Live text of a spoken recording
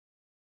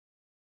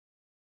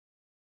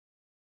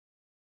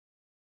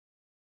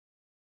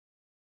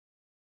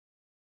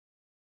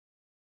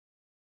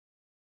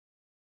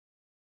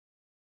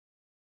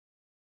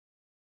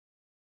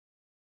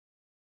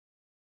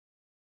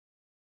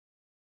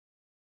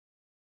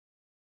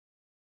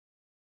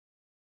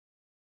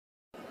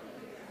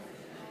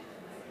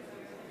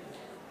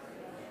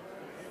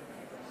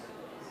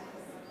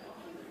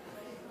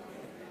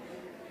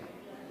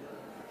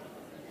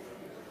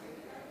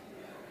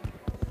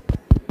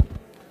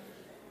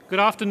Good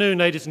afternoon,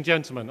 ladies and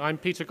gentlemen. I'm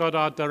Peter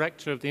Goddard,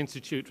 Director of the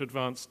Institute for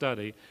Advanced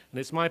Study, and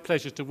it's my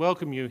pleasure to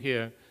welcome you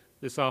here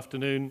this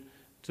afternoon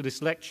to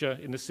this lecture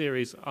in the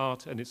series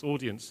Art and Its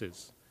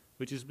Audiences,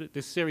 which is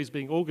this series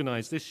being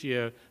organized this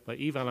year by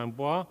Yves Alain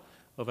Bois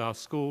of our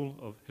School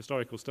of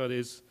Historical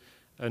Studies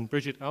and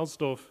Brigitte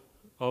Alsdorf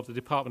of the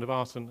Department of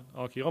Art and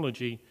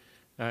Archaeology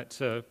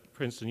at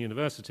Princeton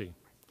University.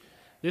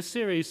 This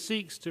series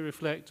seeks to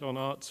reflect on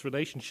art's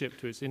relationship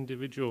to its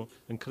individual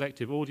and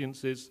collective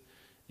audiences,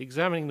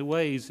 examining the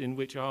ways in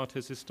which art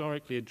has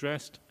historically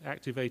addressed,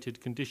 activated,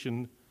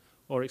 conditioned,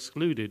 or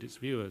excluded its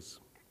viewers.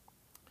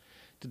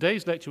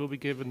 Today's lecture will be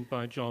given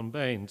by John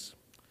Baines.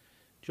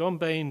 John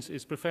Baines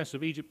is Professor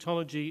of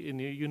Egyptology in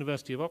the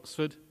University of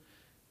Oxford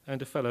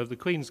and a Fellow of the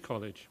Queen's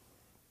College.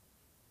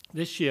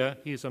 This year,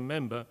 he is a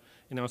member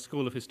in our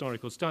School of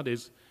Historical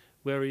Studies,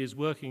 where he is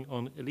working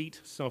on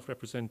elite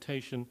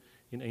self-representation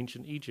in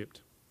ancient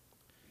Egypt.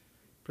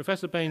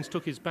 Professor Baines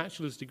took his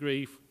bachelor's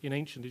degree in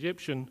ancient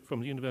Egyptian from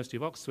the University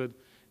of Oxford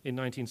in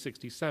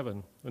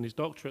 1967 and his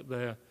doctorate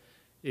there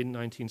in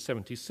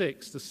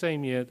 1976, the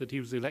same year that he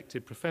was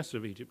elected Professor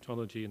of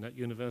Egyptology in that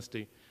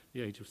university at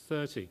the age of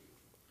 30.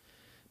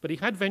 But he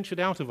had ventured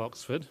out of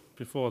Oxford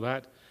before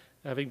that,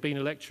 having been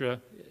a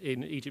lecturer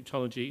in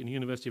Egyptology in the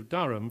University of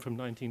Durham from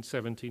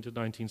 1970 to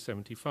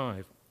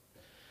 1975.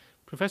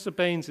 Professor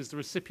Baines is the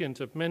recipient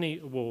of many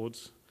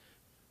awards,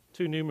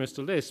 too numerous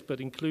to list,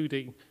 but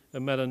including a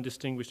Mellon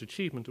Distinguished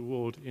Achievement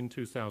Award in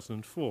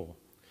 2004.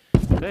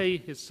 Today,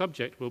 his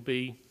subject will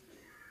be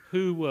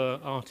who were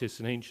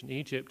artists in ancient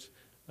Egypt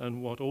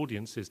and what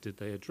audiences did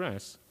they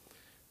address.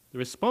 The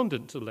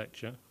respondent to the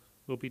lecture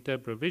will be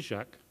Deborah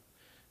Vizhak,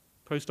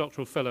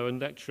 postdoctoral fellow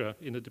and lecturer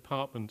in the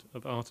Department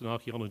of Art and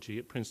Archaeology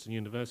at Princeton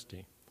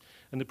University.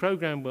 And the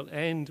program will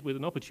end with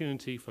an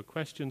opportunity for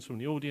questions from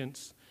the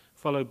audience,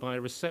 followed by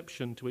a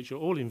reception to which you're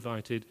all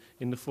invited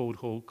in the Ford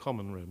Hall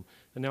Common Room.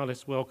 And now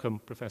let's welcome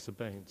Professor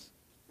Baines.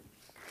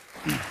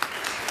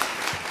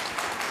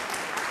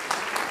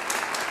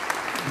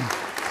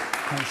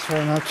 Thanks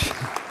very much.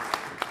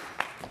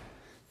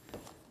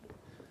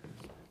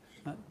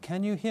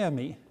 Can you hear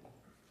me?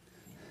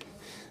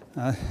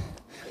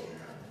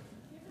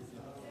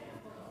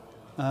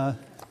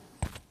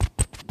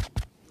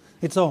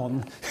 It's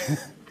on.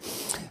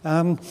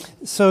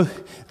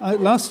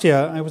 Last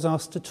year I was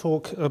asked to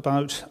talk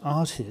about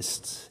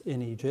artists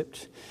in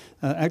Egypt.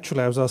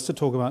 Actually, I was asked to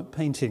talk about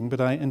painting,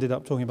 but I ended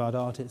up talking about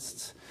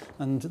artists.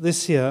 And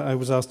this year I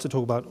was asked to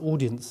talk about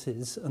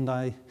audiences, and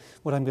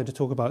what I'm going to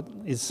talk about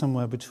is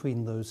somewhere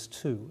between those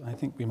two, I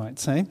think we might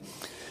say.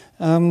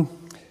 There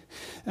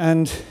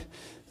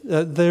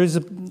is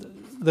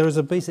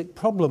a basic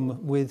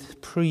problem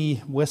with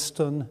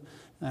pre-Western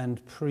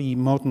and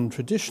pre-modern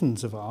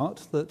traditions of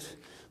art, that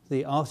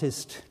the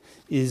artist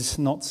is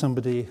not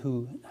somebody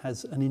who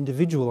has an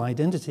individual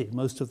identity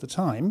most of the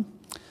time.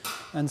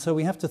 And so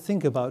we have to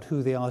think about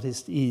who the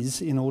artist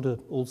is in order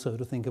also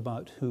to think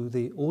about who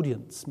the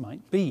audience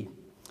might be.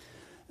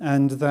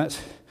 And that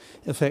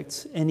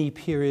affects any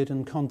period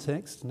and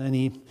context and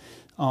any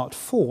art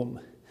form.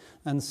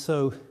 And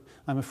so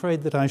I'm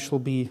afraid that I shall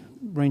be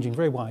ranging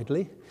very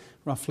widely.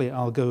 Roughly,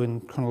 I'll go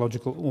in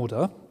chronological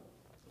order.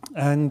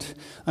 And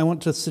I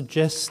want to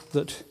suggest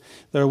that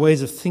there are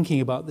ways of thinking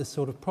about this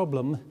sort of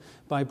problem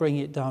by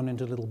bringing it down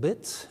into little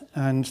bits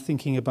and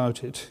thinking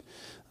about it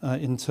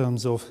in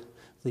terms of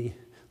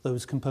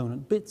those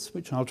component bits,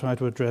 which I'll try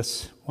to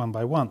address one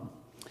by one.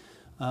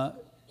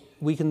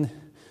 We can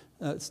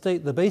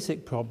state the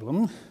basic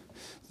problem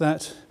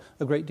that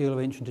a great deal of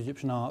ancient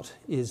Egyptian art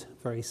is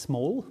very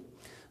small.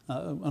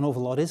 An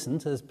awful lot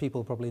isn't, as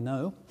people probably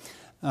know.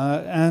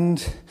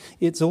 And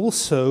it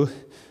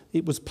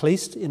was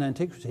placed in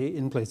antiquity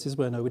in places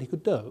where nobody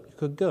could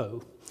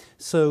go.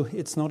 So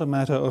it's not a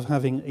matter of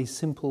having a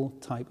simple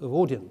type of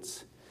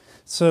audience.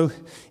 So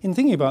in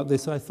thinking about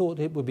this, I thought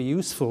it would be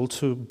useful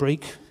to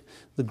break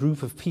the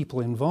group of people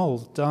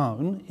involved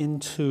down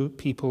into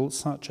people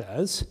such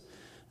as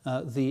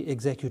the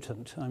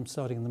executant. I'm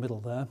starting in the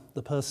middle there,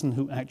 the person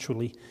who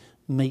actually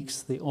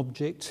makes the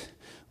object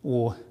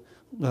or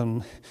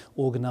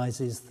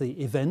organizes the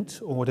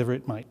event or whatever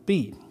it might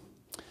be.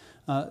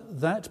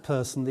 That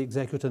person, the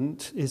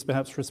executant, is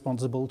perhaps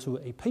responsible to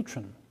a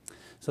patron.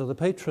 So the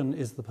patron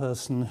is the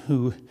person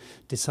who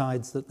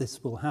decides that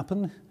this will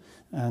happen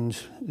and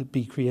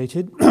be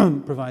created,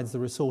 provides the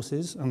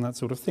resources and that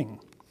sort of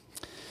thing.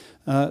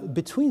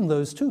 Between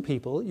those two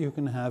people, you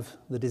can have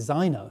the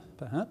designer,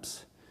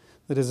 perhaps.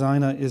 The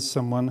designer is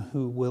someone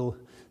who will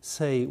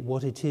say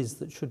what it is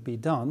that should be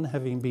done,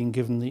 having been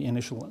given the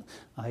initial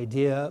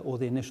idea or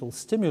the initial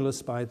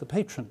stimulus by the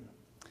patron.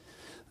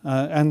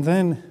 And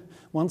then,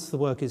 once the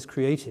work is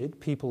created,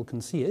 people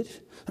can see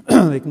it.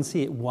 They can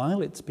see it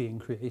while it's being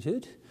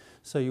created.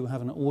 So you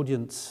have an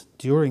audience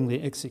during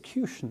the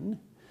execution,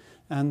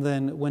 and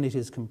then when it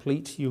is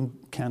complete, you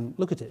can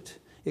look at it,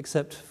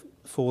 except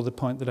for the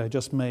point that I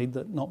just made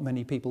that not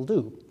many people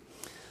do.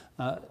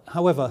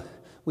 However,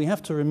 we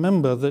have to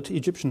remember that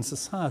Egyptian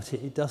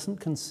society doesn't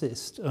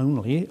consist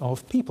only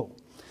of people.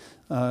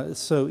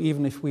 So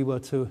even if we were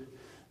to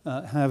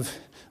have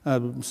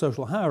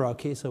social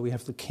hierarchy, so we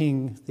have the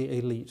king, the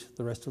elite,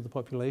 the rest of the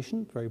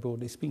population, very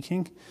broadly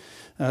speaking.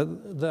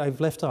 I've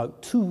left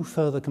out two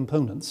further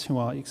components who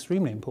are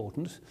extremely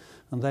important,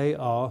 and they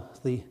are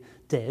the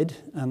dead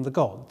and the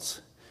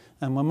gods.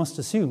 And one must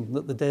assume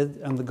that the dead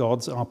and the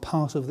gods are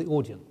part of the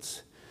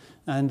audience.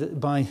 And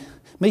by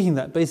making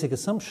that basic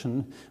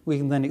assumption, we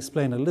can then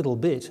explain a little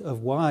bit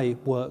of why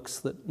works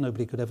that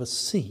nobody could ever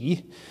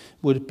see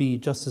would be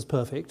just as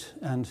perfect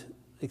and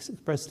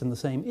expressed in the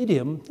same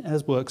idiom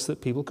as works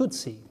that people could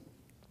see.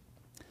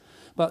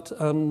 But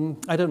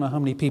I don't know how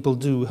many people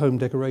do home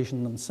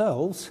decoration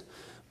themselves,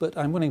 but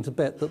I'm willing to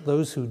bet that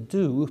those who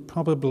do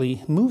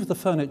probably move the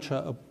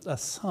furniture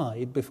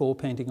aside before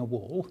painting a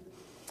wall,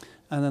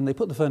 and then they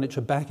put the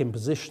furniture back in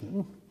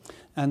position,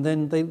 and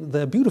then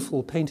their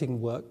beautiful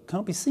painting work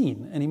can't be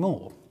seen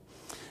anymore.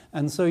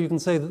 And so you can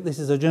say that this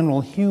is a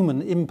general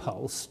human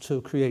impulse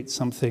to create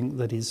something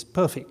that is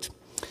perfect.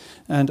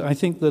 And I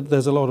think that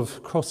there's a lot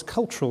of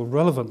cross-cultural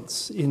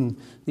relevance in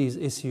these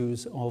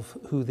issues of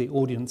who the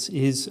audience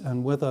is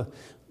and whether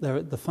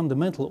the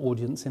fundamental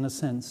audience, in a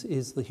sense,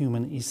 is the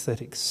human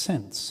aesthetic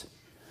sense.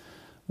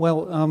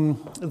 Well,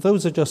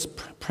 those are just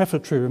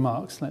prefatory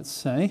remarks, let's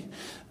say,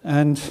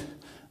 and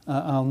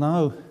I'll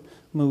now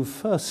move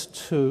first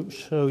to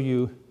show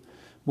you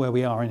where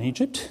we are in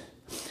Egypt.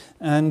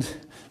 And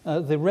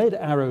the red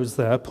arrows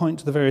there point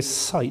to the various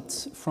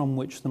sites from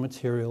which the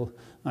material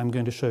I'm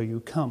going to show you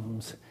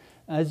comes.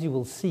 As you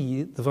will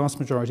see, the vast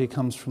majority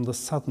comes from the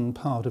southern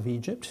part of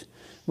Egypt,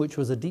 which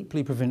was a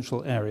deeply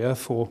provincial area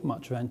for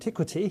much of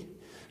antiquity,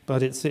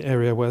 but it's the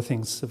area where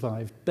things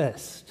survived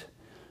best.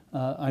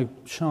 I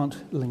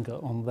shan't linger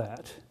on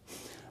that.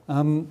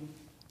 And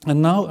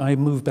now I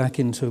move back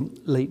into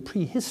late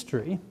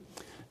prehistory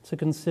to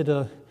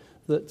consider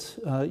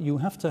that you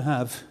have to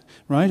have,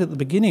 right at the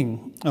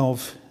beginning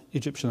of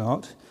Egyptian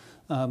art,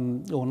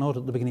 or not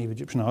at the beginning of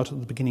Egyptian art, at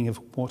the beginning of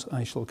what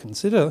I shall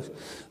consider,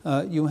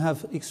 you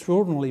have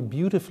extraordinarily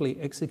beautifully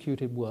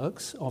executed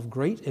works of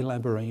great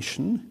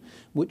elaboration,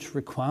 which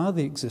require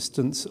the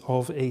existence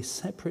of a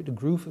separate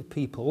group of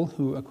people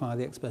who acquire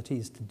the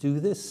expertise to do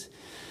this,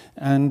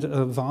 and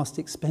a vast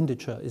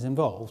expenditure is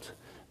involved.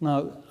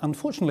 Now,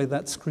 unfortunately,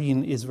 that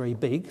screen is very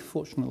big.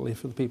 Fortunately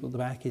for the people at the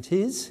back, it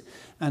is.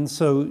 And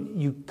so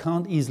you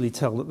can't easily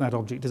tell that that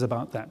object is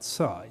about that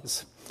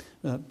size.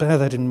 Bear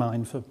that in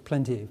mind for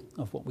plenty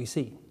of what we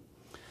see.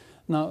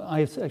 Now,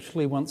 I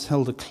actually once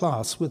held a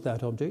class with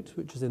that object,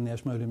 which is in the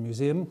Ashmolean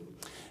Museum,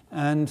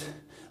 and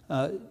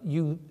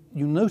you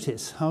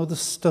notice how the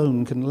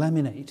stone can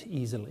laminate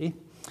easily,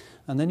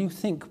 and then you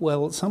think,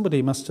 well,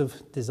 somebody must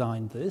have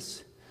designed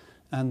this,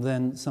 and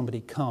then somebody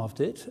carved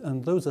it,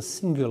 and those are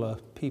singular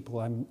people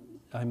I'm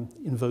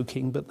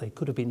invoking, but they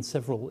could have been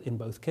several in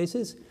both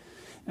cases.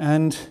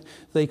 And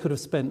they could have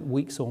spent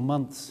weeks or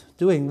months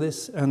doing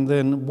this, and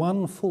then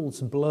one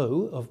false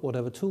blow of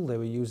whatever tool they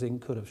were using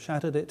could have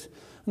shattered it,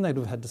 and they'd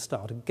have had to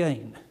start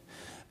again.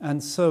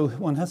 And so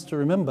one has to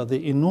remember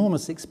the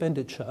enormous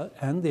expenditure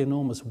and the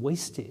enormous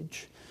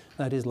wastage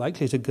that is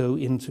likely to go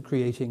into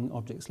creating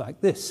objects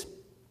like this.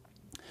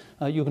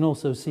 You can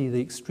also see the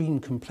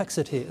extreme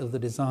complexity of the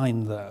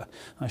design there.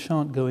 I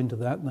shan't go into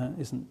that, there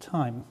isn't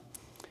time.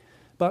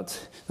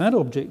 But that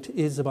object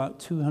is about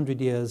 200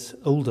 years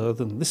older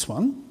than this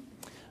one,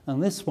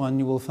 and this one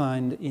you will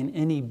find in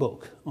any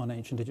book on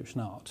ancient Egyptian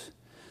art.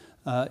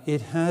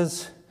 It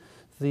has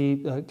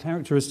the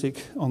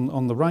characteristic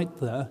on the right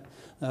there,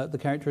 the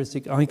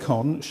characteristic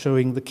icon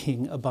showing the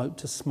king about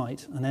to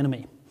smite an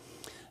enemy.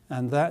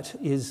 And that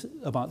is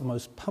about the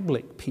most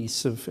public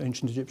piece of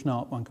ancient Egyptian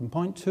art one can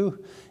point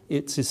to.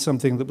 It is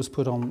something that was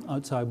put on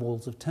outside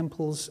walls of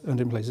temples and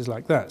in places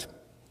like that.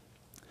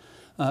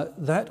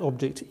 That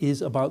object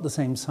is about the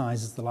same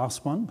size as the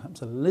last one,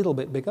 perhaps a little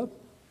bit bigger.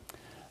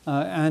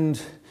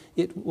 And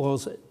it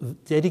was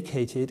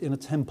dedicated in a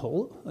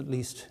temple, at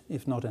least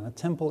if not in a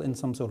temple, in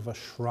some sort of a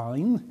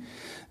shrine,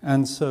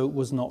 and so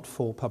was not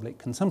for public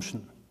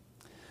consumption.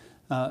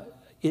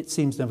 It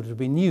seems never to have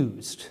been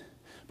used.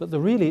 But the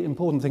really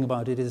important thing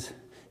about it is,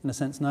 in a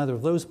sense, neither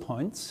of those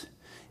points.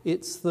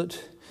 It's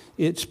that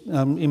it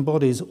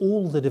embodies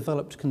all the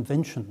developed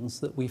conventions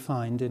that we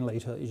find in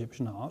later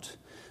Egyptian art.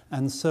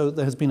 And so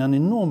there has been an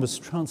enormous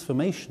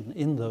transformation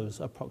in those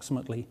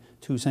approximately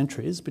 2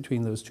 centuries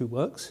between those two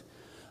works.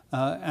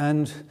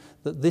 And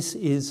that this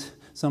is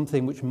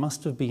something which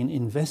must have been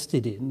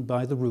invested in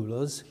by the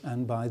rulers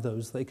and by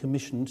those they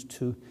commissioned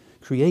to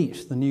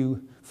create the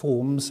new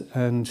forms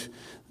and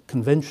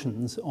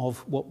conventions of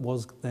what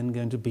was then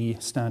going to be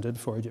standard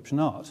for Egyptian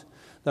art.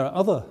 There are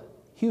other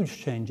huge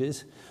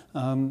changes,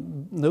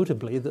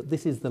 notably that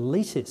this is the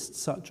latest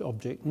such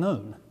object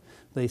known.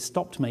 They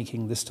stopped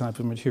making this type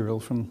of material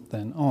from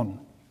then on.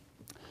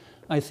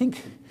 I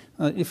think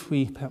if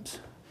we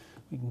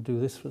can do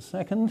this for a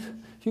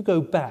second. If you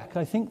go back,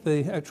 I think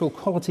the actual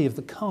quality of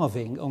the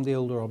carving on the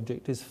older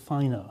object is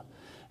finer.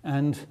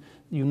 And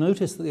you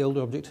notice that the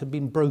older object had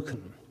been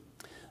broken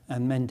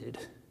and mended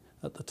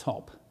at the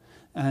top.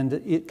 And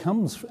it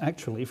comes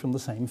actually from the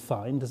same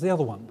find as the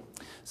other one.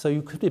 So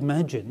you could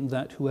imagine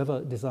that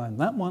whoever designed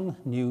that one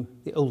knew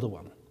the older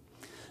one.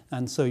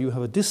 And so you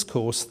have a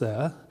discourse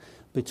there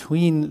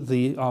between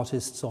the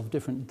artists of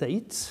different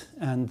dates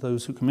and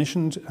those who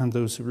commissioned and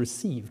those who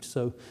received.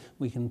 So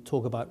we can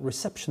talk about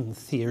reception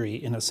theory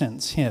in a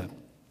sense here.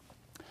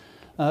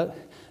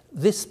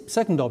 This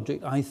second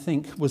object, I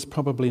think, was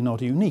probably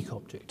not a unique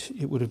object.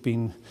 It would have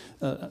been,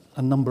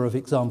 a number of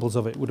examples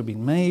of it would have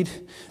been made,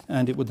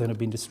 and it would then have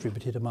been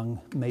distributed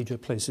among major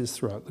places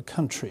throughout the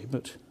country.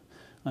 But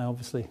I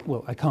obviously,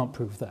 well, I can't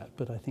prove that,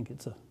 but I think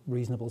it's a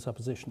reasonable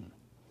supposition.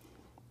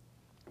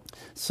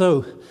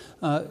 So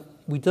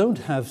we don't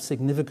have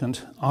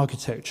significant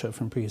architecture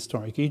from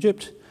prehistoric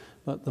Egypt,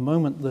 but the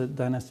moment the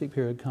dynastic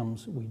period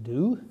comes, we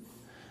do.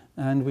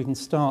 And we can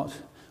start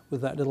with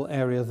that little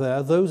area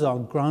there. Those are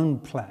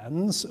ground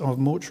plans of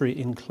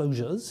mortuary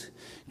enclosures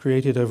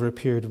created over a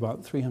period of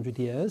about 300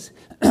 years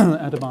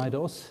at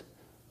Abydos.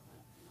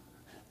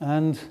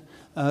 And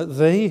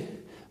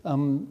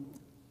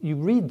you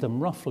read them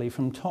roughly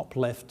from top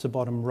left to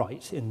bottom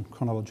right in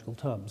chronological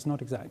terms,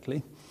 not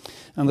exactly.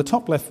 And the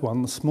top left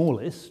one, the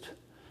smallest,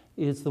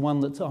 is the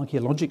one that's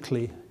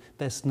archaeologically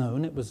best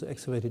known. It was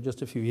excavated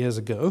just a few years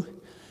ago.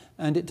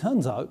 And it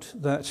turns out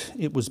that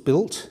it was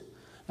built.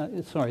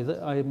 Sorry,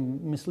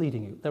 I'm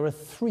misleading you. There are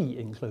 3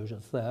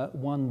 enclosures there,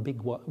 one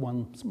big one,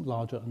 one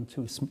larger, and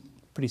 2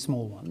 pretty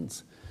small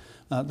ones.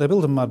 They're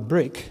built of mud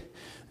brick,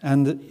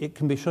 and it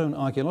can be shown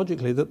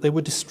archaeologically that they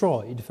were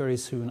destroyed very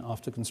soon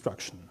after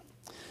construction.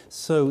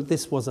 So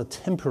this was a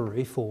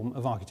temporary form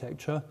of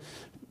architecture.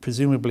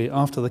 Presumably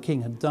after the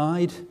king had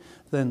died,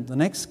 then the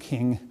next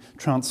king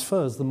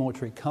transfers the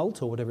mortuary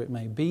cult, or whatever it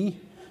may be,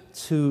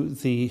 to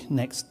the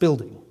next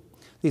building.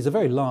 These are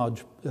very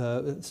large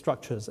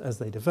structures as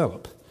they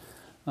develop.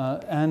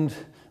 And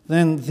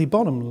then the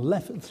bottom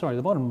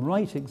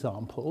right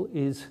example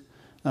is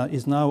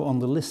now on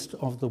the list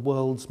of the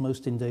world's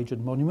most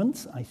endangered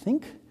monuments, I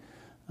think.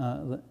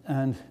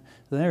 And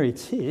there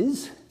it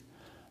is.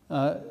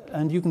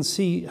 And you can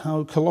see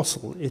how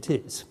colossal it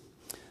is.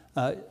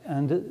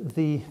 And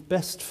the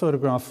best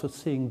photograph for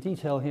seeing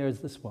detail here is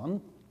this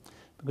one,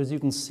 because you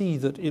can see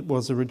that it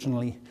was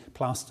originally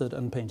plastered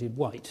and painted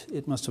white.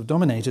 It must have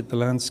dominated the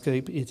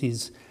landscape. It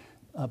is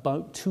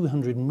about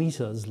 200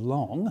 meters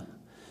long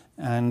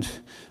and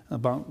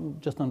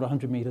about just under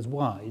 100 meters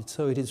wide,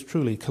 so it is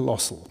truly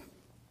colossal.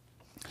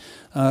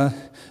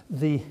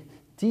 The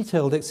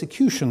detailed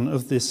execution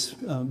of this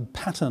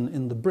pattern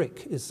in the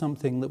brick is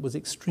something that was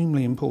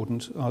extremely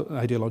important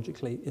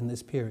ideologically in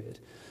this period.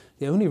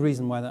 The only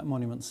reason why that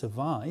monument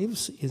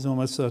survives is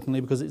almost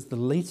certainly because it's the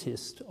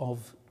latest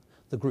of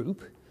the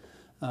group.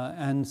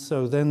 And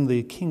so then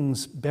the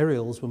king's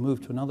burials were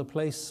moved to another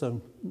place,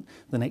 so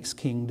the next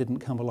king didn't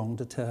come along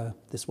to tear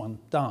this one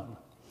down.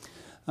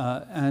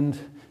 And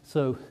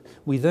so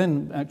we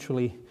then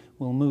actually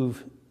will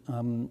move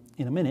in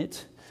a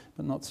minute,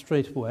 but not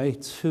straight away,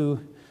 to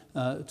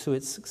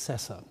its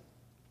successor.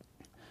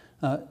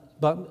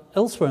 But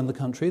elsewhere in the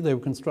country, they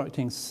were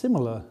constructing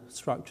similar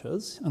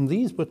structures, and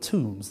these were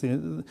tombs.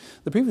 The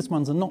previous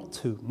ones are not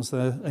tombs,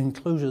 they're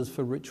enclosures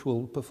for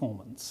ritual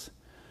performance.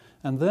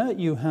 And there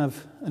you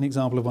have an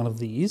example of one of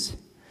these.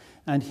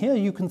 And here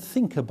you can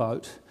think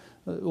about,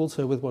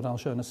 also with what I'll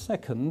show in a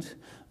second,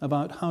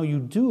 about how you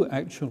do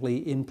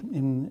actually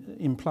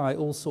imply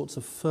all sorts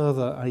of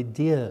further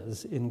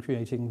ideas in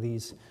creating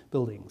these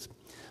buildings.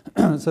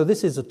 So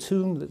this is a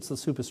tomb that's the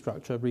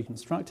superstructure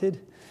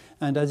reconstructed.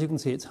 And as you can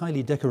see, it's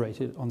highly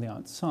decorated on the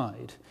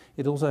outside.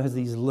 It also has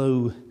these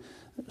low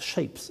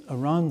shapes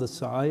around the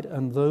side,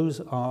 and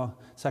those are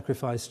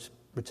sacrificed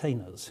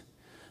retainers.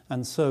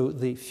 And so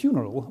the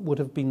funeral would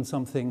have been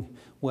something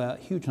where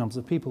huge numbers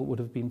of people would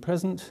have been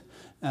present,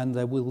 and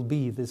there will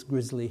be this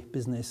grisly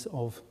business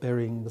of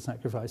burying the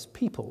sacrificed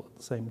people at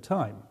the same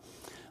time.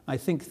 I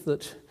think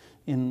that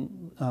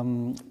in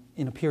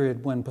a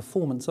period when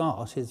performance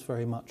art is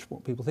very much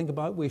what people think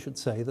about, we should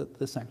say that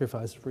the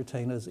sacrifice of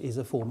retainers is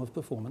a form of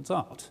performance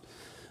art.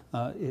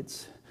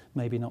 It's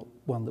maybe not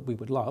one that we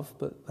would love,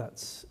 but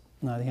that's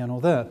neither here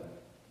nor there.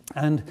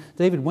 And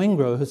David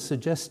Wengrow has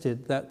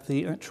suggested that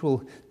the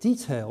actual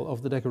detail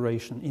of the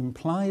decoration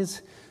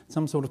implies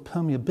some sort of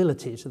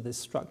permeability to this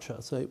structure.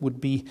 So it would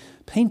be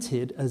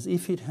painted as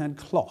if it had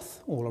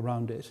cloth all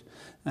around it,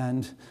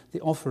 and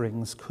the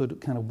offerings could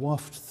kind of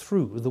waft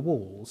through the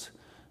walls.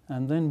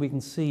 And then we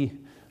can see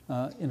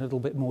in a little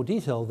bit more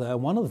detail there,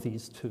 one of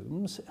these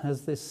tombs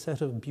has this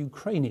set of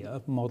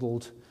bucrania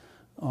modelled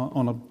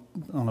on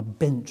a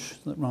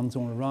bench that runs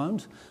all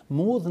around,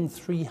 more than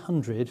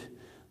 300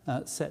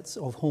 sets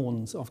of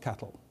horns of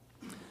cattle.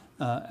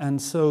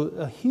 And so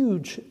a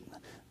huge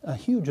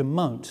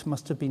amount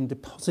must have been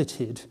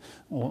deposited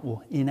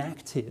or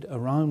enacted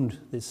around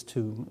this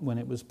tomb when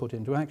it was put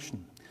into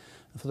action.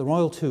 For the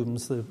royal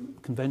tombs, the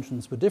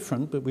conventions were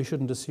different, but we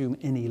shouldn't assume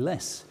any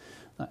less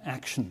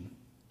action.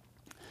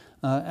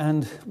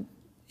 And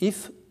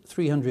if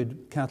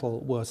 300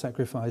 cattle were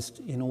sacrificed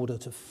in order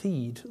to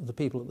feed the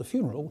people at the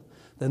funeral,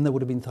 then there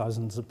would have been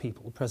thousands of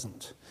people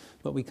present.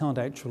 But we can't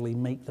actually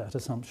make that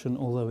assumption,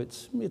 although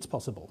it's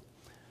possible.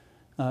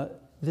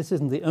 This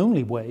isn't the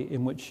only way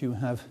in which you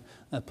have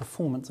a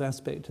performance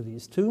aspect to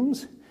these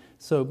tombs.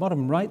 So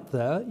bottom right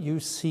there, you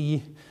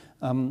see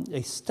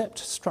a stepped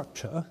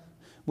structure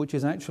which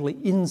is actually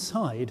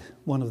inside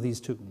one of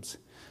these tombs.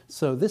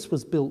 So this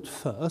was built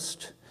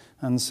first,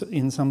 and so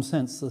in some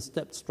sense the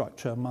stepped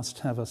structure must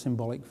have a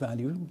symbolic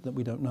value that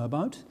we don't know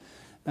about.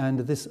 And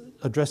this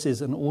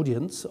addresses an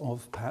audience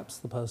of perhaps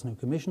the person who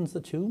commissions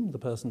the tomb, the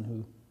person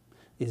who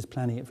is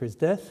planning it for his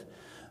death,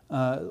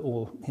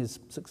 or his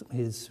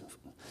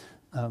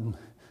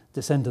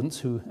descendants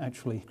who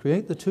actually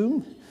create the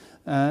tomb.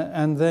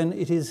 And then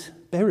it is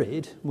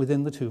buried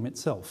within the tomb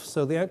itself.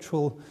 So the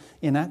actual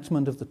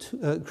enactment of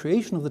the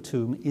creation of the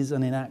tomb is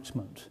an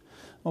enactment.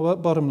 Well,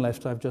 at bottom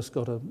left, I've just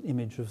got an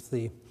image of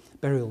the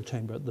burial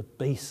chamber at the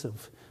base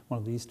of one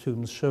of these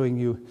tombs, showing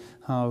you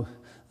how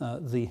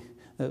the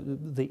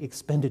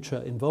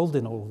expenditure involved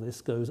in all of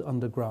this goes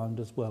underground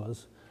as well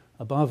as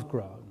above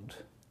ground.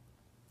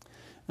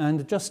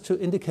 And just to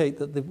indicate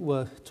that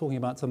we're talking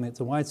about something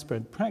that's a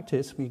widespread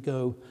practice, we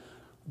go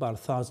about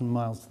 1,000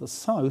 miles to the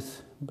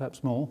south,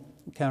 perhaps more,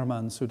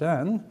 Karaman,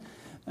 Sudan,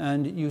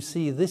 and you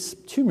see this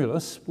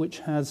tumulus, which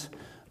has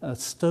a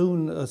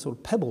stone, a sort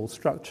of pebble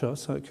structure,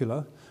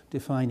 circular,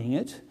 defining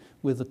it,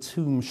 with a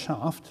tomb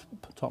shaft,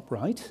 top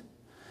right.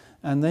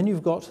 And then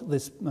you've got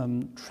this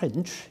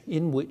trench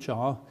in which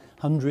are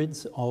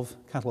hundreds of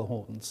cattle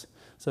horns.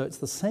 So it's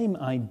the same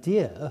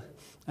idea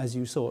as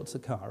you saw at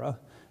Saqqara,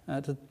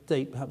 at a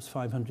date perhaps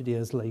 500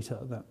 years later,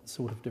 that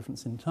sort of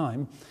difference in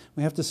time.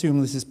 We have to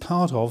assume this is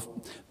part of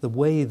the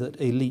way that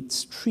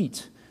elites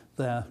treat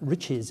their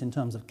riches in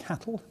terms of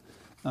cattle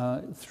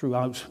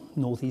throughout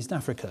northeast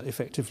Africa,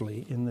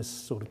 effectively, in this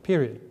sort of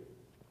period.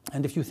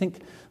 And if you think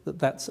that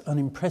that's an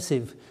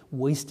impressive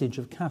wastage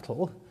of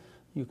cattle,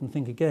 you can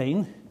think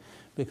again,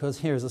 because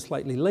here is a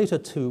slightly later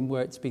tomb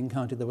where it's been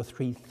counted there were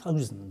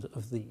 3,000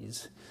 of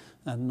these,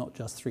 and not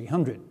just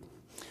 300.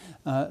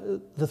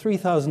 The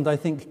 3,000, I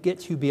think,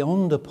 gets you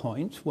beyond a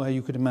point where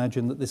you could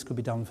imagine that this could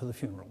be done for the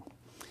funeral.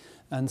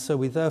 And so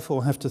we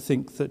therefore have to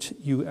think that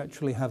you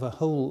actually have a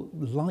whole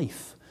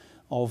life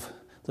of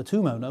the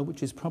tomb owner,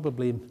 which is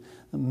probably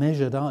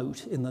measured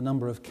out in the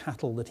number of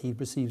cattle that he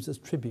receives as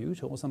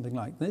tribute or something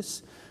like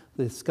this.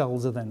 The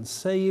skulls are then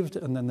saved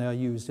and then they are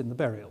used in the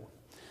burial.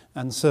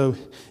 And so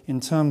in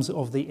terms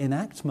of the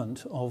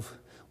enactment of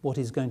what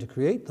is going to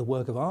create the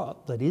work of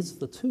art that is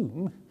the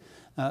tomb,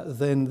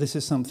 then this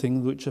is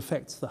something which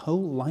affects the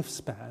whole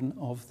lifespan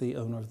of the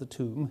owner of the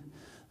tomb,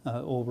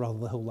 or rather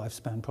the whole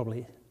lifespan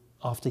probably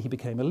after he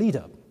became a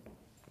leader.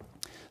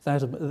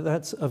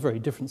 That's a very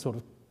different sort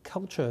of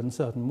culture in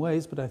certain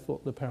ways, but I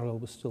thought the parallel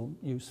was still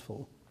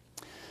useful.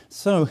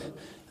 So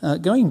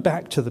going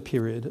back to the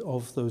period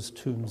of those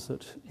tombs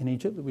in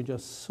Egypt that we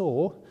just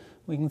saw,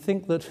 we can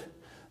think that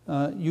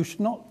you should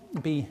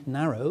not be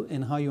narrow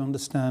in how you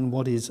understand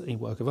what is a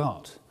work of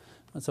art.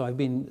 And so I've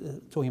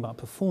been talking about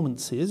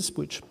performances,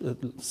 which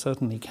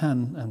certainly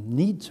can and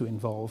need to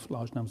involve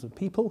large numbers of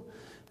people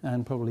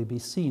and probably be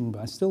seen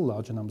by still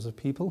larger numbers of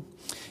people.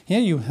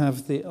 Here you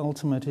have the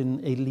ultimate in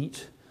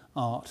elite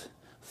art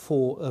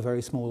for a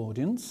very small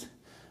audience.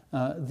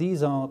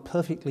 These are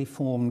perfectly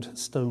formed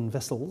stone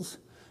vessels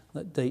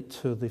that date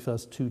to the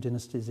first two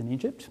dynasties in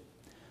Egypt.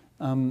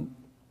 And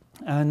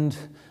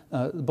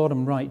the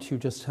bottom right, you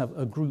just have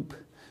a group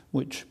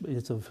which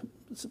is of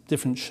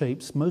different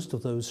shapes. Most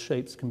of those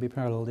shapes can be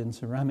paralleled in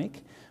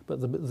ceramic,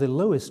 but the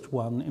lowest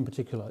one in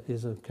particular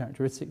is a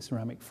characteristic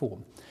ceramic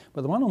form.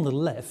 But the one on the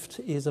left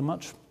is a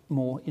much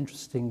more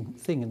interesting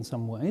thing in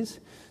some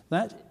ways.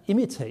 That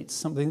imitates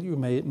something that you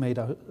made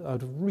out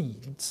of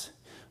reeds.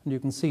 And you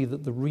can see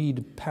that the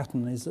reed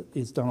pattern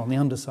is done on the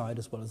underside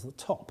as well as the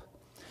top.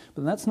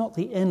 But that's not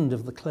the end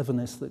of the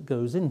cleverness that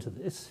goes into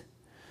this,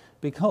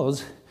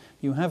 because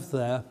you have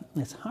there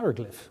this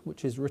hieroglyph,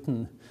 which is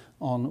written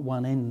on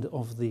one end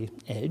of the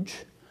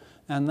edge,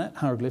 and that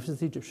hieroglyph is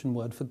the Egyptian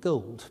word for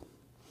gold.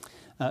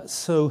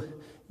 So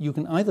you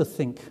can either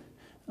think,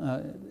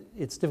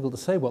 it's difficult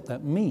to say what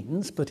that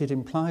means, but it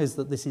implies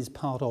that this is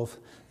part of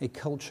a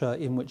culture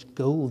in which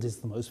gold is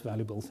the most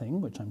valuable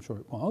thing, which I'm sure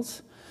it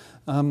was,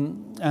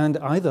 and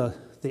either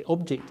the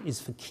object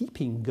is for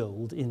keeping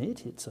gold in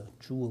it, it's a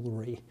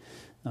jewellery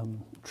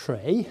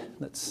tray,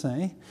 let's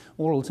say,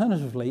 or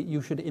alternatively,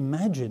 you should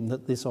imagine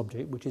that this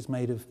object, which is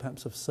made of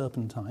perhaps of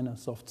serpentine, a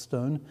soft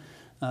stone,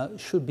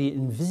 should be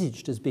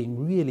envisaged as being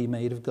really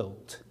made of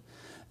gold.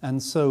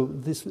 And so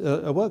this,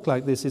 a work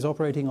like this is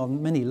operating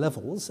on many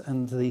levels,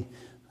 and the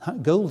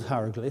gold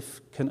hieroglyph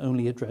can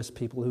only address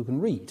people who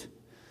can read,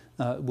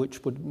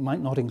 which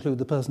might not include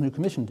the person who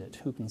commissioned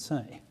it, who can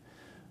say.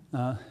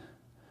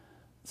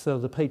 So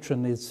the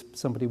patron is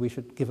somebody we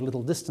should give a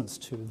little distance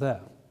to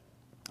there.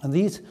 And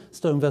these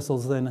stone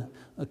vessels then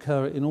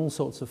occur in all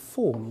sorts of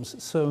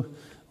forms. So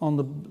on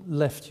the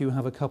left you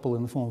have a couple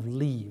in the form of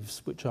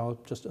leaves, which are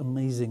just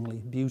amazingly,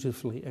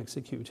 beautifully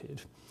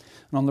executed.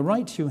 And on the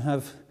right you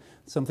have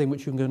something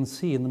which you can go and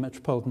see in the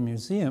Metropolitan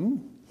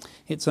Museum.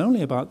 It's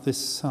only about this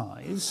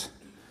size,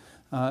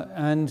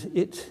 and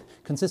it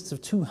consists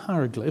of two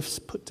hieroglyphs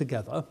put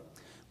together,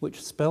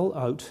 which spell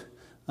out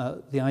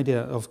the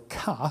idea of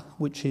ka,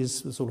 which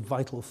is the sort of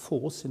vital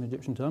force in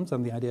Egyptian terms,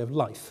 and the idea of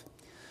life.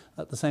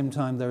 At the same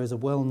time, there is a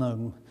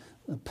well-known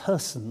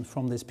person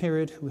from this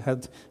period who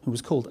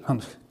was called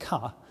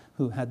Ankh-Ka,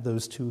 who had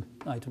those two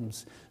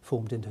items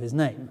formed into his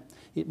name.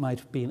 It might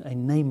have been a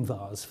name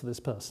vase for this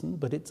person,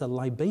 but it's a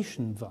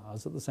libation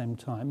vase at the same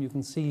time. You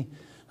can see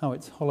how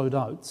it's hollowed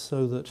out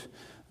so that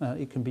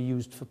it can be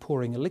used for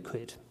pouring a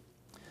liquid.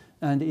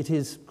 And it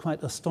is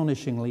quite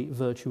astonishingly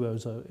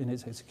virtuoso in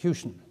its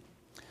execution.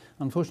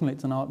 Unfortunately,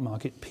 it's an art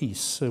market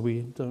piece, so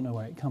we don't know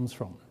where it comes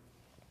from.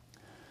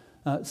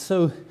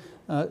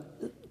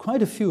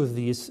 Quite a few of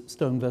these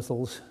stone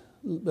vessels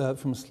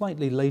from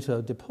slightly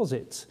later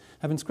deposits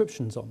have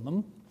inscriptions on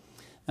them.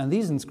 And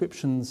these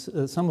inscriptions,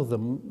 some of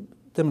them,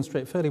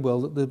 demonstrate fairly well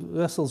that the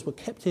vessels were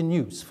kept in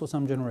use for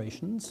some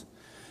generations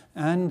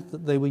and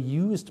that they were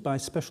used by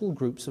special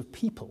groups of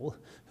people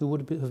who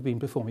would have been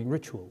performing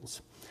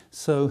rituals.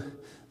 So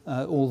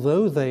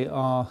although they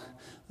are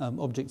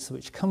objects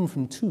which come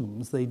from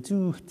tombs, they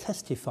do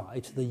testify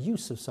to the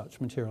use of such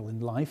material in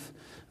life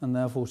and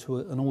therefore to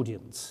an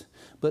audience.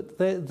 But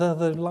they're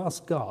the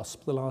last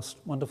gasp, the last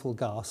wonderful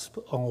gasp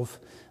of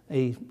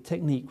a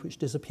technique which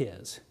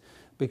disappears,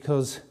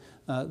 because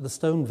the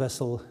stone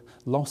vessel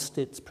lost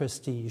its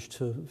prestige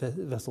to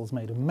vessels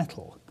made of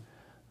metal.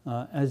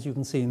 As you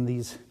can see in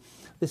these,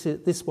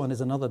 this one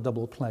is another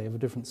double clay of a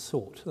different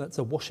sort. That's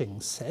a washing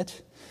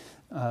set,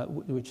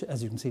 which,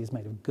 as you can see, is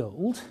made of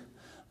gold.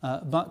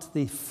 But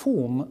the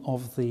form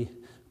of the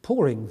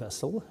pouring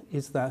vessel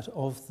is that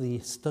of the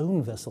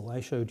stone vessel I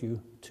showed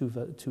you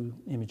two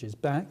images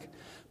back,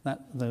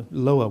 the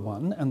lower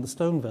one, and the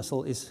stone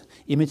vessel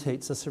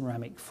imitates a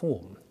ceramic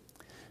form.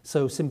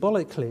 So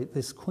symbolically,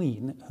 this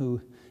queen,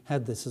 who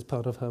had this as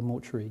part of her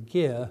mortuary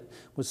gear,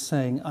 was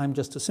saying, I'm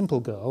just a simple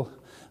girl,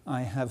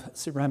 I have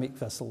ceramic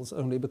vessels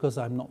only because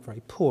I'm not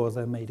very poor,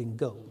 they're made in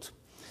gold.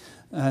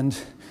 And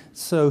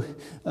so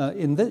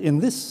in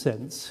this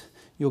sense,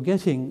 you're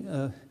getting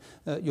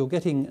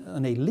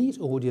an elite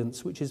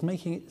audience which is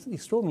making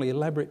extraordinarily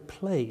elaborate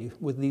play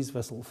with these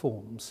vessel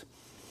forms.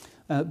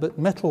 But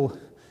metal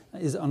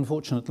is,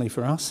 unfortunately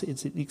for us,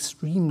 it's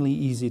extremely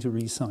easy to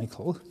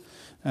recycle.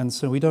 And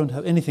so we don't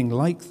have anything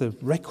like the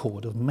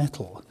record of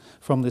metal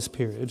from this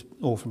period,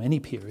 or from any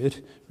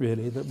period,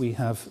 really, that we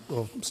have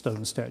of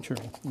stone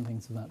statuary and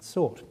things of that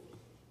sort.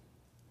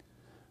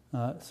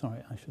 Sorry,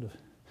 I should have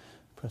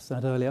pressed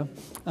that earlier.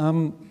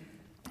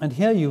 And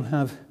here you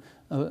have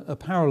a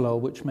parallel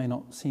which may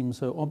not seem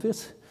so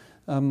obvious.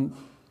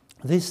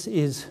 This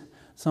is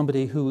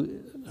somebody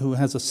who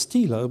has a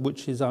stela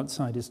which is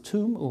outside his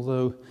tomb,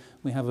 although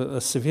we have a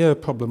severe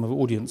problem of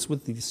audience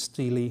with these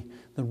stelae.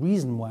 The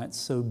reason why it's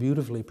so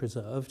beautifully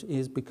preserved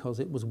is because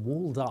it was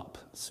walled up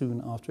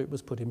soon after it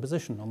was put in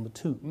position on the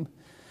tomb.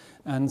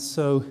 And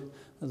so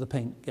the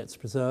paint gets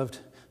preserved.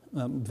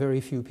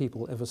 Very few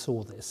people ever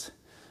saw this.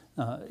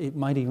 It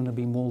might even have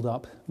been walled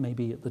up,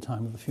 maybe at the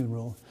time of the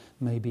funeral,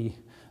 maybe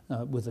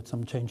with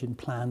some change in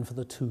plan for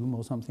the tomb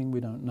or something, we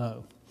don't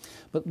know.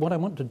 But what I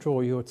want to draw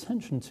your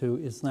attention to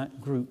is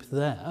that group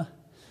there,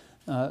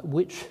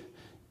 which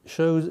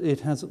shows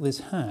it has this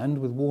hand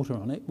with water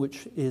on it,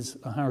 which is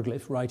a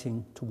hieroglyph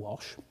writing to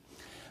wash.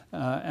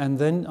 And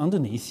then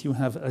underneath you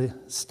have a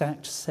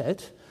stacked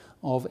set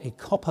of a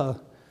copper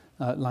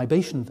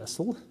libation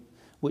vessel,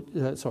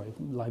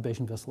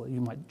 libation vessel, you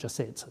might just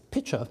say it's a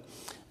pitcher,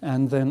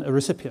 and then a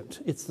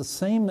recipient. It's the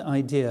same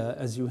idea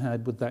as you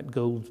had with that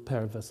gold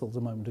pair of vessels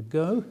a moment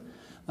ago,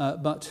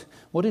 but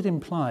what it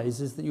implies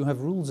is that you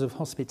have rules of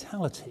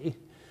hospitality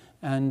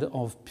and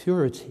of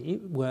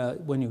purity, where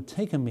when you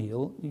take a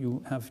meal,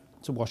 you have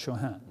to wash your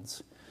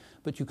hands.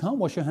 But you can't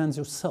wash your hands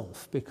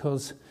yourself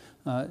because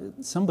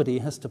somebody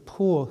has to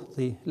pour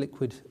the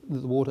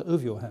water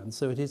over your hands.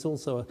 So it is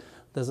also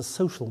there's a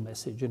social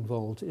message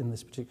involved in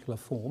this particular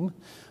form,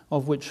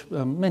 of which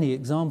many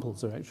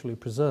examples are actually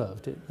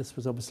preserved. This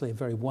was obviously a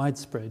very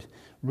widespread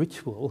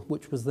ritual,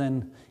 which was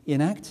then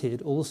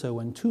enacted also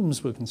when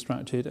tombs were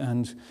constructed,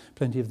 and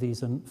plenty of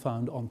these are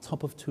found on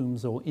top of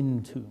tombs or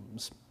in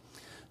tombs.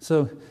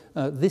 So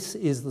this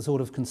is the sort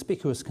of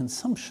conspicuous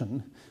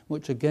consumption,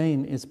 which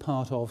again is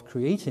part of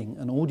creating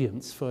an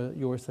audience for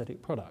your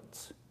aesthetic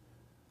products.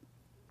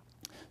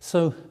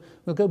 So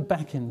we'll go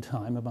back in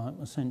time about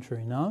a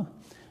century now,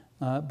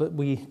 but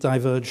we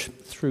diverge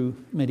through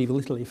medieval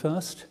Italy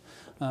first.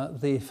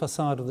 The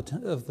facade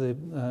of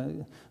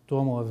the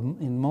Duomo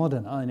in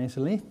Modena in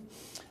Italy.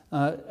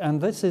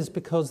 And this is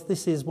because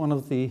this is one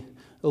of the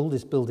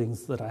oldest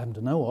buildings that I happen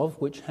to know of,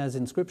 which has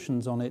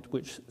inscriptions on it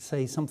which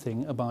say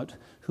something about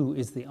who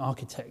is the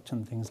architect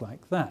and things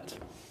like that.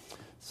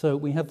 So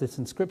we have this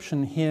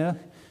inscription here,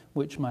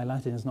 which my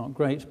Latin is not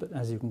great, but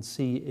as you can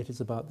see, it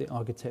is about the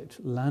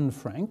architect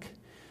Lanfranc,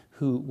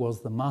 who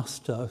was the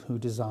master who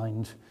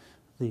designed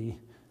the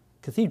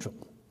cathedral.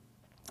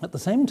 At the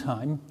same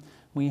time,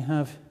 we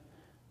have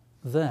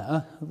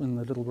there, in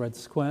the little red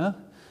square,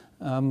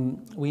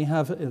 we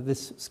have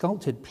this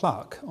sculpted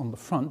plaque on the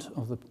front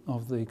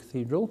of the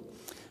cathedral,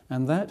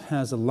 and that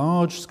has a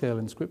large-scale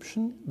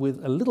inscription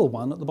with a little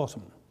one at the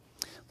bottom.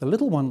 The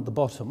little one at the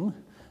bottom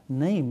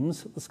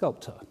names the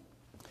sculptor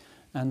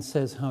and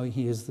says how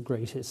he is the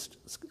greatest,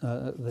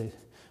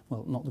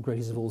 well, not the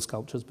greatest of all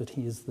sculptors, but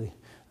he is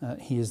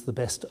the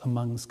best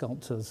among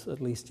sculptors,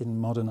 at least in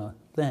Modena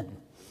then.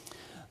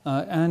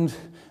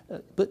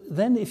 But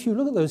then if you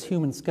look at those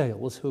human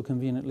scales who are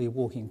conveniently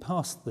walking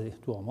past the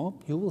Duomo,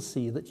 you will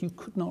see that you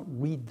could not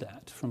read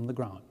that from the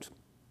ground.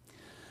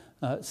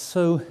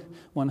 So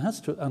one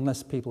has to,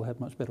 unless people had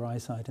much better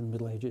eyesight in the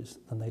Middle Ages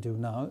than they do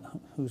now,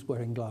 who's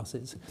wearing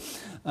glasses,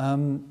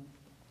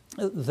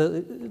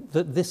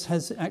 that this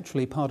has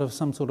actually part of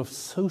some sort of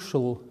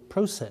social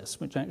process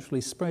which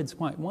actually spreads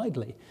quite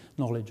widely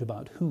knowledge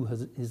about who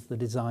is the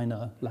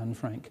designer,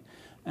 Lanfranc,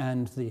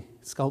 and the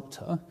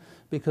sculptor,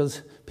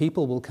 because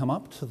people will come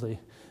up to the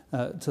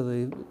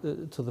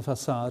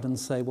facade and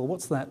say, well,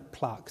 what's that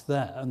plaque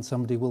there? And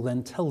somebody will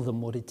then tell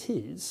them what it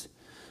is.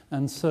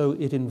 And so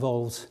it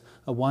involves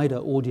a wider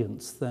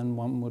audience than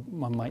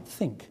one might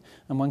think.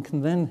 And one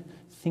can then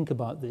think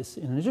about this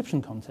in an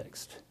Egyptian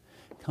context.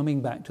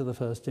 Coming back to the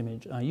first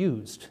image I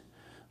used,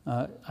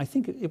 I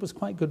think it was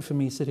quite good for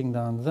me sitting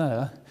down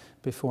there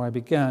before I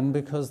began,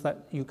 because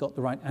you got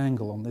the right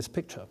angle on this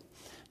picture.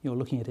 You're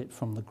looking at it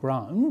from the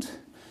ground,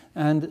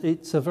 and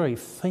it's a very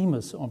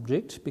famous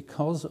object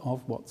because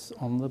of what's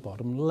on the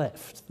bottom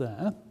left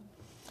there,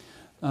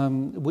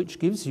 which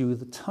gives you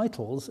the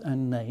titles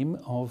and name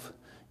of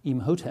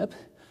Imhotep.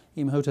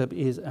 Imhotep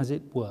is, as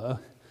it were,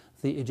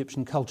 the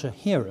Egyptian culture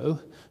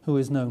hero who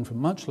is known from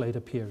much later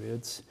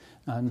periods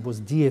and was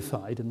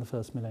deified in the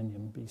first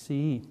millennium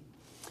BCE.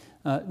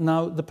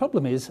 Now, the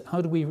problem is, how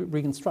do we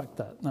reconstruct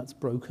that? That's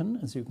broken,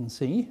 as you can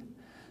see.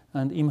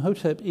 And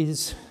Imhotep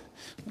is,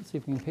 let's see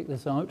if we can pick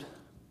this out.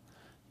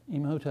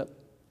 Imhotep,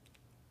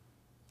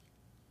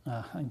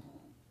 I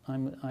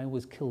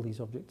always kill these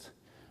objects.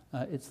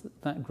 It's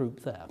that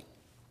group there.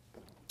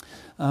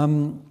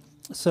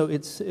 So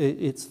it's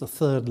the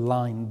third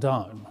line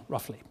down,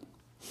 roughly.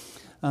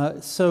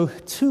 So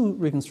two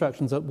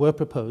reconstructions that were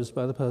proposed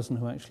by the person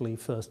who actually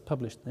first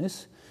published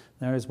this.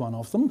 There is one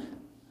of them.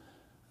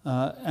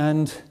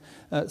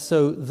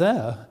 So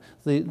there,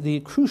 the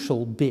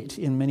crucial bit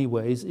in many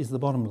ways is the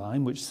bottom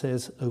line, which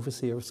says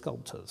overseer of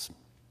sculptors.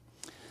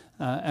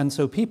 And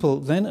so people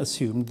then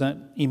assumed that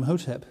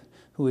Imhotep,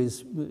 who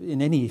is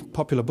in any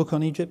popular book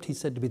on Egypt, he's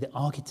said to be the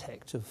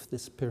architect of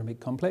this pyramid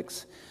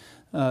complex,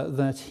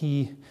 that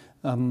he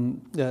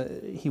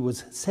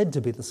was said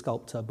to be the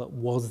sculptor but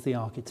was the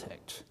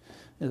architect,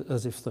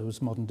 as if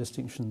those modern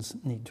distinctions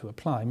need to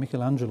apply.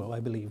 Michelangelo, I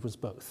believe, was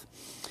both.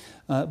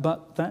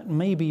 But that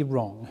may be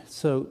wrong.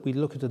 So we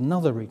look at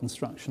another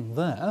reconstruction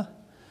there.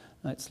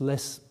 It's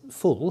less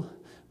full,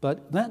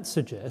 but that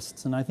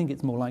suggests, and I think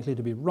it's more likely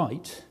to be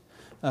right,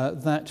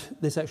 that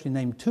this actually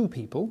named two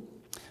people.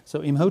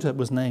 So Imhotep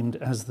was named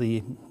as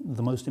the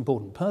most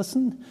important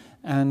person,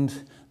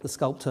 and the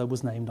sculptor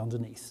was named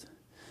underneath.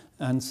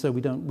 And so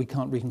we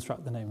can't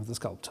reconstruct the name of the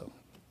sculptor.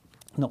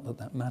 Not that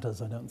that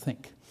matters, I don't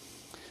think.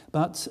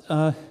 But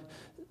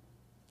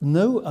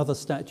no other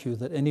statue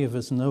that any of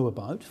us know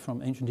about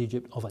from ancient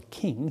Egypt of a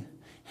king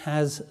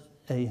has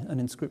an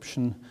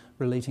inscription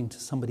relating to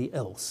somebody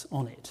else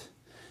on it.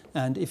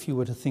 And if you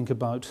were to think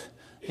about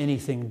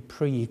anything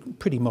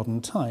pretty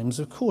modern times,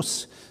 of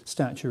course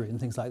statuary and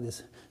things like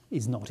this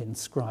is not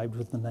inscribed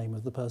with the name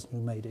of the person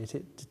who made it.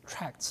 It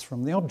detracts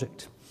from the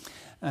object.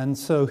 And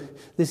so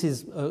this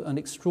is an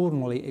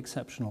extraordinarily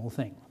exceptional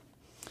thing.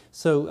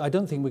 So I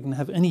don't think we can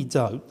have any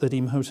doubt that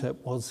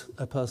Imhotep was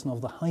a person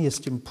of the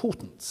highest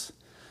importance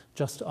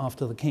just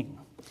after the king.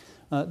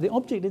 The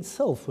object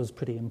itself was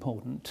pretty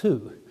important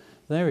too.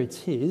 There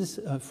it is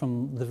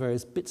from the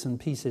various bits and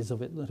pieces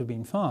of it that have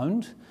been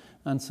found.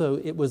 And so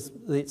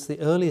it's the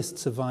earliest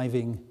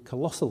surviving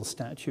colossal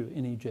statue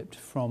in Egypt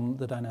from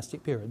the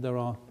dynastic period. There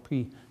are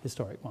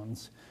prehistoric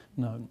ones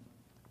known.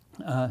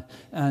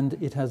 And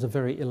it has a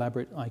very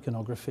elaborate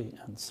iconography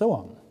and so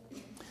on.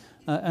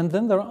 And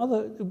then there are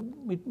other,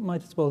 we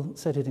might as well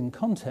set it in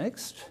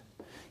context.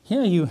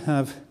 Here you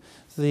have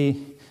the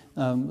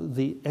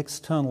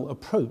external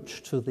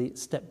approach to the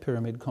step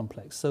pyramid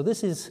complex. So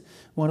this is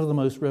one of the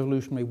most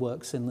revolutionary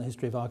works in the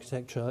history of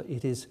architecture.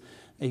 It is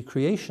a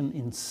creation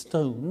in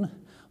stone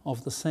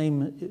of the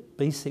same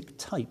basic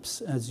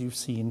types as you've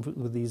seen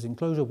with these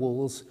enclosure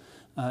walls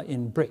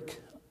in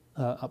brick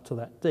up to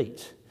that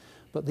date.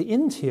 But the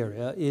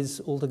interior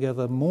is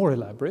altogether more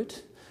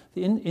elaborate.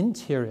 The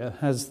interior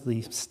has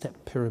the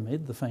step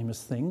pyramid, the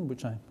famous thing,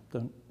 which I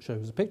don't show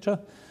as a picture,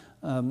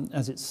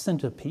 as its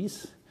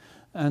centerpiece.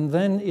 And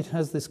then it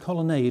has this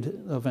colonnade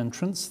of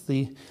entrance.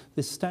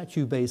 This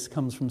statue base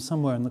comes from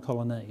somewhere in the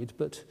colonnade,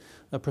 but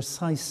a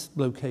precise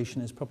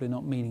location is probably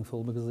not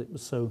meaningful because it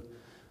was so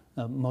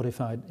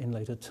modified in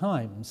later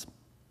times.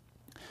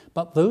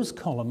 But those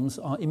columns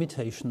are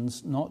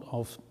imitations not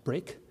of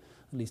brick,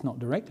 at least not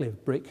directly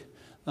of brick,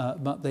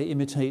 but they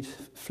imitate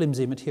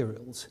flimsy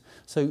materials.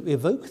 So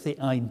evoke the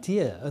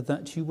idea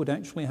that you would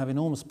actually have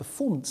enormous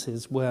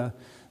performances where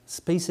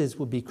spaces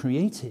would be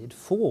created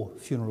for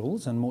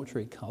funerals and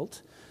mortuary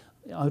cult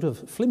out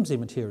of flimsy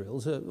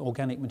materials,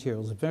 organic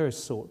materials of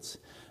various sorts.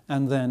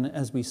 And then,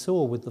 as we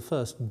saw with the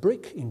first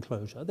brick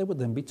enclosure, they would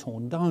then be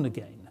torn down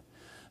again.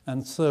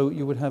 And so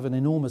you would have an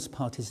enormous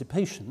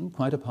participation,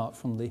 quite apart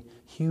from the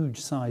huge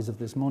size of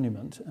this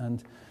monument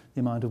and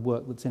the amount of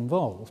work that's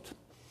involved.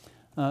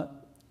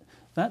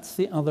 That's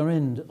the other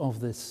end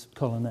of this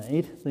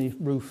colonnade. The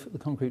roof, the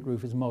concrete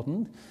roof, is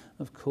modern,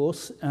 of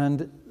course,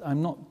 and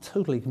I'm not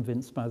totally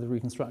convinced by the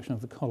reconstruction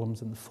of the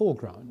columns in the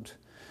foreground.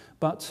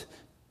 But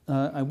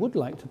I would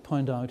like to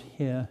point out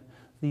here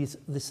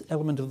this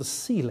element of the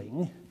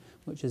ceiling,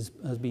 which has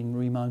been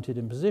remounted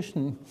in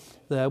position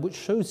there, which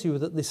shows you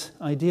that this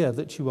idea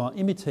that you are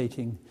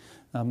imitating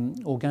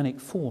organic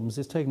forms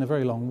is taken a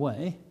very long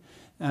way.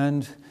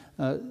 And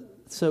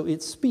so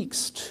it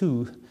speaks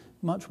to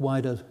much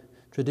wider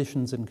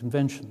traditions and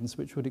conventions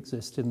which would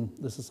exist in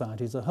the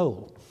society as a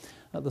whole.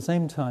 At the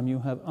same time, you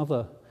have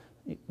other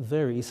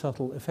very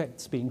subtle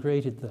effects being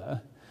created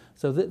there.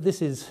 So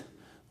this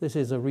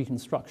is a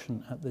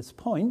reconstruction at this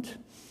point,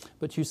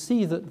 but you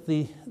see that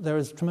there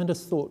is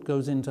tremendous thought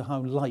goes into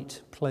how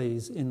light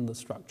plays in the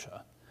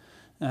structure.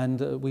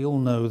 And we all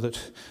know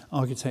that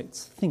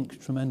architects think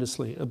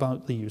tremendously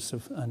about the use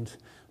of and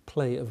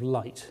play of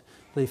light.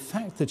 The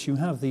fact that you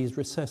have these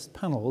recessed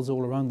panels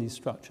all around these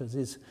structures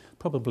is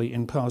probably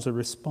in part a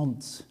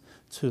response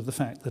to the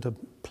fact that a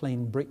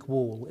plain brick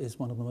wall is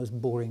one of the most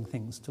boring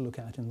things to look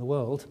at in the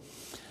world.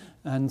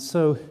 And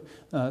so,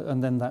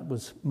 and then that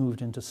was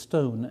moved into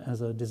stone as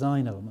a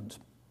design element.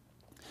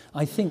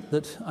 I think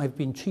that I've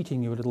been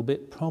cheating you a little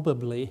bit.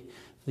 Probably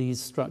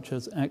these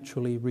structures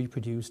actually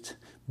reproduced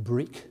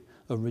brick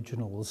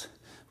originals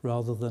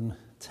rather than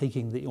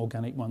taking the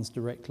organic ones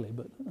directly,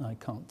 but I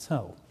can't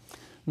tell.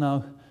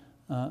 Now,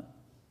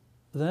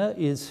 there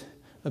is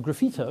a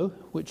graffito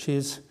which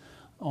is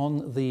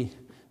on the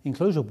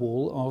enclosure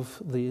wall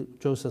of the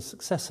Djoser's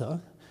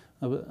successor,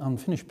 an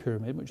unfinished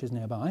pyramid which is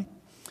nearby.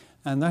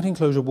 And that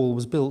enclosure wall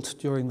was built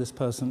during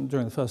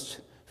the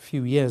first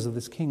few years of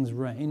this king's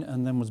reign,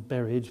 and then was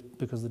buried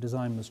because the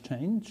design was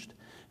changed.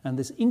 And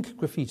this ink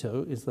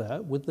graffito is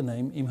there with the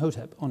name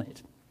Imhotep on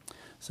it.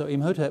 So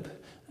Imhotep,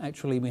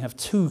 actually, we have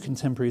two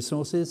contemporary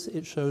sources.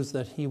 It shows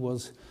that he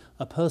was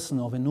a person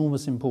of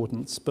enormous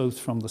importance, both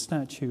from the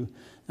statue,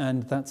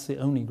 and that's the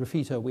only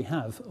graffito we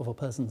have of a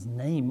person's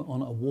name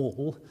on a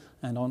wall,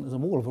 and on the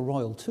wall of a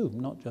royal tomb,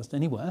 not just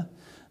anywhere,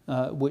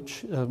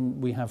 which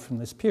we have from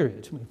this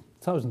period. We have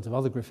thousands of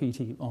other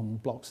graffiti on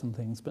blocks and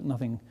things, but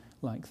nothing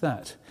like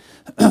that.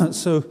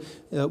 So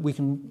we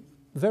can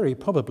very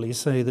probably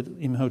say that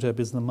Imhotep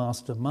is the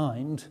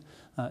mastermind.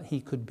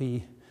 He could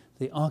be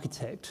the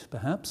architect,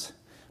 perhaps,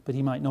 but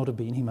he might not have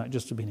been. He might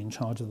just have been in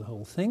charge of the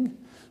whole thing.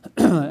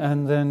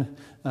 And then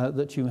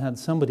that you had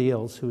somebody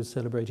else who was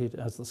celebrated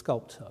as the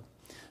sculptor.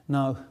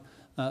 Now,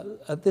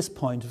 at this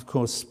point, of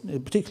course,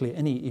 particularly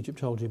any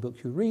Egyptology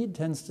book you read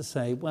tends to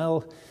say,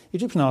 well,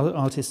 Egyptian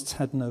artists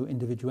had no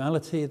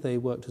individuality. They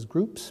worked as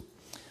groups.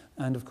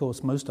 And, of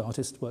course, most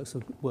artists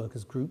work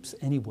as groups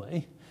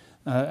anyway.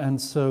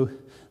 And so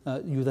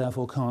you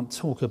therefore can't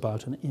talk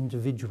about an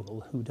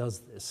individual who does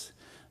this.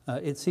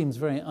 It seems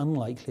very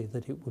unlikely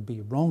that it would be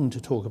wrong to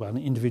talk about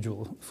an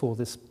individual for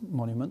this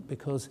monument,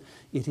 because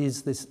it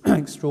is this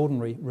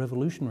extraordinary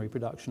revolutionary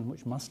production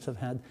which must have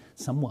had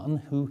someone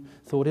who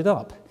thought it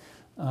up.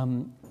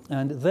 And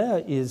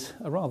there is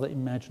a rather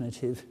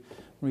imaginative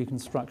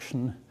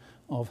reconstruction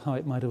of how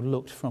it might have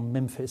looked from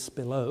Memphis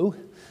below,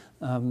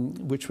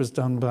 which was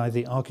done by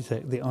the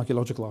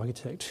archaeological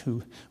architect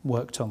who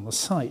worked on the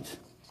site.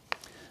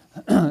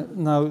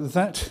 Now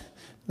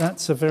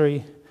that's a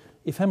very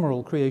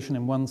ephemeral creation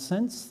in one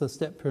sense. The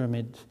step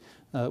pyramid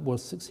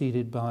was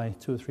succeeded by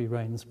 2 or 3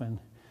 reigns when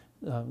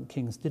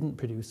kings didn't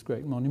produce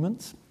great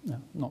monuments,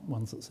 not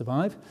ones that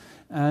survive,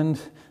 and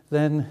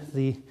then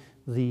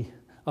the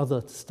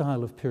other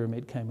style of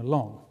pyramid came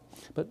along.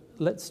 But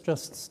let's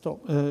just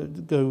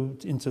go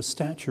into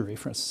statuary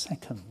for a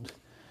second.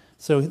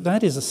 So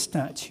that is a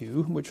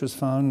statue which was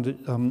found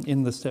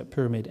in the step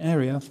pyramid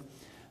area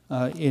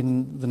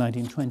in the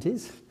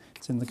 1920s.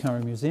 It's in the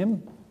Cairo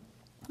Museum,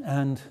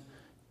 and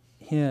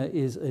here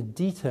is a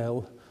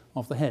detail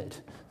of the head.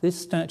 This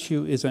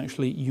statue is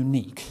actually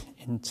unique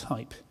in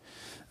type,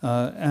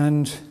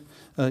 and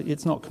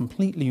it's not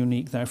completely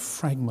unique. There are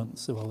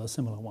fragments of other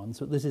similar ones,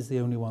 but this is the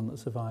only one that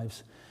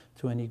survives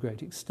to any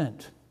great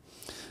extent.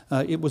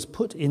 It was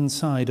put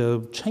inside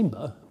a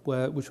chamber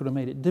which would have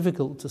made it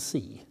difficult to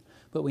see,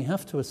 but we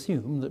have to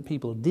assume that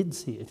people did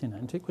see it in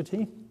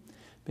antiquity,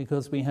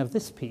 because we have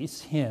this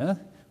piece here,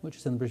 which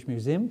is in the British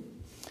Museum,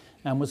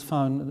 and was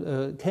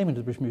found, came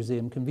into the British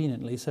Museum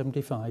conveniently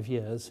 75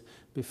 years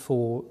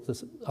before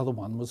this other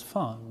one was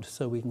found.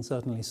 So we can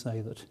certainly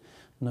say that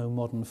no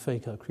modern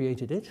faker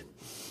created it.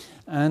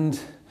 And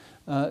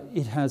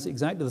it has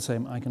exactly the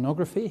same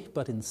iconography,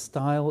 but in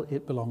style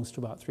it belongs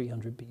to about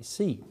 300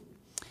 BC.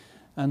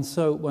 And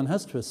so one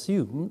has to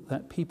assume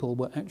that people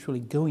were actually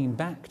going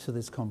back to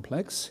this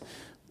complex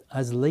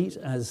as late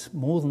as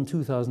more than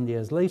 2,000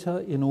 years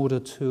later in order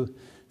to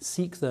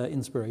seek their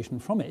inspiration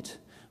from it.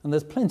 And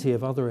there's plenty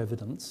of other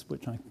evidence,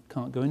 which I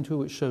can't go into,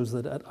 which shows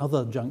that at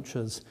other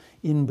junctures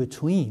in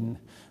between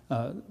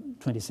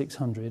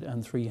 2600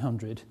 and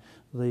 300,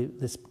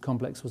 this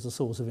complex was a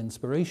source of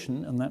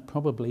inspiration, and that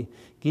probably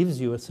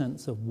gives you a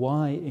sense of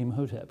why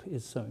Imhotep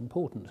is so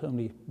important,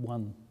 only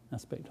one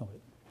aspect of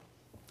it.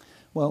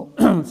 Well,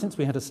 since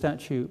we had a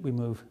statue, we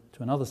move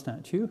to another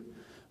statue.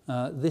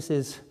 This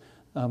is,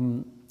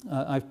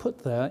 I've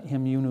put there,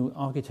 Hemunu,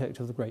 architect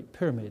of the Great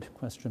Pyramid,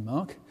 question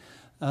mark.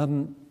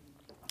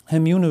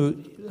 Hemunu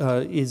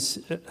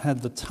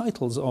had the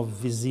titles of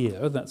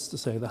vizier, that's to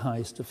say the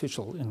highest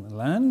official in the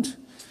land,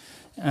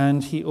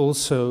 and he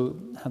also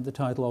had the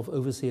title of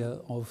overseer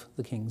of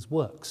the king's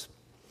works.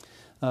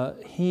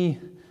 He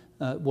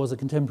was a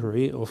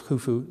contemporary of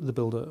Khufu, the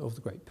builder of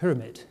the Great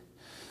Pyramid.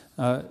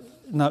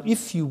 Now,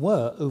 if you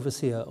were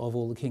overseer of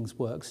all the king's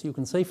works, you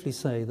can safely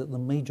say that the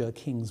major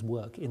king's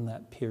work in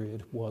that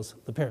period was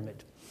the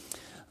pyramid.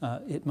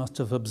 It must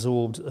have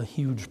absorbed a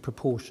huge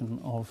proportion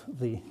of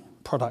the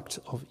product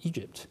of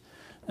Egypt.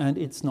 And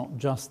it's not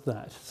just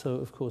that. So,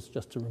 of course,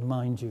 just to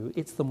remind you,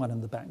 it's the one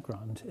in the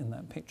background in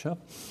that picture.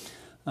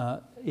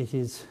 It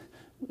is,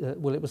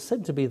 well, it was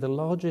said to be the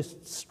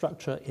largest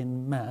structure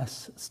in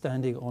mass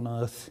standing on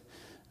Earth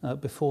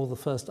before the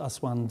first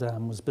Aswan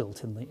Dam was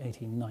built in the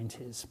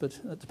 1890s. But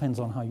it depends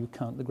on how you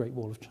count the Great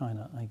Wall of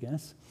China, I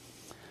guess.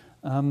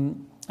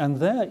 And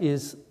there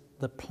is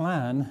the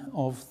plan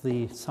of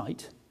the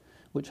site,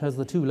 which has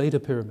the two later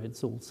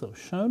pyramids also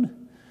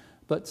shown.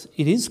 But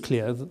it is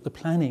clear that the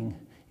planning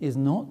is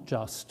not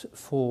just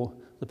for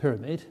the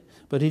pyramid,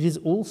 but it is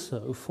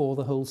also for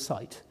the whole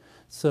site.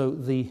 So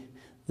the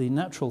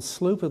natural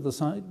slope of the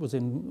site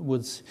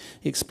was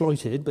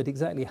exploited, but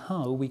exactly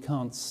how we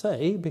can't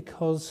say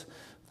because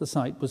the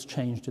site was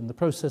changed in the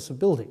process of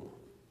building.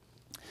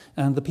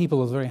 And the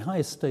people of the very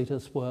highest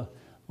status were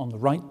on the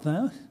right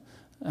there,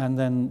 and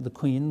then the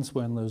queens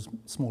were in those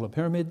smaller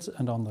pyramids,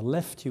 and on the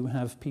left you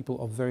have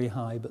people of very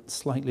high but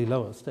slightly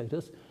lower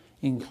status,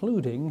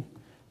 including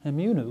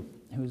Hemunu,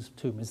 whose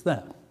tomb is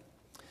there.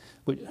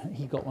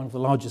 He got one of the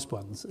largest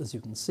ones, as you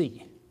can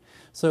see.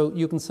 So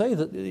you can say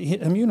that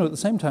Hemunu at the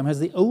same time has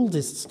the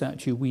oldest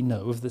statue we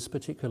know of this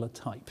particular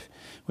type,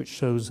 which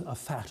shows a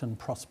fat and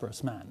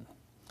prosperous man.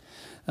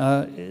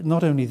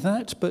 Not only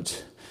that,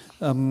 but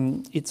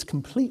it's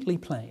completely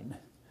plain.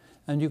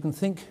 And you can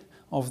think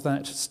of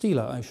that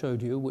stela I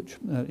showed you, which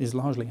is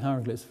largely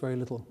hieroglyphs, very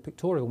little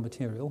pictorial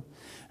material,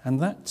 and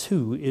that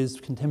too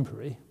is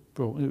contemporary,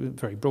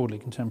 very broadly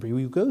contemporary.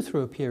 We go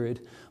through a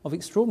period of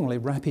extraordinarily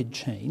rapid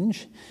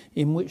change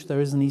in which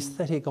there is an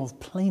aesthetic of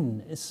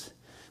plainness,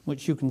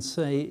 which you can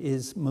say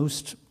is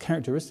most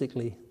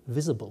characteristically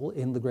visible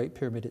in the Great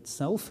Pyramid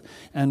itself,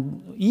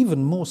 and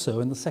even more so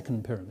in the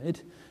Second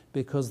Pyramid,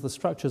 because the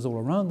structures all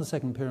around the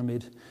Second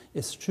Pyramid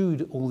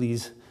eschewed all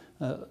these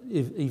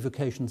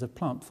evocations of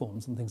plant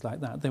forms and things like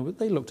that.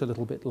 They looked a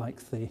little bit like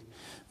the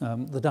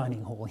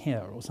dining hall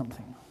here or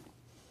something.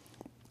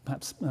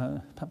 Perhaps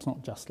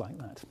not just like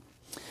that.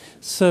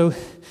 So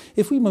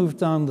if we move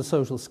down the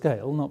social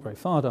scale, not very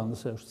far down the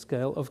social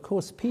scale, of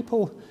course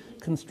people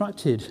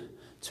constructed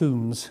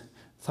tombs,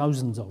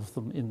 thousands of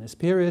them in this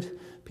period,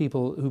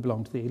 people who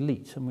belonged to the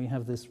elite. And we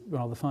have this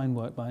rather fine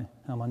work by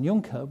Hermann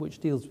Juncker, which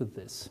deals with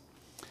this.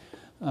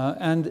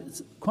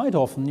 And quite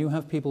often you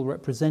have people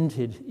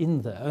represented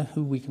in there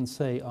who we can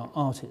say are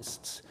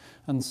artists.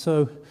 And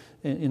so,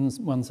 in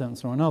one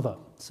sense or another.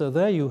 So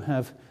there you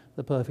have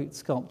the perfect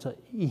sculptor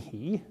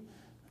Ihi,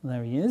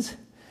 there he is,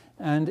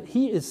 and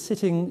he is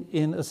sitting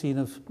in a scene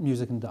of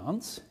music and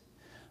dance.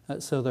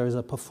 So there is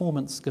a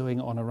performance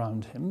going on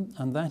around him,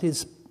 and that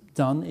is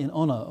done in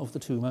honor of the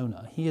tomb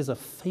owner. He is a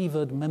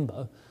favored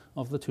member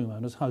of the tomb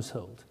owner's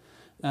household.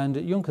 And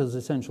Juncker's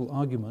essential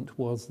argument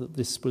was that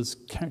this was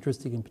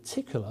characteristic in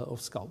particular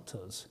of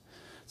sculptors.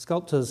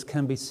 Sculptors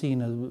can be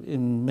seen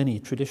in many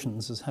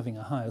traditions as having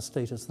a higher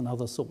status than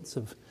other sorts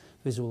of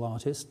visual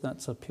artists.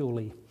 That's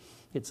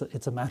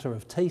it's a matter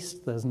of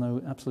taste. There's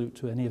no absolute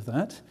to any of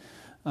that.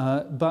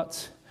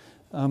 But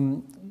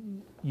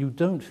you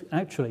don't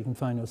actually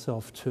confine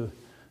yourself to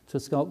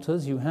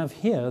sculptors. You have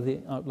here the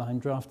outline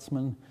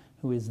draftsman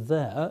who is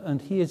there, and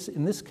he is,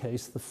 in this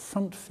case, the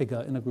front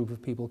figure in a group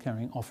of people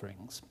carrying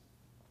offerings.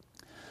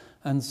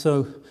 And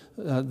so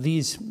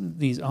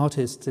these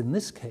artists in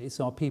this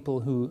case are people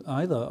who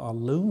either are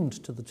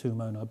loaned to the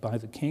tomb owner by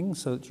the king,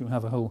 so that you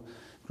have a whole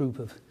group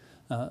of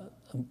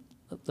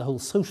the whole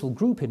social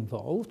group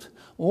involved,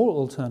 or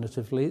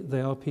alternatively,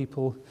 they are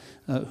people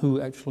who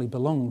actually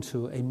belong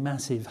to a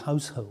massive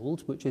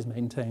household which is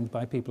maintained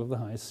by people of the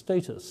highest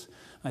status.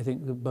 I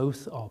think that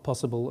both are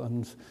possible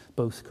and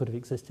both could have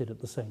existed at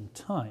the same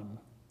time.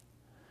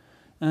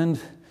 And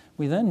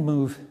we then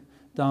move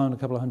down a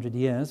couple of hundred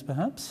years,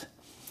 perhaps,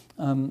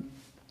 and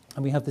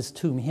we have this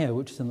tomb here,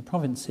 which is in the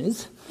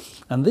provinces,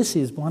 and this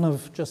is one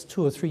of just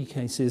 2 or 3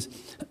 cases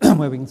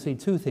where we can see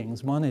 2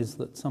 things. One is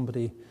that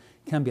somebody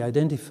can be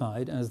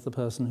identified as the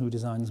person who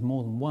designs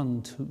more than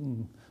one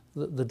tomb,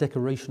 the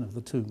decoration of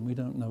the tomb. We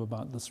don't know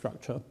about the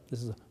structure.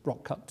 This is a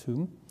rock-cut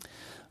tomb.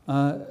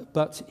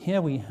 But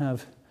here we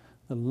have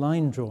the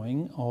line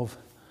drawing of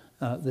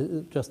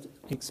just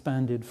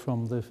expanded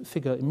from the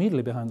figure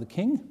immediately behind the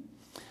king.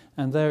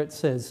 And there it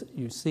says,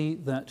 you see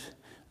that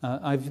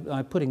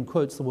I put in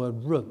quotes the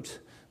word wrote.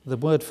 The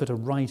word for to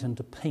write and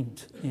to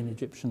paint in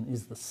Egyptian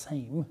is the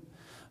same.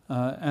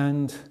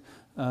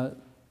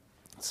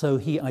 So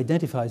he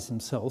identifies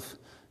himself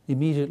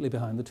immediately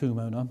behind the tomb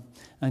owner,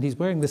 and he's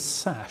wearing this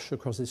sash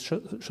across his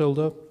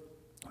shoulder,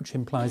 which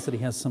implies that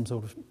he has some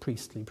sort of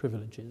priestly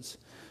privileges.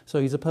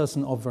 So he's a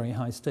person of very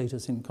high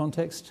status in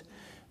context,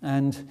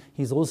 and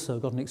he's also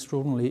got an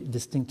extraordinarily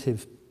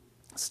distinctive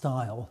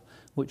style,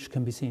 which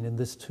can be seen in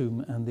this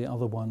tomb and the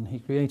other one he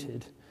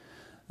created.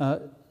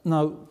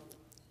 Now,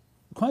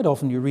 quite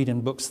often you read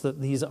in books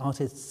that these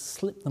artists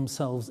slip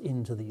themselves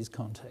into these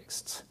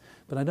contexts,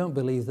 but I don't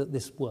believe that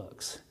this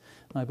works.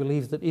 I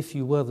believe that if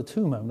you were the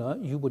tomb owner,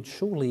 you would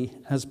surely,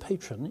 as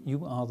patron,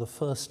 you are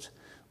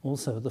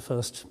also the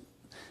first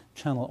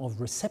channel of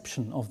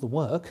reception of the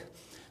work.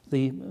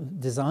 The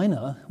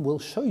designer will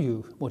show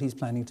you what he's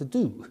planning to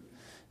do,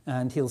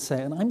 and he'll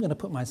say, and I'm going to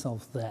put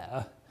myself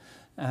there,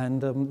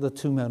 and the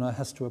tomb owner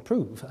has to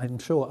approve. I'm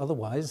sure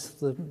otherwise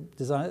the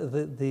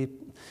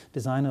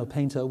designer or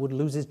painter would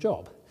lose his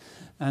job.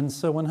 And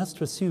so one has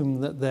to assume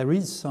that there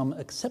is some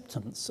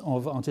acceptance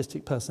of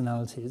artistic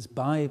personalities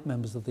by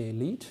members of the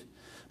elite.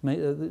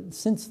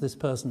 Since this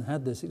person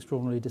had this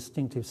extraordinarily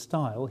distinctive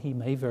style, he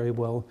may very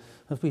well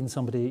have been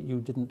somebody you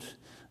didn't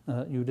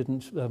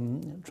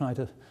try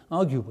to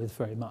argue with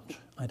very much.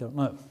 I don't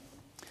know.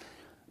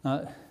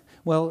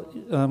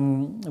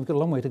 We've got a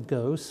long way to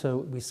go, so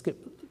we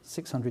skip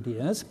 600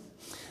 years,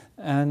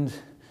 and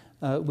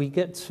we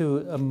get to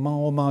a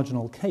more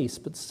marginal case,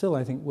 but still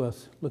I think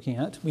worth looking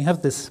at. We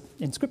have this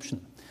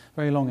inscription,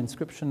 very long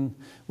inscription,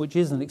 which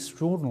is an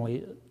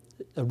extraordinarily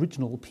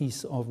original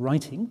piece of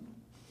writing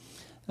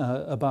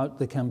about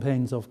the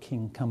campaigns of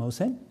King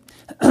Kamose.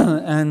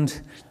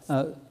 And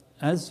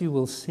as you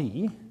will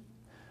see,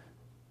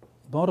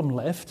 bottom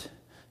left,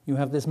 you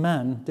have this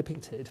man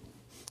depicted,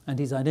 and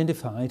he's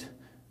identified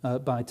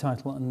by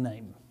title and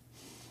name.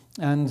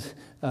 And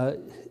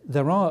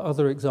there are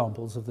other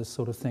examples of this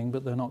sort of thing,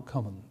 but they're not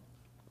common.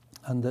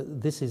 And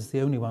this is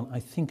the only one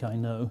I think I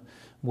know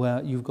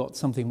where you've got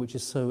something which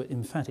is so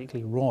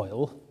emphatically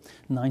royal,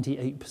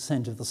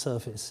 98% of the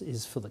surface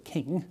is for the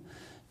king,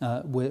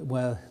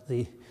 where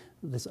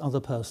this other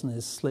person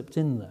is slipped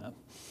in there.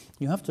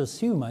 You have to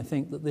assume, I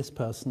think, that this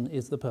person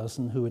is the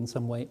person who in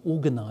some way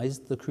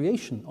organized the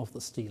creation of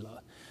the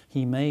stela.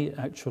 He may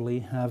actually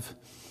have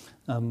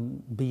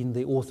been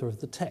the author of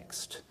the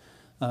text.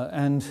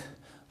 And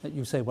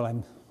you say, well,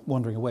 I'm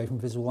wandering away from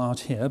visual art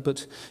here,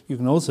 but you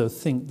can also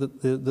think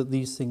that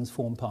these things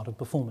form part of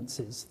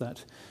performances,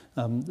 that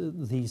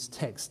these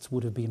texts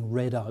would have been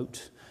read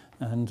out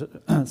and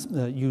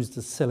used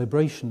as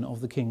celebration of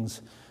the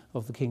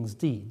king's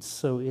deeds.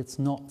 So it's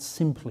not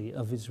simply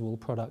a visual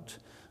product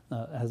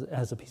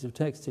as a piece of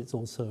text, it's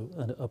also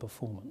a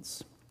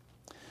performance.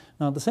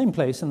 Now, at the same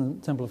place, in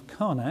the Temple of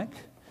Karnak,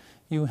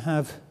 you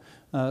have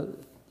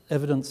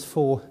evidence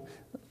for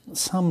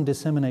some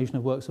dissemination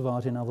of works of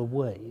art in other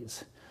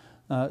ways.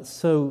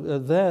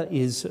 There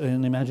is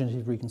an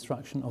imaginative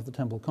reconstruction of the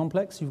temple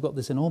complex. You've got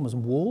this enormous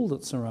wall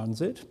that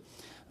surrounds it.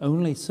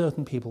 Only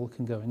certain people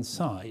can go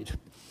inside.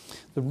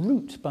 The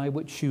route by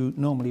which you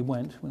normally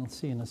went, we'll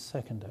see in a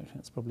second, actually,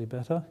 it's probably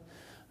better.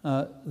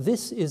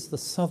 This is the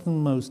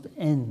southernmost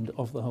end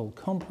of the whole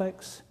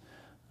complex,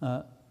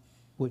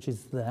 which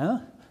is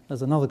there.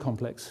 There's another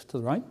complex to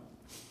the right.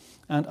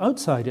 And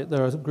outside it,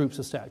 there are groups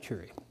of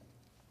statuary,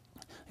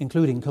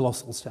 including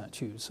colossal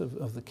statues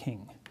of the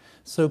king.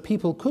 So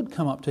people could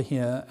come up to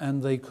here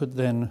and they could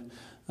then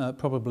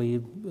probably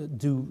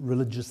do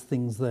religious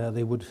things there.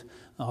 They would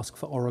ask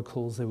for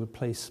oracles, they would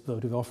place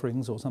votive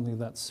offerings or something of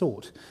that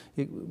sort.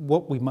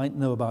 What we might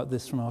know about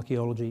this from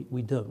archaeology,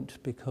 we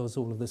don't, because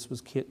all of this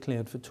was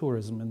cleared for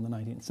tourism in the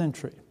 19th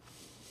century.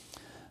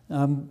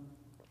 And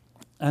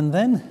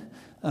then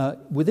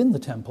within the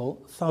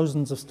temple,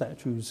 thousands of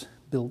statues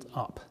built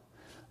up.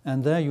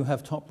 And there you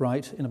have top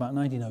right, in about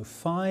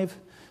 1905,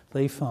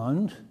 they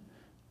found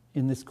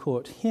in this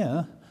court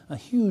here a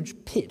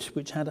huge pit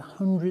which had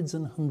hundreds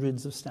and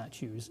hundreds of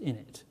statues in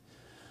it.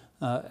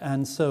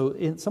 And so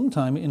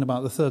sometime in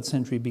about the 3rd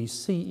century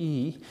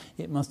BCE,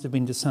 it must have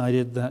been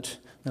decided that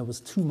there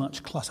was too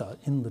much clutter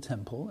in the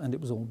temple and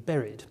it was all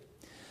buried.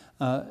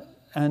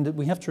 and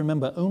we have to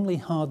remember only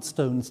hard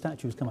stone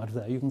statues come out of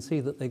there. You can see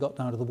that they got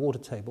down to the water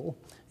table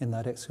in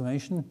that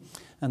excavation,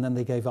 and then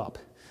they gave up.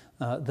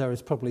 There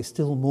is probably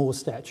still more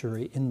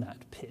statuary in that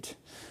pit.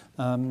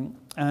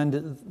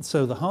 And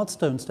so the hard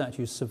stone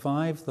statues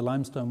survive, the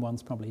limestone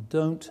ones probably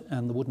don't,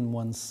 and the wooden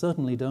ones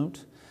certainly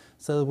don't.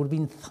 So there would have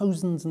been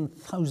thousands and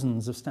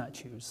thousands of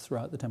statues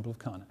throughout the Temple of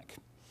Karnak.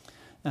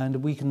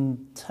 And we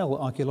can tell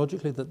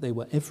archaeologically that they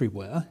were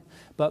everywhere,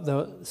 but there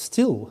are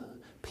still,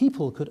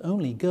 people could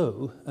only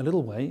go a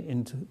little way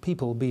into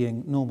people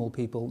being normal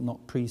people,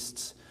 not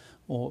priests,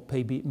 or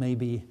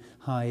maybe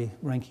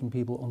high-ranking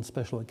people on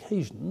special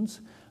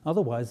occasions.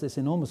 Otherwise, this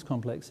enormous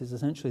complex is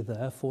essentially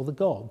there for the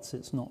gods.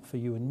 It's not for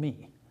you and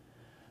me.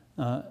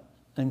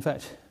 In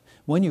fact,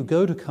 when you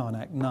go to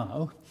Karnak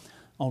now,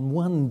 on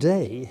one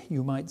day,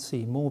 you might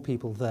see more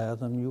people there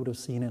than you would have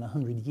seen in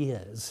 100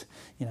 years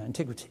in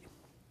antiquity.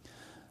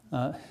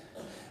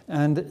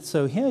 And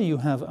so here you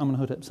have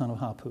Amenhotep, son of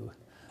Hapu,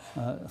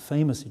 a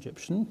famous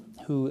Egyptian,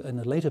 who in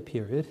a later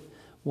period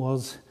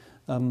was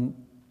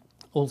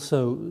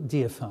also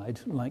deified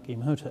like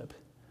Imhotep.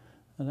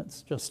 And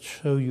let's just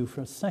show you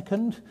for a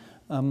second.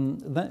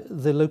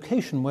 The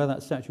location where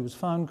that statue was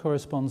found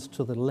corresponds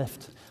to the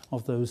left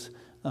of those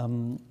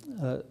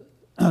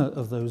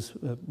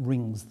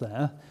rings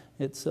there.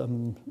 It's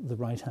the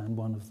right-hand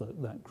one of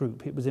that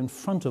group. It was in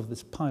front of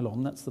this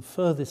pylon. That's the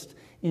furthest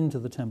into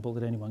the temple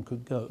that anyone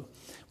could go.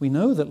 We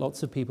know that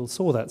lots of people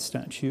saw that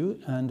statue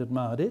and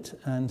admired it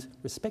and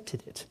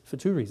respected it for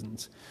two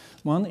reasons.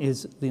 One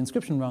is the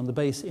inscription around the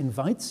base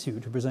invites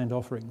you to present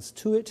offerings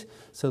to it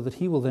so that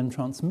he will then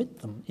transmit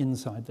them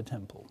inside the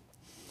temple.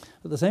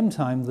 At the same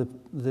time,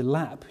 the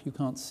lap, you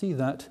can't see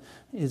that,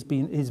 is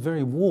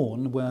very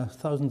worn where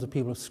thousands of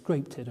people have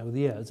scraped it over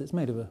the years. It's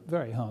made of a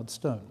very hard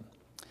stone.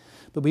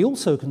 But we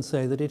also can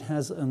say that it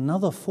has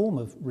another form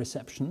of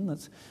reception.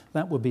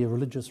 That would be a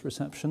religious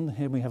reception.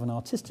 Here we have an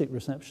artistic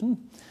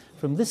reception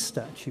from this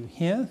statue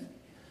here,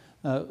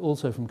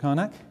 also from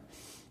Karnak.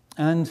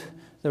 And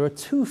there are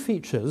two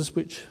features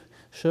which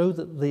show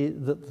that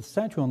the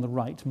statue on the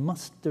right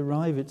must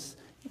derive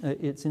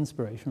its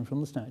inspiration from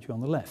the statue on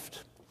the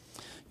left.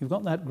 You've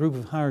got that group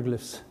of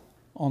hieroglyphs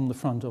on the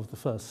front of the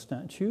first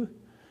statue,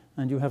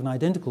 and you have an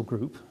identical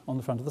group on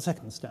the front of the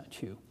second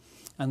statue.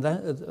 And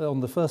that, on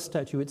the first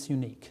statue, it's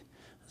unique.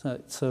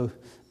 So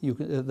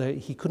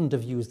he couldn't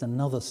have used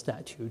another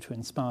statue to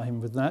inspire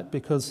him with that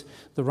because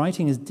the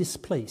writing is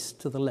displaced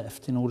to the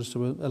left in order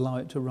to allow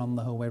it to run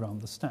the whole way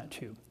around the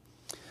statue.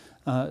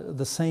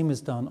 The same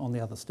is done on the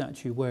other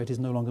statue where it is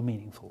no longer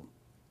meaningful.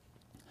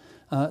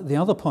 The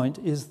other point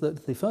is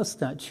that the first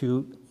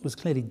statue was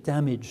clearly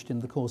damaged in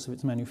the course of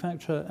its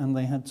manufacture and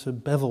they had to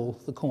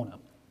bevel the corner.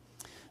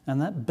 And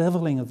that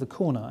beveling of the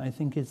corner, I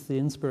think, is the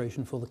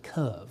inspiration for the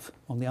curve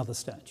on the other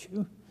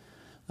statue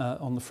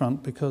on the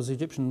front, because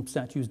Egyptian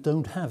statues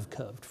don't have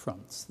curved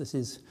fronts. This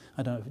is,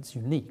 I don't know if it's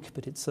unique,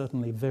 but it's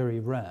certainly very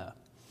rare.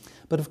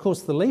 But of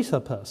course, the later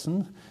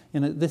person,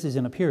 this is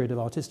in a period of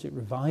artistic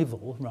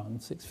revival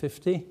around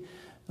 650,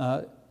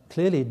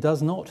 clearly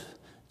does not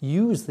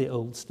use the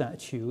old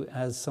statue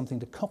as something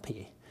to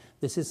copy.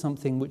 This is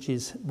something which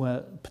is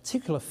where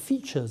particular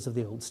features of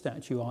the old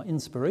statue are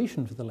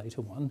inspiration for the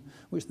later one,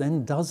 which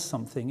then does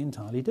something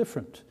entirely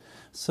different.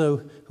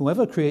 So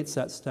whoever creates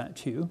that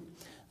statue,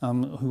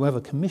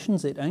 whoever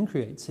commissions it and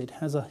creates it,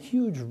 has a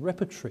huge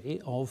repertoire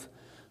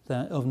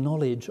of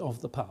knowledge of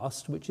the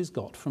past, which is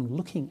got from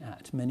looking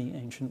at many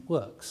ancient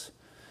works.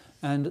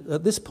 And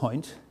at this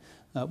point,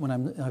 when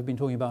I've been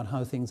talking about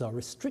how things are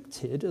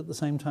restricted, at the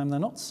same time they're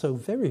not so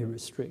very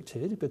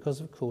restricted because,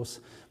 of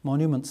course,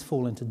 monuments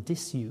fall into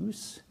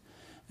disuse,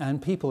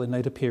 and people in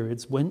later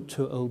periods went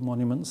to old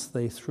monuments.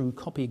 They threw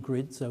copy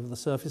grids over the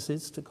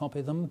surfaces to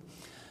copy them,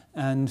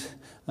 and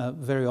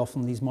very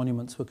often these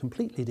monuments were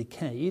completely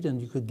decayed,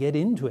 and you could get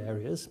into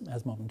areas,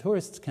 as modern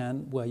tourists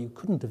can, where you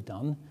couldn't have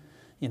done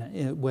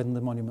when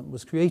the monument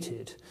was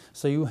created.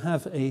 So you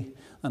have an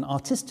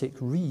artistic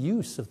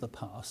reuse of the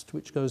past,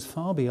 which goes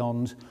far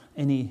beyond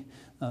any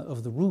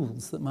of the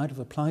rules that might have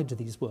applied to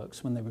these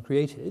works when they were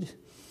created.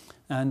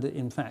 And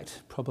in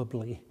fact,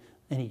 probably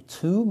any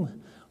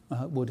tomb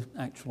would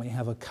actually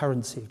have a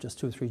currency of just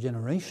 2 or 3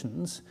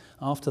 generations.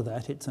 After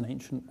that, it's an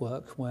ancient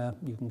work where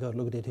you can go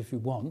look at it if you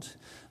want,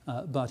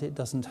 but it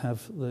doesn't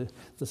have the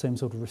same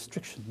sort of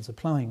restrictions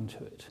applying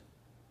to it.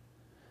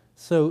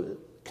 So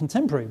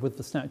contemporary with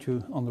the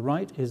statue on the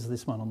right is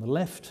this one on the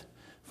left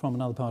from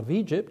another part of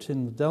Egypt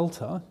in the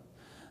Delta,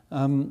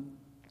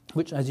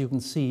 which, as you can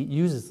see,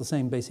 uses the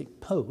same basic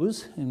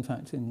pose, in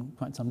fact, in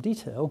quite some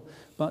detail,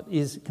 but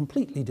is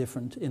completely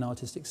different in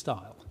artistic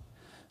style.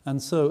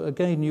 And so,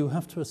 again, you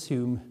have to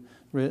assume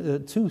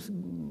two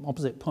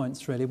opposite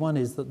points, really. One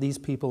is that these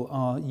people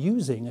are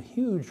using a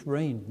huge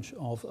range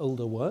of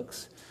older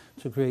works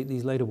to create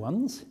these later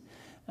ones.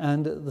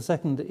 And the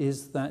second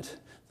is that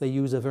they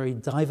use a very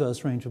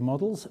diverse range of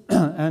models.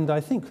 And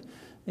I think,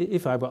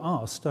 if I were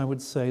asked, I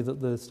would say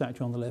that the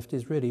statue on the left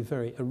is really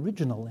very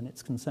original in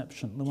its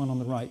conception, the one on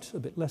the right a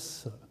bit less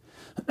so.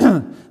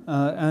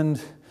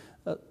 And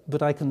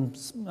but I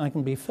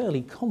can be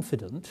fairly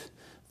confident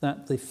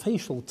that the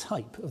facial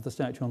type of the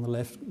statue on the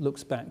left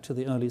looks back to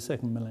the early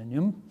 2nd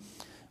millennium,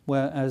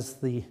 whereas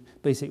the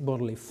basic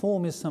bodily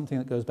form is something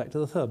that goes back to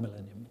the 3rd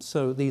millennium.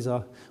 So these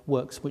are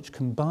works which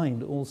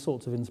combined all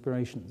sorts of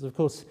inspirations. Of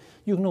course,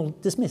 you can all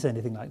dismiss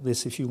anything like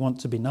this if you want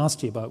to be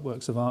nasty about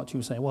works of art.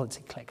 You say, well, it's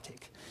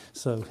eclectic,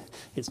 so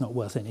it's not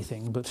worth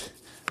anything, but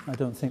I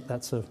don't think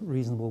that's a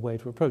reasonable way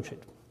to approach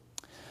it.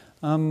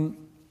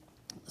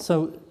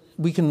 So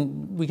we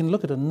can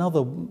look at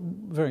another,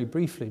 very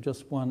briefly,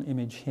 just one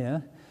image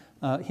here.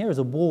 Here is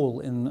a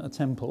wall in a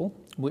temple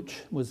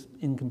which was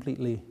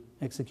incompletely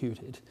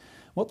executed.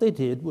 What they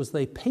did was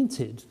they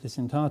painted this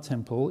entire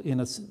temple in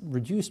a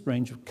reduced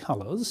range of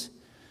colors,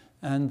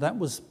 and that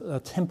was a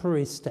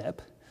temporary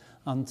step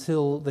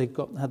until they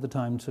had the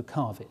time to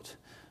carve it.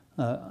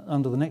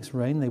 Under the next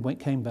reign, they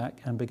came back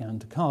and began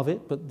to carve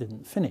it, but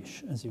didn't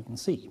finish, as you can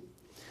see.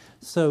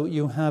 So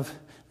you have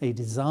a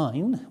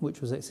design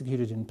which was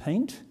executed in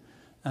paint,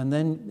 and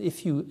then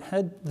if you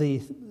had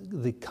the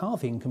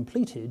carving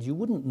completed, you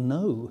wouldn't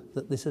know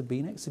that this had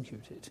been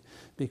executed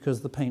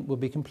because the paint would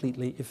be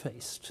completely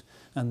effaced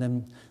and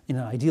then, in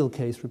an ideal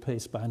case,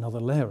 replaced by another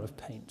layer of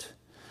paint.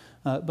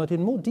 But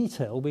in more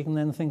detail, we can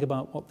then think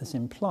about what this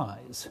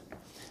implies.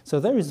 So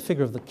there is the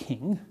figure of the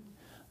king,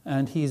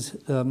 and his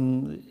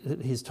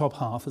top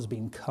half has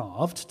been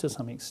carved to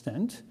some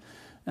extent,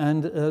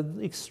 and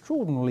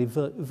extraordinarily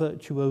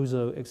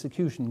virtuoso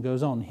execution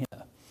goes on here.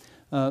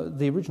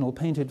 The original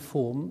painted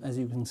form, as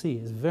you can see,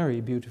 is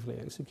very beautifully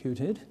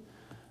executed.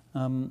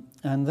 And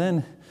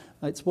then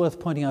it's worth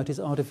pointing out his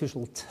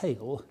artificial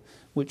tail,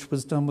 which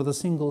was done with a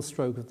single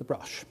stroke of the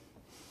brush.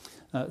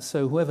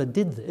 So whoever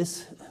did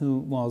this, who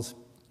was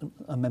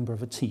a member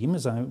of a team,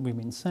 as we've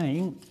been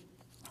saying,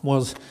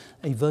 was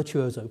a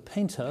virtuoso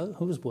painter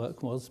whose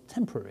work was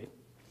temporary.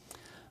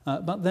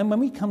 But then when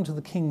we come to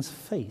the king's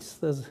face,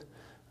 there's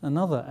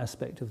another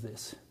aspect of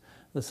this.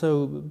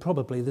 So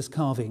probably this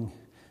carving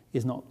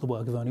is not the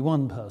work of only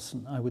one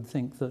person. I would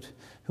think that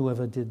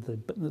whoever did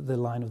the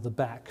line of the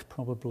back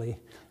probably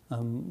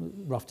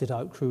roughed it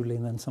out crudely,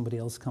 and then somebody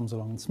else comes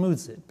along and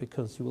smooths it,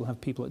 because you will have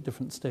people at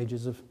different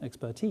stages of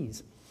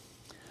expertise.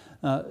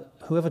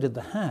 Whoever did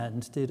the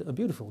hand did a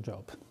beautiful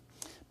job,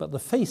 but the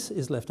face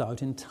is left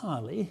out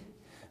entirely,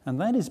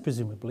 and that is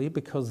presumably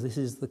because this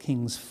is the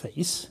king's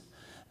face,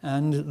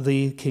 and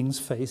the king's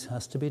face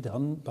has to be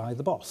done by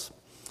the boss.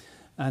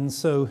 And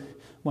so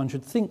one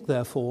should think,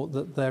 therefore,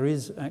 that there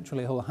is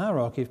actually a whole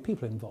hierarchy of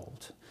people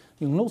involved.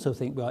 You can also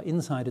think we are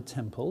inside a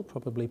temple.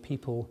 Probably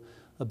people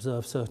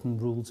observe certain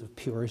rules of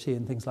purity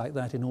and things like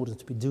that in order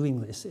to be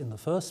doing this in the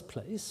first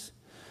place.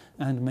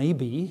 And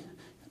maybe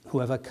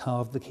whoever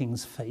carved the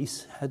king's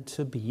face had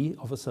to be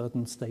of a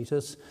certain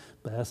status,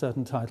 bear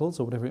certain titles,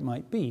 or whatever it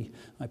might be.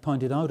 I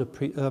pointed out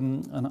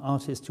an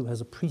artist who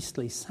has a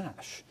priestly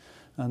sash,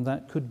 and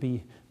that could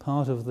be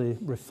part of the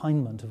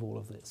refinement of all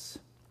of this.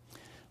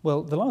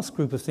 Well, the last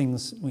group of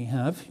things we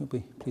have, you'll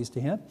be pleased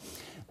to hear,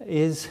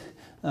 is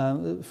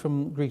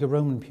from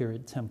Greco-Roman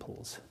period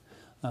temples.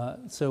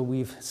 So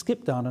we've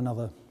skipped down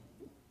another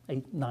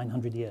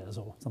 900 years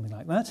or something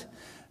like that.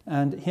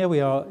 And here we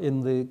are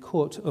in the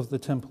court of the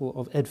temple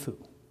of Edfu.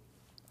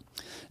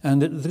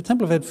 And the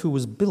temple of Edfu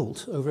was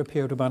built over a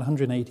period of about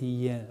 180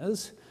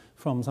 years,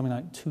 from something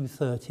like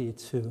 230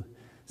 to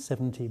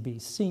 70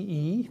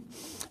 BCE.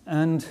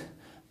 And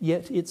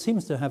yet it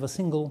seems to have a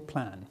single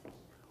plan.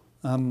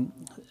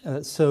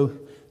 So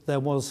there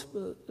was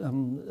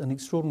an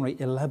extraordinary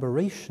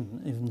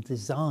elaboration in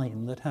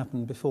design that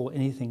happened before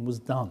anything was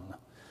done.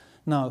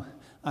 Now,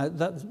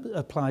 that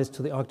applies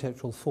to the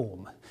architectural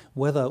form.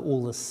 Whether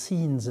all the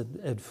scenes at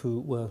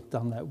Edfu were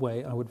done that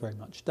way, I would very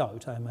much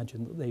doubt. I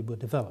imagine that they were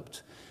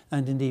developed.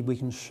 And indeed, we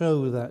can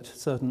show that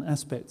certain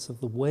aspects of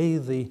the way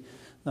the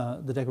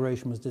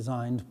decoration was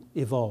designed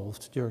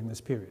evolved during this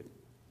period.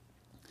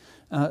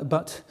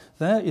 But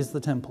there is the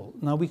temple.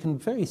 Now, we can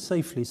very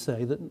safely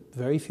say that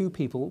very few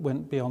people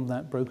went beyond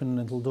that broken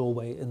little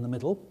doorway in the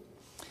middle,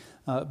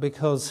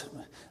 because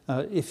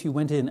if you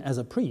went in as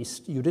a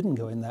priest, you didn't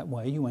go in that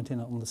way. You went in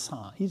on the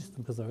side,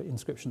 because there are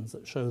inscriptions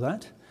that show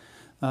that.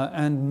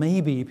 And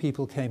maybe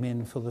people came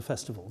in for the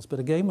festivals. But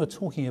again, we're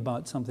talking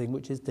about something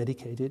which is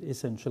dedicated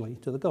essentially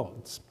to the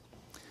gods.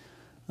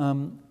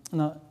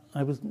 Now,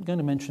 I was going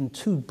to mention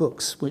two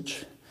books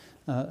which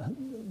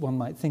one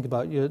might think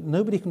about.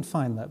 Nobody can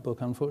find that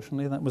book,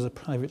 unfortunately. That was a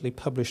privately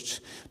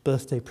published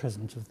birthday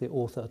present of the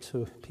author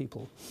to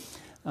people.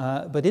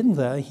 But in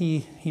there,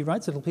 he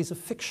writes a little piece of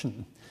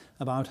fiction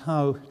about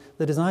how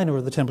the designer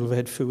of the Temple of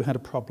Edfu had a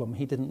problem.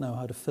 He didn't know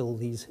how to fill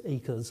these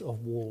acres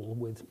of wall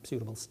with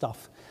suitable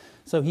stuff.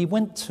 So he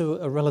went to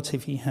a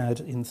relative he had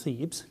in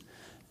Thebes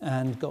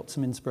and got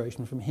some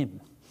inspiration from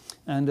him.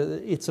 And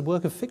it's a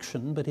work of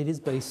fiction, but it is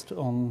based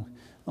on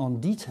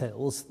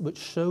details which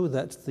show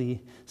that the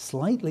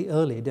slightly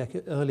earlier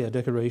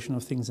decoration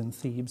of things in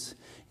Thebes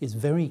is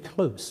very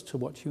close to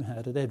what you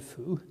had at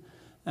Edfu.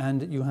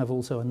 and you have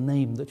also a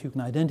name that you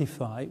can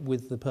identify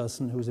with the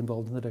person who was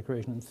involved in the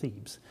decoration in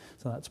Thebes.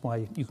 So that's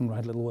why you can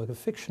write a little work of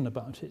fiction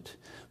about it.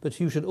 But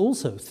you should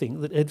also think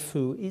that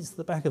Edfu is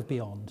the back of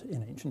beyond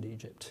in ancient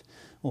Egypt,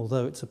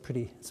 although it's a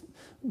pretty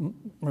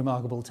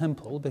remarkable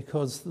temple,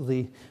 because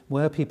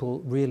where people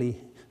really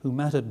who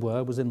mattered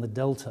was in the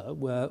delta,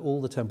 where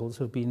all the temples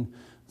have been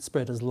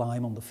spread as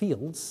lime on the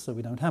fields, so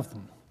we don't have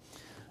them.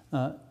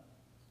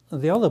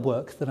 The other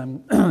work that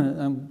I'm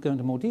going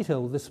into more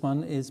detail, this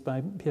one is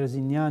by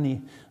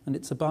Pierzignani, and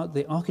it's about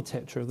the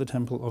architecture of the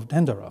temple of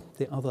Dendera,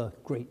 the other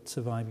great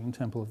surviving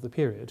temple of the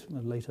period, a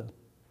later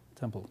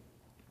temple.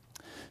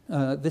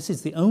 This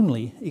is the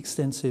only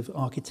extensive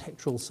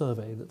architectural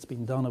survey that's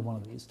been done of one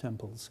of these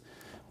temples.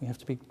 We have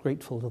to be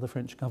grateful to the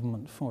French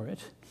government for it.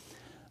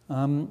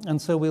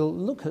 And so we'll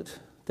look at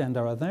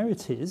Dendera. There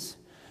it is,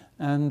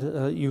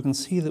 and you can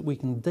see that we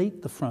can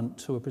date the front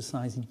to a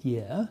precise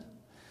year.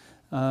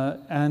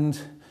 And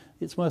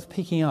it's worth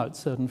picking out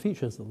certain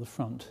features of the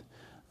front.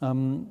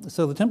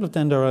 So the Temple of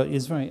Dendera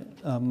is very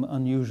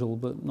unusual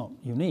but not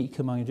unique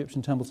among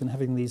Egyptian temples in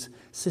having these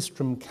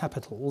sistrum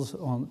capitals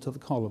onto the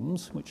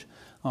columns, which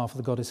are for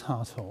the goddess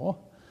Hathor.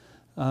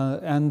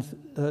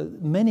 And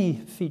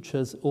many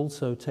features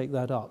also take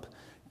that up.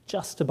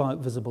 Just about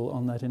visible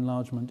on that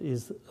enlargement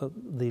is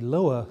the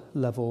lower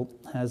level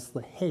has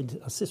the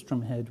head, a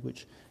sistrum head,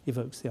 which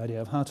evokes the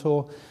idea of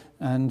Hathor,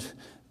 and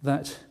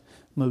that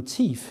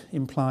motif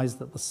implies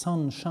that the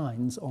sun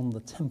shines on the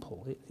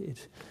temple.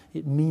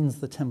 It means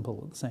the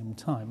temple at the same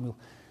time. We'll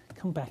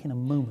come back in a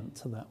moment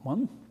to that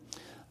one.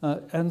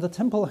 And the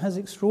temple has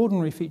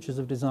extraordinary features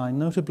of design,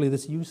 notably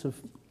this use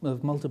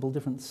of multiple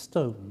different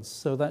stones.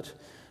 So that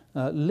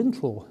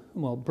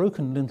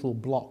broken lintel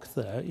block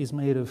there is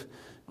made of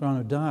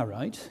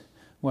granodiorite,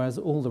 whereas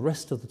all the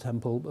rest of the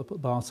temple,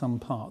 bar some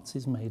parts,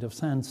 is made of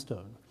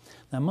sandstone.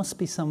 There must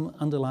be some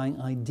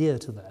underlying idea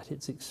to that.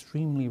 It's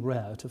extremely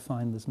rare to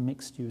find this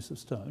mixed use of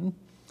stone.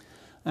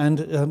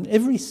 And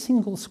every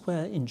single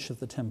square inch of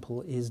the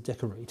temple is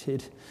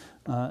decorated,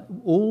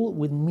 all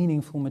with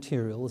meaningful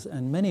materials,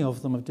 and many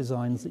of them of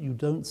designs that you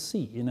don't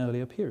see in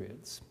earlier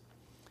periods.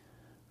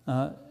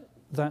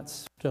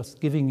 That's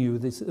just giving you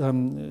this, I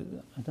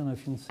don't know if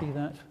you can see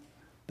that,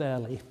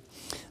 barely,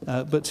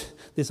 but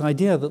this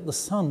idea that the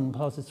sun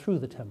passes through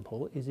the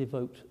temple is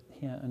evoked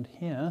here and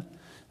here,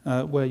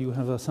 where you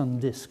have a sun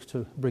disk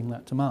to bring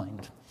that to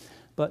mind.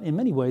 But in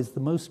many ways, the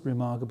most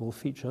remarkable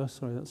feature,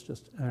 sorry, that's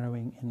just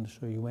arrowing in to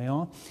show you where you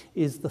are,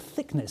 is the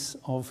thickness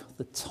of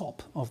the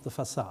top of the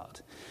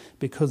facade,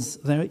 because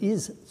there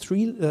is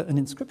an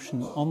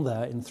inscription on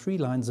there in 3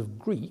 lines of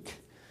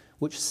Greek,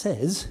 which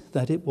says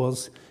that it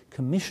was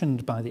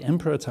commissioned by the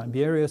Emperor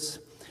Tiberius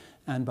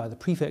and by the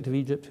prefect of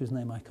Egypt, whose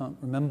name I can't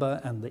remember,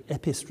 and the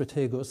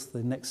epistrategos,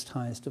 the next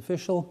highest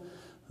official,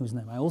 whose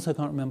name I also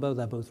can't remember.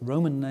 They're both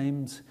Roman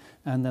names,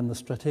 and then the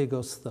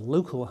strategos, the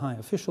local high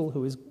official,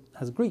 who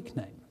has a Greek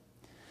name.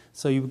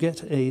 So you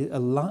get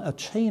a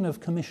chain of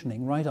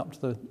commissioning right up to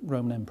the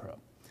Roman emperor.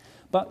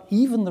 But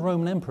even the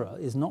Roman emperor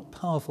is not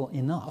powerful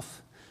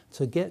enough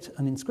to get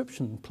an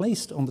inscription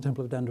placed on the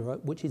Temple of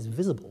Dendera which is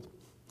visible.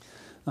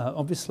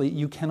 Obviously,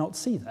 you cannot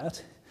see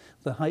that.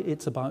 The height,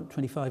 it's about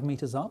 25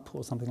 meters up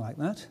or something like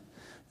that,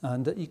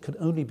 and it could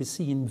only be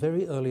seen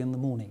very early in the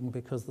morning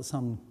because the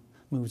sun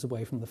moves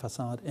away from the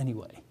facade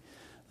anyway.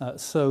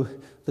 So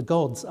the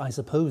gods, I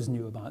suppose,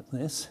 knew about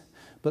this,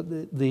 but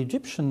the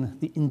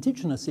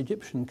indigenous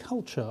Egyptian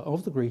culture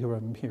of the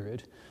Greco-Roman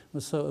period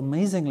was so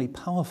amazingly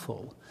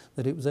powerful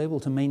that it was able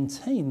to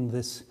maintain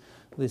this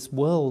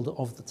world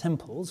of the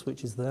temples,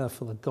 which is there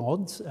for the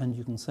gods, and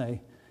you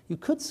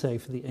could say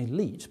for the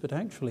elite, but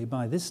actually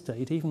by this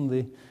date, even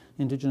the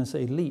indigenous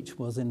elite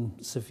was in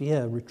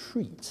severe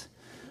retreat.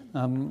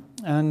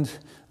 And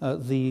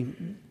the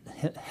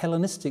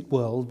Hellenistic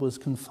world was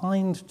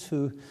confined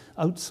to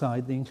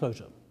outside the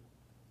enclosure.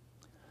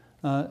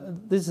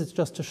 This is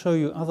just to show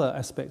you other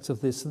aspects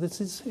of this. This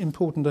is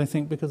important, I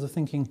think, because of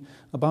thinking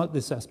about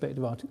this aspect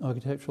of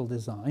architectural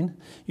design.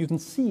 You can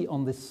see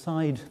on this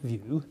side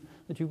view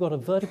that you've got a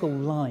vertical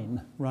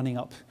line running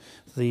up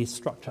the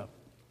structure.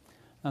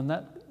 And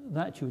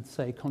that you would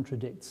say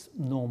contradicts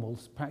normal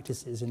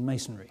practices in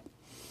masonry.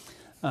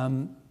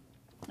 And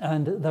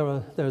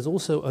there is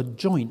also a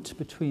joint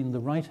between the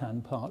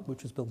right-hand part,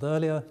 which was built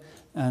earlier,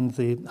 and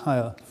the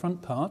higher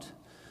front part.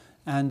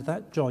 And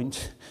that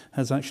joint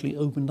has actually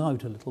opened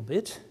out a little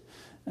bit.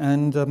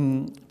 And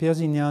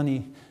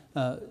Pierzignani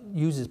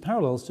uses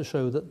parallels to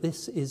show that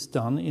this is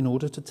done in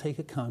order to take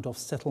account of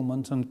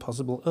settlement and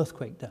possible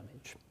earthquake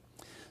damage.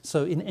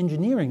 So in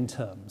engineering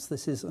terms,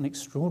 this is an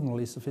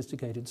extraordinarily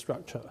sophisticated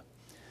structure.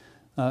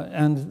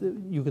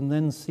 And you can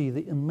then see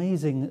the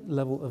amazing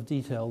level of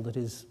detail that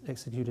is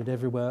executed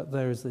everywhere.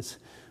 There is this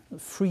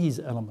frieze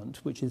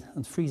element,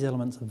 and frieze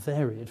elements are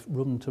varied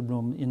room to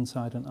room,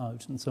 inside and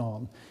out, and so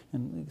on,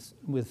 and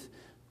with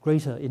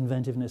greater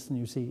inventiveness than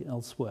you see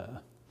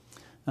elsewhere.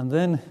 And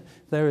then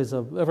there is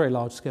a very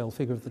large-scale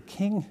figure of the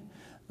king,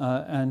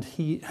 and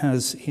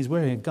he's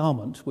wearing a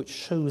garment which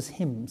shows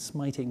him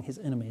smiting his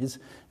enemies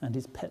and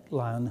his pet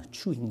lion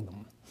chewing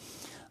them.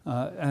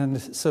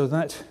 And so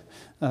that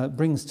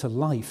brings to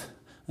life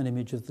an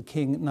image of the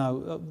king.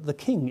 Now, the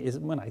king is,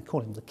 when I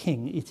call him the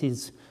king, it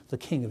is the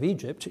king of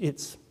Egypt.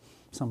 It's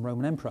some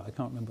Roman emperor. I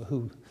can't remember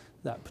who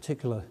that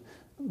particular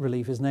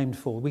relief is named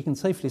for. We can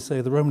safely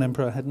say the Roman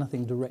emperor had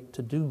nothing direct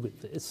to do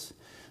with this.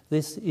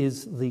 This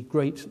is the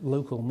great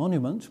local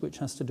monument, which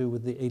has to do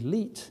with the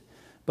elite,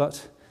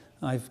 but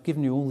I've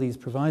given you all these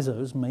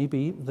provisos.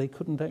 Maybe they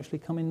couldn't actually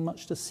come in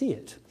much to see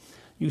it.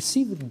 You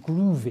see the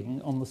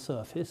grooving on the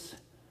surface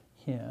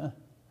here,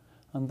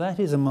 and that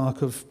is a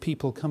mark of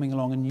people coming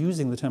along and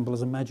using the temple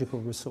as a magical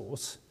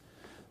resource,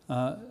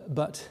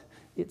 but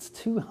it's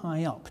too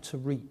high up to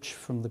reach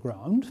from the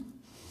ground,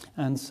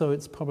 and so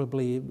it's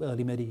probably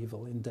early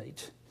medieval in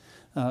date.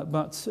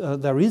 But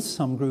there is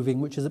some grooving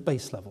which is at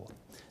base level.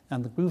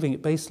 And the grooving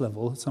at base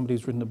level, somebody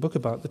who's written a book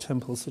about the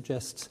temple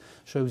suggests,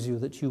 shows you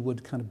that you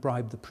would kind of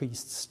bribe the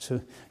priests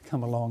to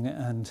come along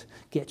and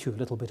get you a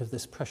little bit of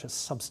this precious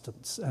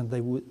substance. And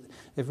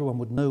everyone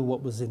would know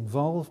what was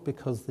involved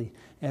because the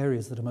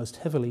areas that are most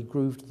heavily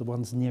grooved are the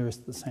ones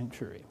nearest the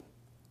sanctuary.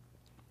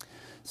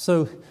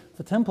 So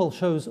the temple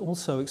shows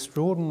also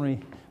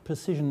extraordinary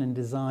precision in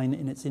design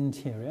in its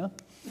interior.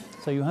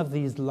 So you have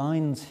these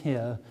lines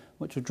here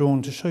which are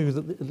drawn to show you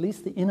that at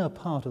least the inner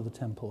part of the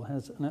temple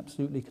has an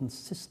absolutely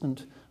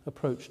consistent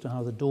approach to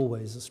how the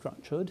doorways are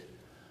structured,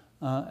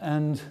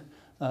 and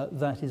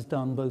that is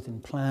done both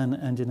in plan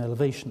and in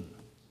elevation.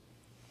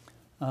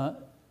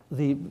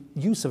 The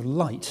use of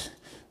light,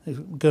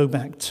 go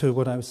back to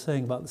what I was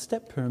saying about the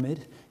step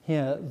pyramid.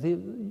 Here, the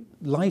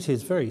light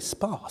is very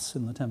sparse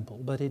in the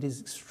temple, but it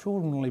is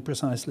extraordinarily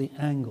precisely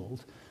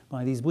angled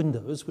by these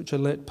windows, which are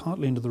let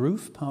partly into the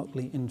roof,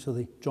 partly into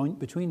the joint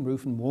between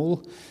roof and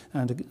wall,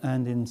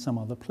 and in some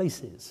other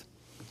places.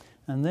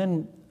 And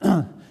then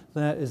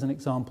there is an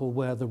example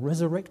where the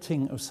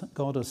resurrecting of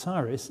god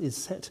Osiris is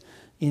set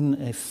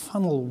in a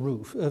funnel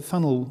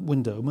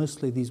window.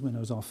 Mostly these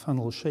windows are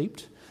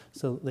funnel-shaped,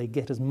 so that they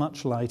get as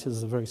much light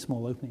as a very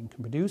small opening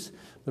can produce.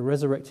 The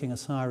resurrecting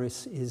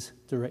Osiris is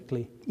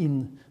directly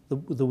in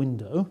the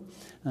window,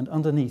 and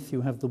underneath you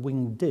have the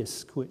winged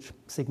disc, which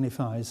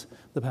signifies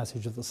the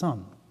passage of the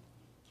sun.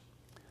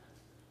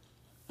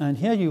 And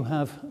here you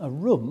have a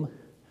room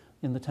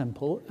in the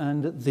temple,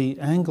 and the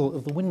angle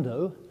of the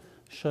window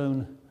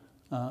shown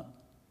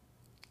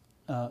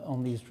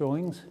on these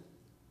drawings.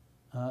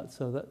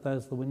 So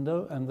there's the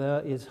window, and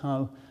there is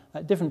how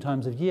at different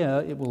times of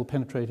year it will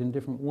penetrate in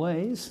different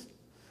ways,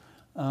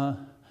 but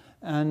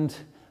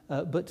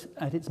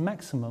at its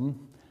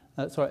maximum,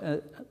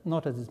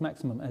 not at its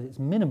maximum, at its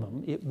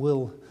minimum, it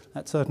will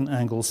at certain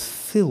angles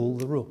fill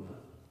the room.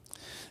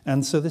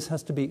 And so this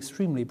has to be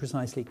extremely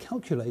precisely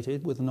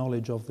calculated with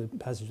knowledge of the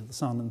passage of the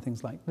sun and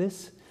things like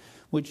this,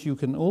 which you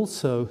can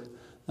also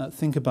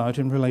think about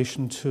in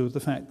relation to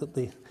the fact that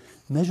the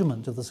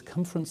measurement of the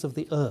circumference of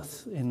the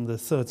earth in the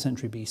 3rd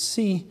century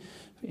BC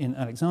in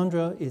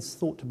Alexandria is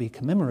thought to be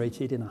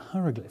commemorated in a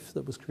hieroglyph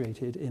that was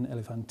created in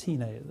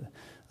Elephantine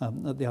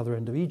at the other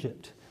end of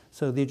Egypt.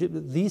 So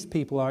these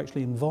people are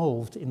actually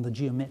involved in the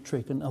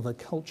geometric and other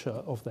culture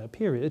of their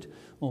period,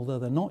 although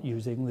they're not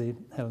using the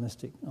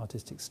Hellenistic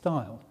artistic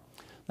style.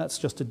 That's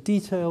just a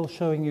detail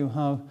showing you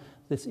how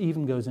this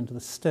even goes into the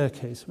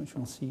staircase, which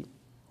we'll see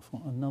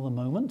for another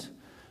moment.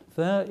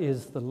 There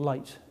is the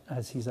light,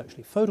 as he's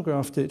actually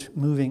photographed it,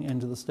 moving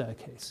into the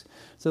staircase.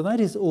 So that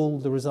is all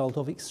the result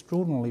of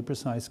extraordinarily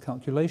precise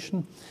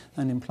calculation,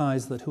 and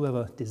implies that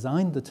whoever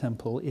designed the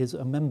temple is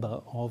a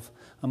member of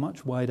a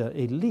much wider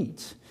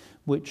elite,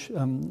 which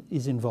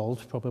is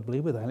involved probably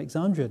with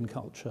Alexandrian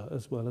culture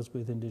as well as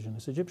with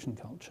indigenous Egyptian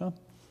culture.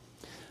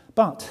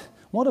 But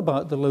what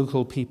about the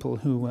local people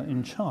who were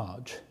in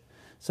charge?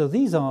 So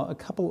these are a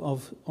couple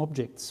of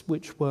objects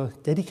which were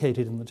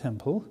dedicated in the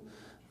temple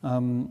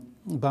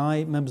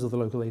by members of the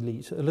local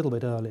elite a little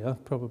bit earlier,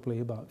 probably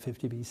about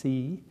 50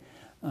 BCE,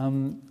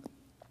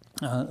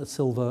 a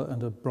silver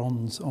and a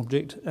bronze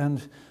object.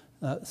 And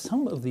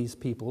some of these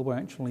people were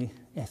actually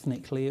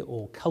ethnically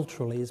or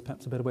culturally, is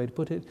perhaps a better way to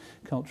put it,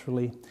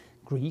 culturally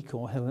Greek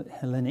or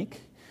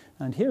Hellenic.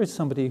 And here is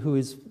somebody who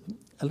is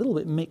a little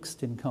bit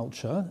mixed in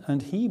culture,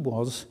 and he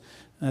was,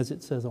 as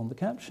it says on the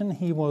caption,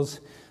 he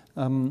was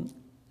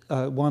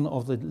one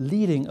of the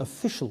leading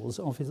officials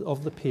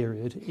of the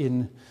period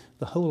in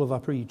the whole of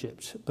Upper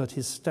Egypt, but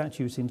his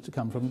statue seems to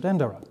come from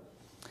Dendera.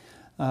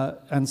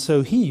 And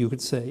so he, you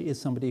could say,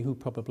 is somebody who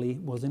probably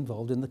was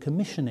involved in the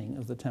commissioning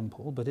of the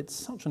temple, but it's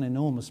such an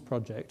enormous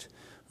project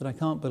that I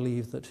can't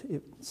believe that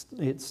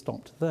it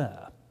stopped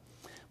there.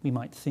 We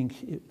might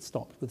think it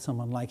stopped with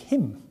someone like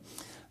him.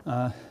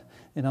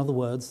 In other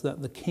words,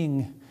 that the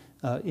king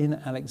in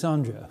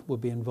Alexandria would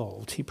be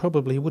involved. He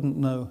probably wouldn't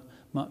know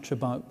much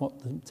about what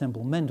the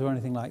temple meant or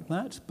anything like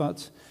that,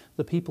 but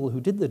the people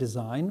who did the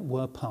design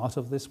were part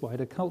of this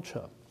wider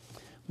culture.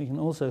 We can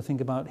also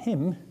think about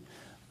him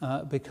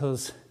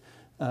because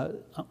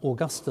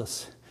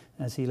Augustus,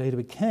 as he later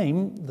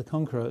became the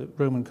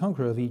Roman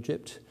conqueror of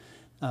Egypt,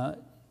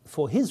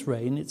 for his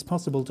reign, it's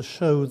possible to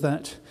show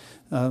that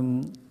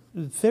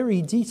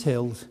very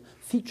detailed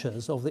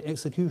features of the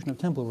execution of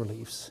temple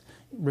reliefs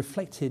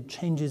reflected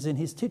changes in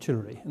his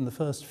titulary in the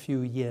first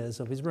few years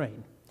of his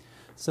reign.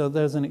 So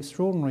there's an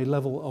extraordinary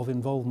level of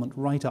involvement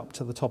right up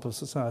to the top of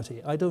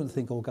society. I don't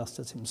think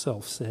Augustus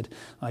himself said,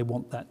 I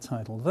want that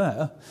title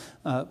there,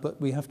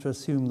 but we have to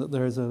assume that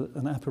there is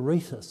an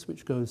apparatus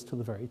which goes to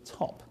the very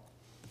top.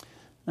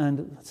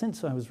 And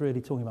since I was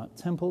really talking about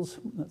temples,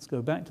 let's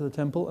go back to the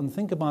temple and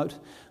think about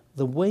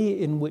the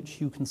way in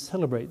which you can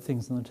celebrate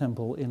things in the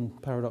temple in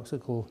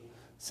paradoxical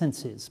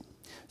senses.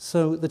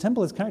 So the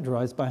temple is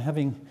characterized by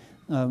having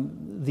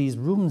these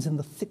rooms in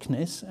the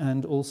thickness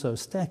and also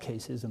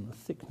staircases in the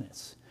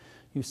thickness.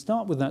 You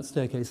start with that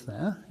staircase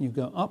there, you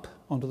go up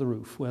onto the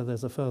roof where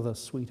there's a further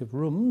suite of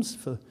rooms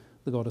for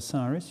the god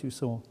Osiris, you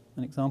saw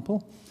an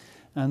example,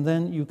 and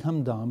then you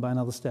come down by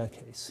another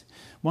staircase.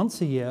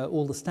 Once a year,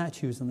 all the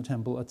statues in the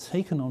temple are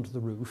taken onto the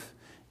roof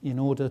in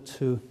order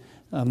to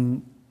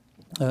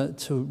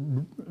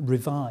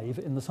revive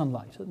in the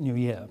sunlight at New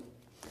Year.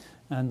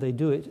 And they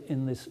do it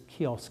in this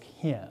kiosk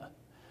here.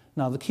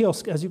 Now, the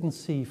kiosk, as you can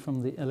see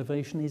from the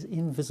elevation, is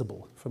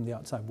invisible from the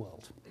outside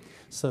world.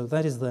 So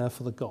that is there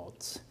for the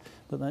gods.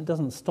 But that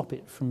doesn't stop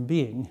it from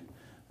being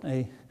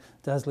a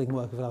dazzling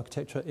work of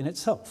architecture in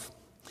itself.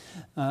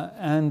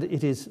 And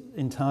it is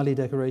entirely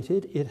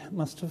decorated. It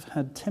must have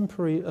had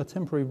a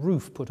temporary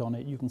roof put on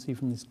it. You can see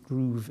from this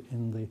groove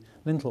in the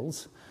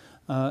lintels.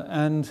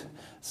 And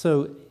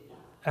so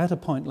at a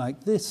point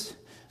like this,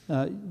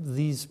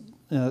 these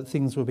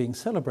things were being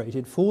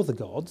celebrated for the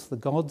gods. The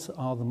gods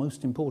are the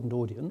most important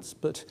audience,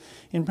 but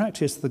in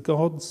practice, the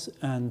gods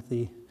and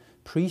the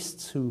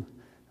priests who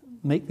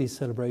make these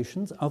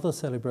celebrations, other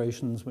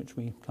celebrations which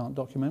we can't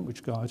document,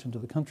 which go out into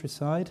the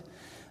countryside,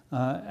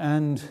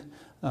 and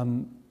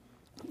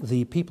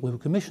the people who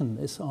commission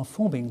this are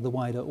forming the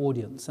wider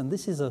audience. And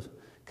this is a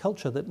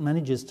culture that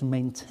manages to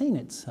maintain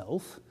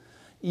itself,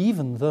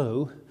 even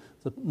though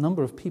the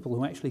number of people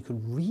who actually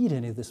could read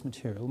any of this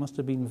material must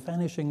have been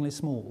vanishingly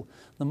small.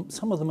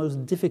 Some of the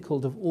most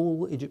difficult of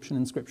all Egyptian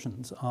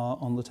inscriptions are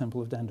on the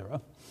Temple of Dendera,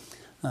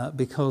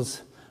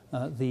 because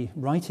the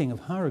writing of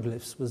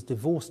hieroglyphs was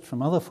divorced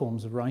from other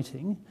forms of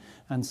writing,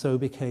 and so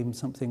became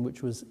something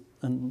which was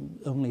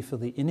only for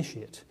the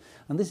initiate.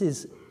 And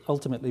this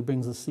ultimately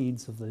brings the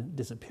seeds of the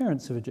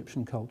disappearance of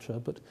Egyptian culture,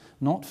 but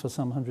not for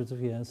some hundreds of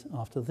years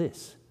after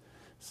this.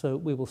 So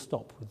we will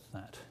stop with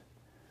that.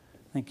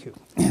 Thank you.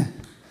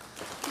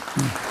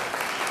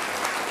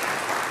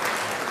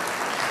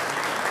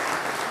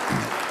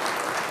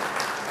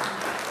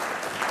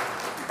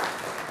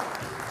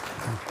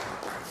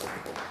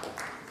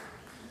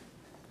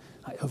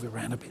 I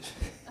overran a bit.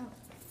 Oh.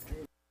 Is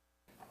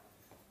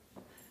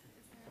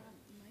there a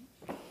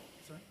mic?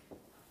 Sorry?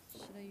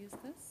 Should I use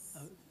this?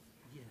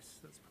 Yes,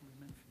 that's probably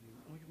meant for you.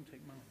 Or you can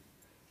take mine.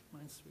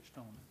 Mine's switched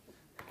on.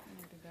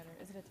 Might be better.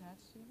 Is it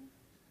attached to you?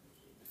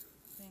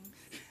 Thanks.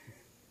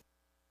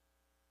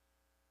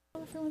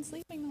 Oh, everyone's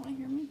sleeping. Don't want to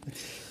hear me.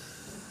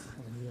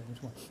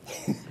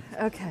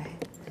 Okay.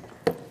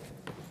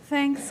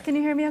 Thanks. Can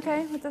you hear me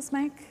okay with this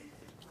mic?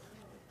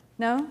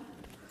 No?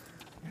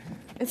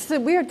 It's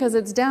weird because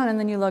it's down and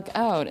then you look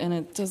out and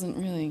it doesn't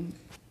really...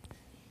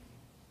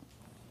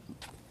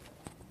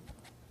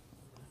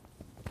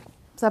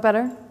 Is that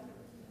better?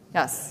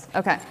 Yes.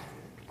 Okay.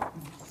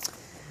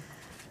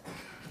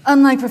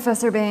 Unlike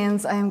Professor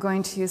Baines, I am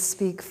going to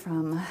speak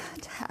from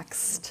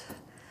text.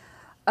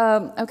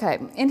 Okay,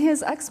 in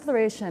his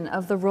exploration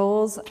of the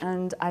roles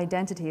and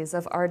identities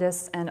of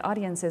artists and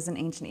audiences in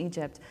ancient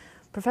Egypt,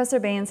 Professor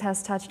Baines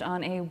has touched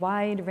on a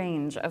wide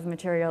range of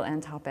material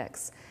and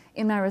topics.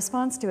 In my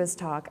response to his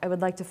talk, I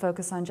would like to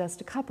focus on just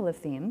a couple of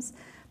themes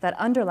that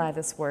underlie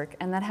this work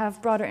and that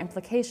have broader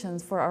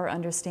implications for our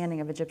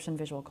understanding of Egyptian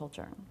visual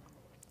culture.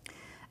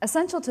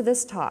 Essential to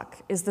this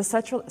talk is the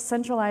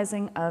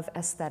centralizing of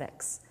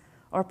aesthetics,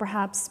 or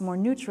perhaps more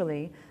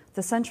neutrally,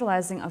 the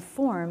centralizing of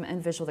form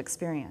and visual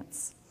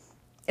experience.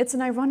 It's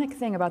an ironic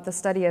thing about the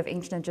study of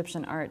ancient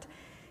Egyptian art.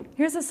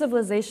 Here's a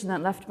civilization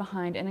that left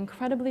behind an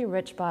incredibly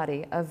rich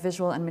body of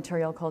visual and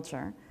material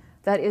culture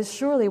that is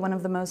surely one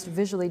of the most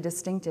visually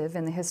distinctive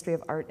in the history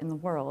of art in the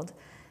world,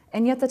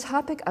 and yet the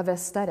topic of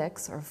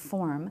aesthetics, or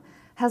form,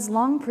 has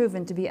long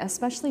proven to be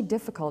especially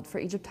difficult for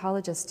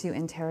Egyptologists to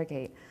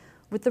interrogate,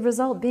 with the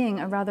result being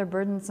a rather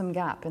burdensome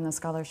gap in the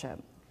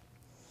scholarship.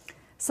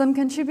 Some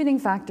contributing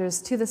factors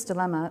to this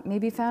dilemma may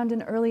be found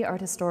in early art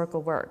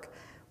historical work,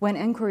 when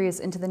inquiries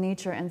into the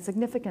nature and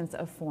significance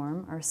of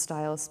form, or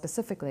style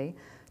specifically,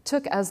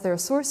 took as their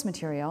source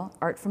material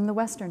art from the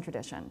Western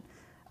tradition,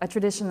 a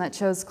tradition that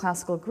chose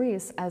classical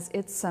Greece as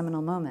its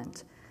seminal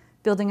moment,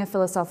 building a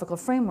philosophical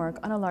framework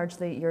on a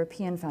largely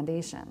European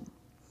foundation.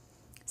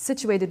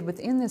 Situated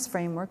within this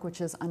framework, which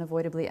is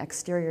unavoidably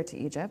exterior to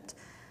Egypt,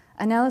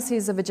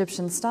 analyses of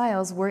Egyptian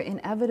styles were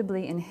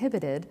inevitably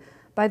inhibited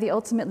by the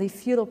ultimately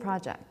futile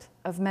project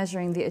of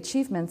measuring the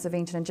achievements of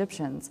ancient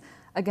Egyptians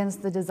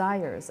against the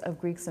desires of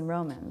Greeks and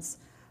Romans,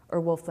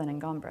 or Wolflin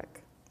and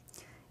Gombrich.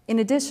 In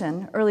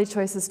addition, early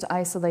choices to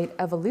isolate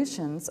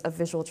evolutions of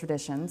visual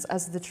traditions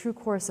as the true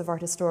course of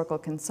art historical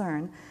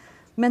concern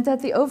meant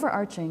that the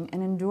overarching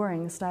and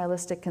enduring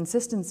stylistic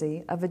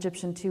consistency of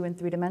Egyptian 2- and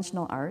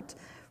 3-dimensional art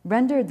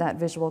rendered that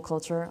visual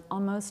culture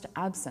almost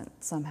absent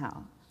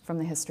somehow from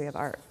the history of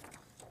art.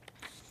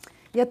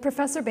 Yet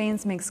Professor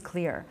Baines makes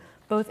clear,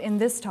 both in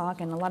this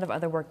talk and a lot of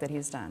other work that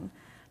he's done,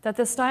 that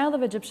the style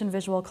of Egyptian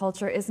visual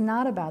culture is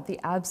not about the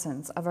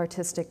absence of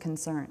artistic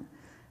concern.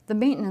 The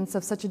maintenance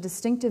of such a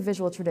distinctive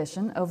visual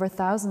tradition over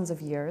thousands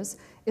of years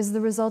is the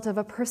result of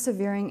a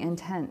persevering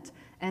intent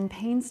and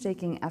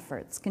painstaking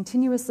efforts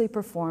continuously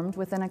performed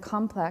within a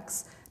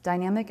complex,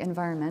 dynamic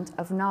environment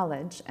of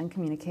knowledge and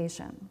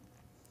communication.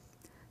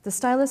 The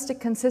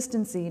stylistic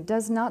consistency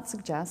does not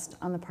suggest,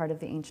 on the part of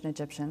the ancient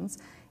Egyptians,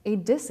 a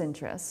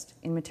disinterest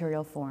in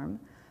material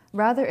form.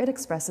 Rather, it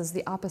expresses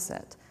the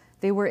opposite.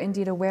 They were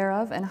indeed aware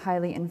of and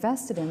highly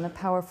invested in the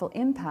powerful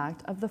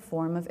impact of the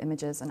form of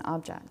images and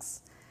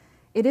objects.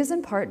 It is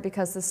in part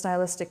because the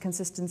stylistic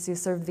consistency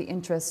served the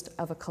interest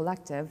of a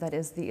collective, that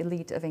is, the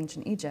elite of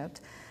ancient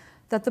Egypt,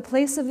 that the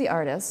place of the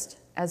artist,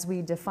 as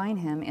we define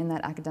him in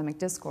that academic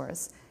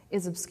discourse,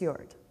 is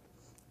obscured.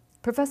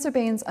 Professor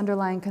Baines'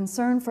 underlying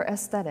concern for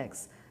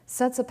aesthetics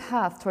sets a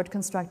path toward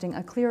constructing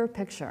a clearer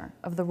picture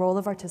of the role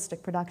of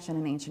artistic production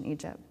in ancient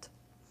Egypt.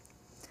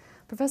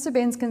 Professor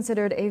Baines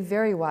considered a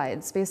very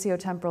wide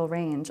spatiotemporal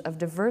range of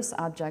diverse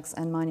objects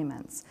and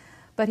monuments,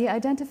 but he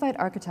identified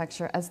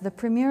architecture as the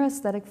premier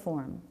aesthetic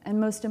form and,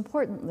 most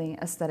importantly,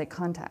 aesthetic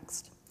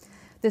context.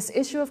 This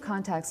issue of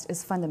context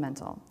is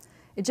fundamental.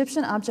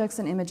 Egyptian objects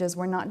and images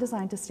were not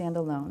designed to stand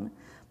alone,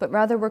 but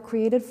rather were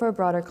created for a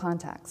broader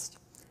context.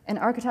 And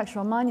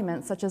architectural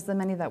monuments, such as the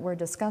many that were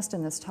discussed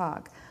in this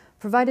talk,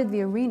 provided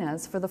the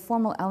arenas for the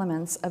formal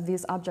elements of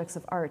these objects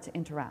of art to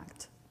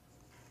interact.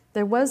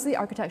 There was the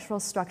architectural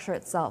structure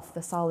itself,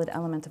 the solid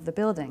element of the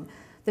building,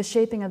 the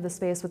shaping of the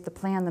space with the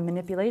plan, the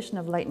manipulation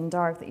of light and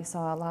dark that you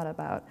saw a lot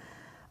about.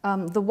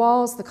 The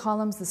walls, the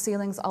columns, the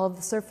ceilings, all of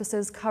the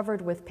surfaces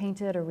covered with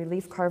painted or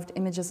relief carved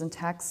images and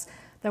texts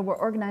that were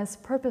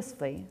organized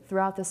purposefully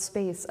throughout the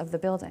space of the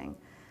building,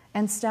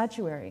 and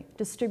statuary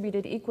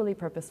distributed equally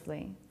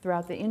purposefully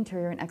throughout the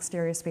interior and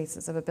exterior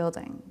spaces of a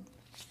building.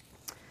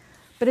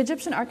 But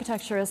Egyptian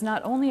architecture is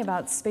not only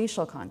about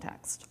spatial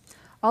context.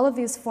 All of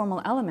these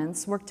formal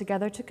elements work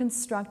together to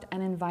construct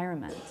an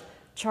environment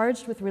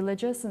charged with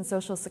religious and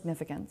social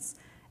significance,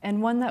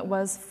 and one that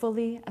was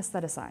fully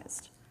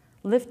aestheticized,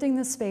 lifting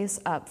the space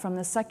up from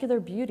the secular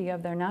beauty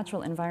of their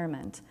natural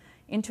environment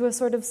into a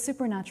sort of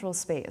supernatural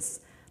space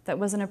that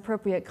was an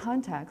appropriate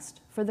context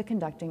for the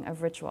conducting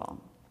of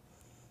ritual.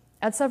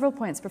 At several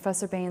points,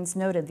 Professor Baines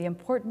noted the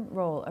important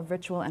role of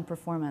ritual and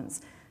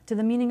performance to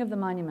the meaning of the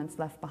monuments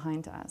left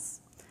behind to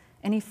us.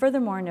 And he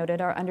furthermore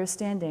noted our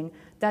understanding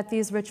that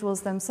these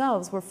rituals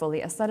themselves were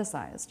fully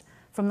aestheticized,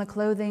 from the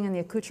clothing and the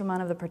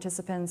accoutrement of the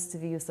participants to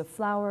the use of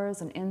flowers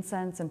and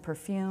incense and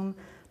perfume,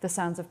 the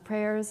sounds of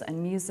prayers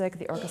and music,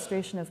 the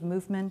orchestration of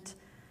movement,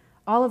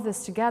 all of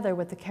this together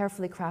with the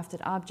carefully crafted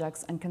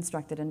objects and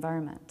constructed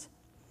environment.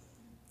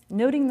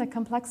 Noting the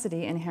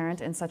complexity inherent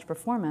in such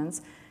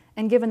performance,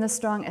 and given the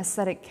strong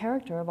aesthetic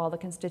character of all the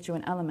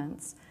constituent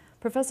elements,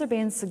 Professor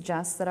Baines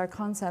suggests that our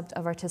concept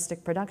of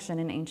artistic production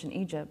in ancient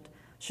Egypt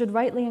should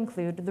rightly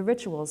include the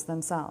rituals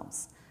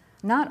themselves,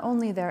 not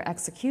only their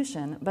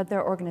execution, but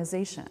their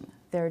organization,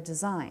 their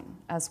design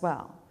as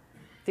well,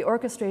 the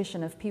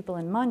orchestration of people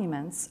and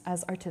monuments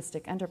as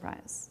artistic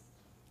enterprise.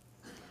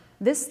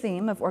 This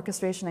theme of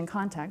orchestration and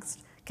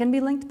context can be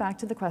linked back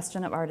to the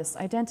question of artists'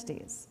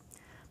 identities.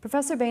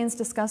 Professor Baines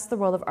discussed the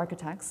role of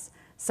architects,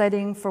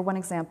 citing, for one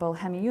example,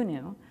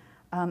 Hemiunu,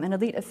 an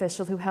elite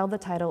official who held the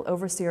title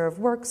Overseer of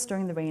Works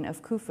during the reign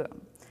of Khufu.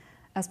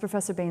 As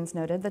Professor Baines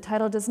noted, the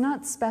title does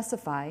not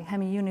specify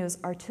Hemiunu's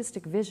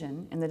artistic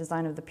vision in the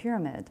design of the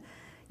pyramid,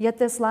 yet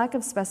this lack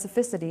of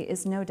specificity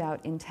is no doubt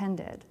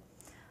intended.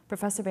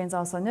 Professor Baines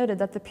also noted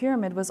that the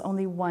pyramid was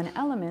only one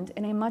element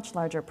in a much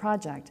larger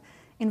project,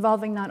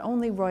 involving not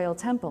only royal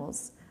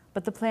temples,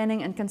 but the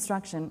planning and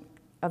construction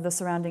of the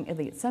surrounding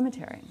elite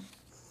cemetery.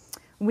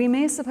 We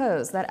may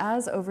suppose that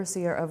as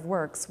overseer of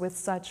works with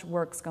such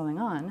works going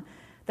on,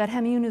 that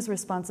Hemiunu's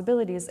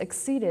responsibilities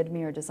exceeded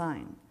mere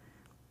design.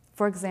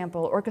 For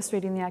example,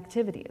 orchestrating the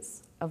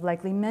activities of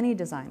likely many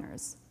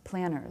designers,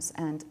 planners,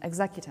 and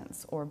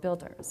executants or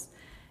builders,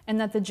 and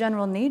that the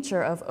general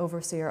nature of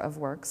overseer of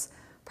works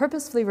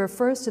purposefully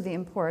refers to the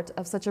import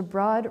of such a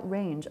broad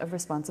range of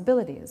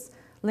responsibilities,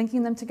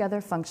 linking them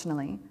together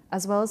functionally,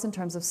 as well as in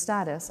terms of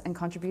status and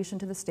contribution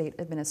to the state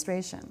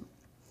administration.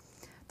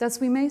 Thus,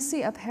 we may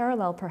see a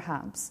parallel,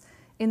 perhaps,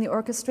 in the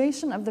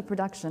orchestration of the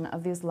production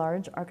of these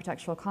large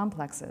architectural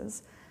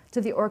complexes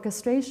to the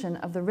orchestration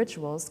of the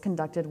rituals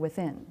conducted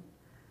within,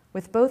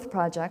 with both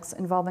projects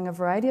involving a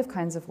variety of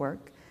kinds of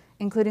work,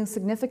 including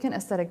significant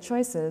aesthetic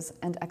choices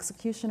and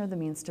execution of the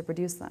means to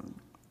produce them.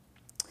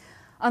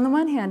 On the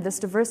one hand, this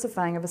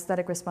diversifying of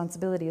aesthetic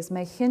responsibilities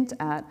may hint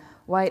at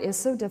why it is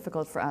so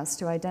difficult for us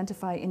to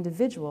identify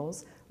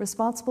individuals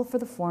responsible for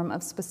the form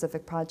of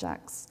specific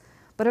projects.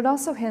 but it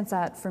also hints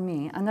at, for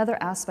me, another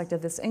aspect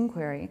of this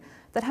inquiry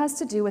that has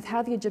to do with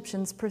how the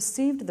Egyptians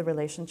perceived the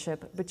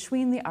relationship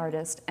between the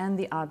artist and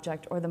the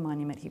object or the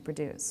monument he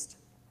produced.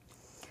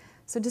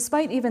 So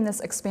despite even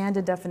this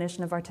expanded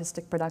definition of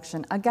artistic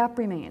production, a gap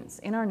remains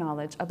in our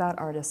knowledge about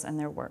artists and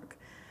their work.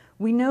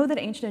 We know that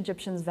ancient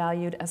Egyptians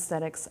valued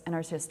aesthetics and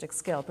artistic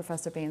skill.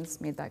 Professor Baines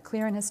made that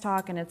clear in his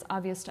talk, and it's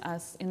obvious to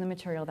us in the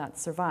material that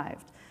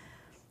survived.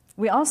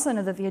 We also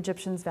know that the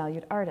Egyptians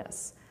valued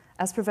artists.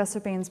 As Professor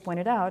Baines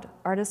pointed out,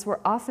 artists were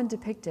often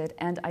depicted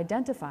and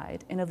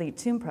identified in elite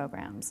tomb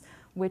programs,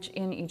 which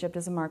in Egypt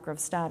is a marker of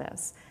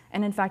status.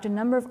 And in fact, a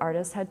number of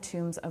artists had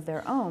tombs of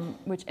their own,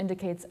 which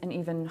indicates an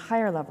even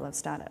higher level of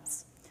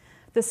status.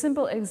 The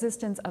simple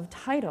existence of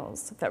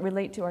titles that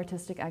relate to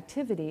artistic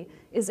activity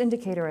is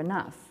indicator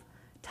enough.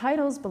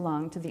 Titles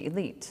belong to the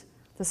elite,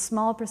 the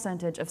small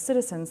percentage of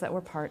citizens that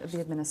were part of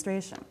the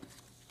administration.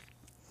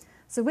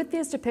 So with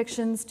these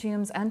depictions,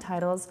 tombs, and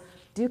titles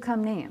do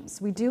come names.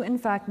 We do, in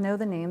fact, know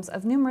the names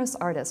of numerous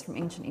artists from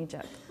ancient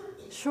Egypt.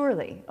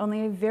 Surely,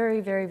 only a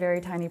very, very,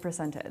 very tiny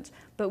percentage,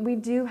 but we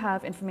do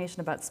have information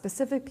about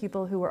specific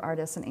people who were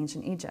artists in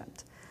ancient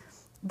Egypt.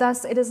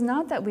 Thus, it is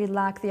not that we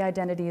lack the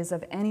identities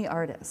of any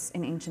artists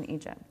in ancient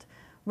Egypt.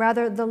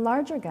 Rather, the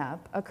larger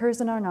gap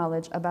occurs in our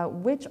knowledge about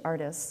which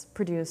artists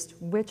produced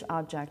which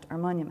object or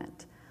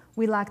monument.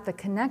 We lack the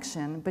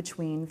connection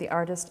between the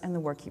artist and the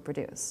work he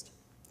produced.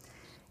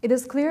 It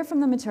is clear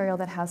from the material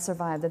that has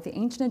survived that the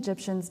ancient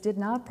Egyptians did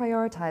not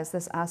prioritize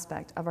this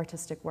aspect of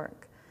artistic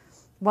work.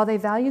 While they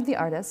valued the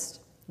artist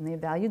and they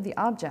valued the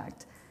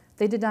object,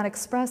 they did not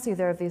express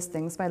either of these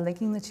things by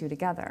linking the two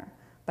together,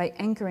 by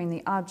anchoring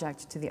the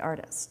object to the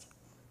artist.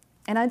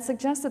 And I'd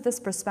suggest that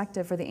this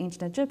perspective for the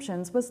ancient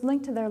Egyptians was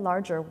linked to their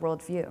larger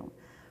worldview,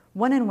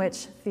 one in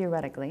which,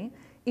 theoretically,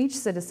 each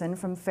citizen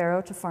from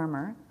pharaoh to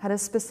farmer had a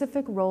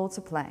specific role to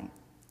play.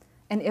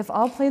 And if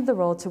all played the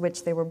role to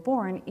which they were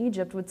born,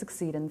 Egypt would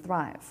succeed and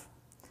thrive.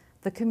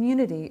 The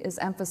community is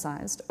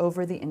emphasized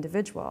over the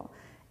individual,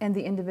 and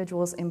the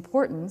individual's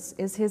importance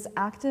is his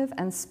active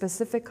and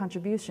specific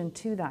contribution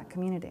to that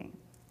community.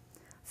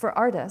 For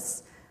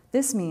artists,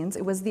 this means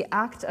it was the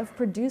act of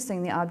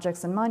producing the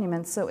objects and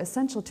monuments so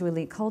essential to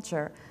elite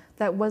culture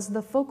that was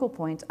the focal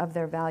point of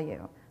their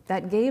value,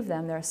 that gave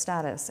them their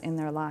status in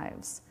their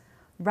lives,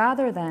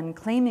 rather than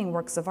claiming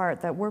works of art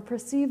that were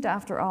perceived,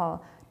 after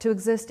all, to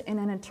exist in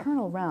an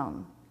eternal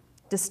realm,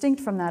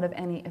 distinct from that of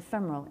any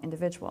ephemeral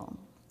individual.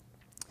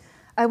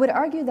 I would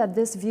argue that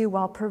this view,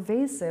 while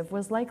pervasive,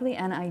 was likely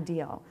an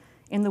ideal,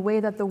 in the way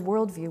that the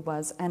worldview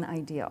was an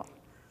ideal.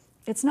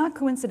 It's not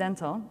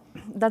coincidental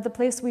that the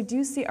place we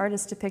do see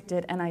artists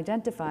depicted and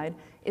identified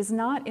is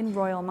not in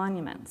royal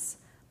monuments,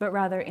 but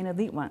rather in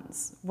elite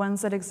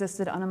ones that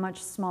existed on a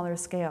much smaller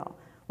scale,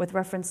 with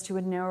reference to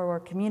a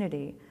narrower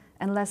community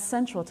and less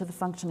central to the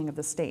functioning of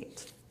the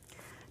state.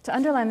 To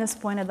underline this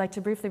point, I'd like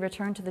to briefly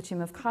return to the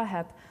tomb of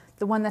Khahep,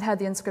 the one that had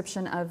the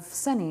inscription of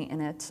Seni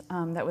in it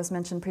that was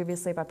mentioned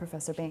previously by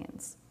Professor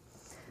Baines.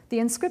 The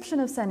inscription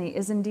of Seni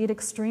is indeed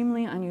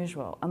extremely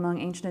unusual among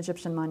ancient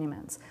Egyptian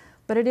monuments,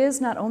 but it is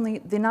not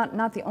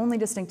the only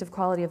distinctive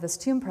quality of this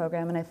tomb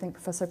program, and I think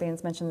Professor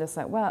Baines mentioned this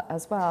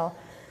as well.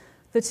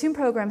 The tomb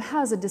program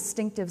has a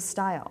distinctive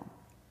style.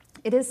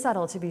 It is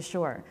subtle, to be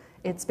sure.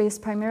 It's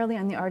based primarily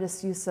on the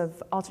artist's use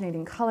of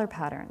alternating color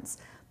patterns,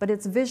 but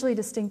it's visually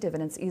distinctive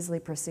and it's easily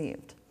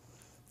perceived.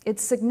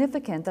 It's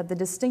significant that the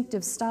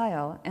distinctive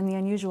style and the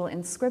unusual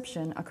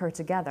inscription occur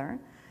together,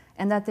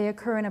 and that they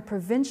occur in a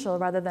provincial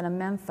rather than a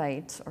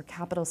Memphite or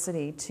capital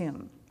city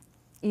tomb,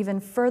 even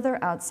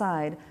further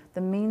outside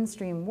the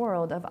mainstream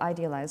world of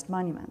idealized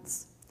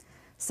monuments.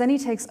 Seni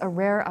takes a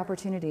rare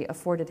opportunity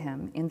afforded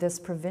him in this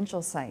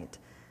provincial site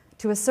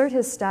to assert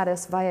his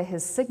status via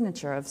his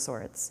signature of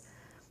sorts,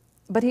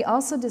 but he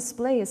also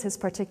displays his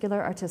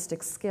particular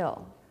artistic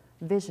skill,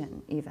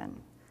 vision even,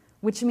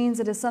 which means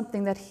it is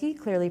something that he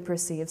clearly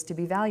perceives to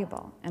be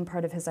valuable and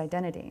part of his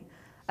identity,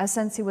 a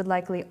sense he would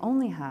likely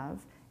only have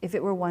if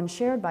it were one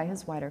shared by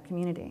his wider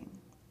community.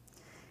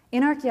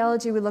 In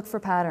archaeology, we look for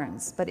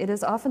patterns, but it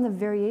is often the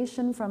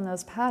variation from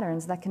those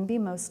patterns that can be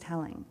most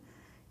telling.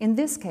 In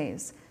this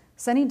case,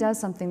 Seni does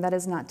something that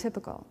is not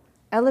typical,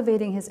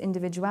 elevating his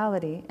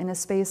individuality in a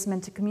space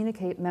meant to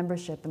communicate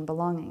membership and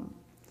belonging.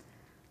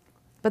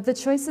 But the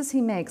choices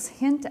he makes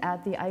hint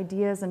at the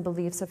ideas and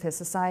beliefs of his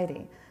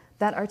society,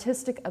 that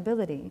artistic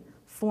ability,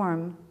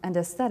 form, and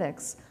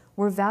aesthetics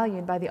were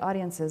valued by the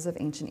audiences of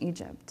ancient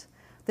Egypt.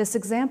 This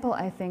example,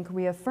 I think,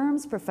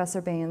 reaffirms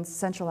Professor Baines'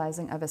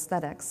 centralizing of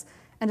aesthetics,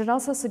 and it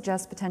also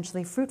suggests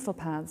potentially fruitful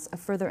paths of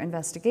further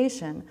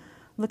investigation,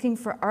 looking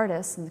for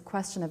artists and the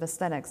question of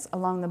aesthetics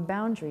along the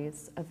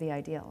boundaries of the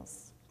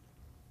ideals.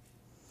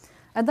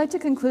 I'd like to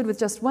conclude with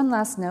just one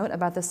last note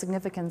about the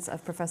significance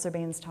of Professor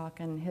Baines'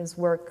 talk and his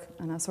work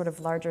on a sort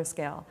of larger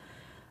scale.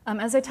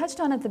 As I touched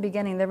on at the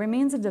beginning, there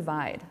remains a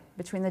divide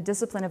between the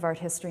discipline of art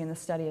history and the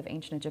study of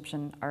ancient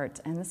Egyptian art,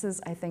 and this is,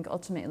 I think,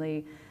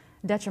 ultimately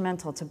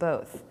detrimental to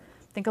both.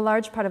 I think a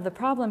large part of the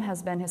problem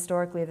has been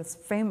historically this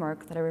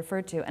framework that I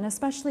referred to, and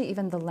especially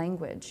even the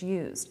language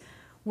used,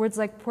 Words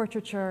like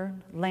portraiture,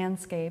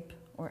 landscape,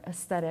 or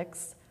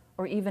aesthetics,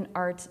 or even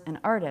art and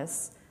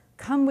artists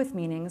come with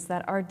meanings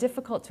that are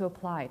difficult to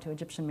apply to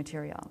Egyptian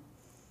material.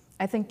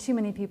 I think too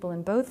many people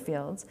in both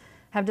fields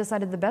have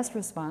decided the best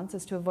response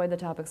is to avoid the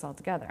topics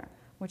altogether,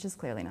 which is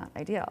clearly not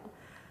ideal.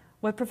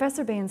 What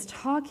Professor Baines'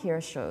 talk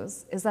here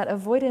shows is that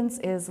avoidance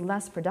is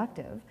less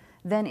productive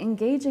than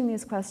engaging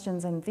these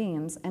questions and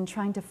themes and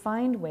trying to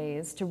find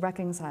ways to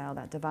reconcile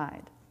that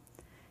divide.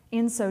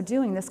 In so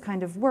doing, this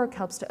kind of work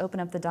helps to open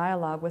up the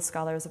dialogue with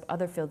scholars of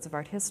other fields of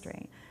art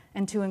history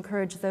and to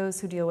encourage those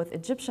who deal with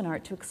Egyptian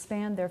art to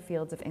expand their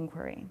fields of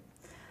inquiry.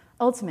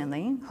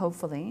 Ultimately,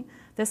 hopefully,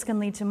 this can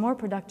lead to more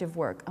productive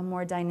work, a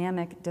more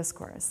dynamic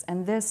discourse,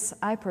 and this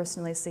I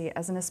personally see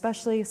as an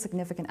especially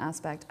significant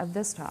aspect of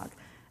this talk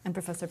and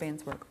Professor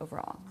Baines' work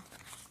overall.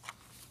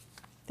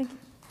 Thank you.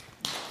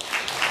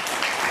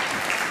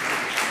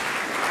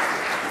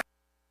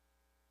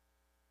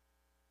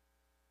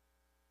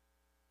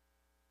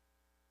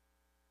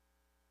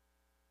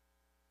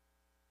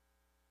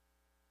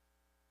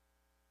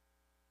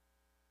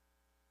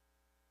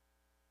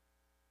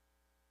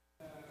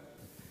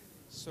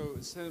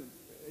 So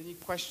any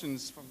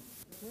questions from?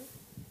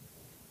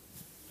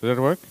 Does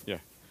that work? Yeah.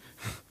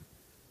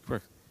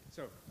 Work.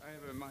 So I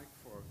have a mic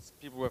for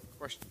people who have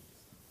questions,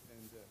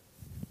 and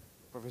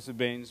Professor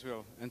Baines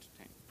will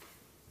entertain.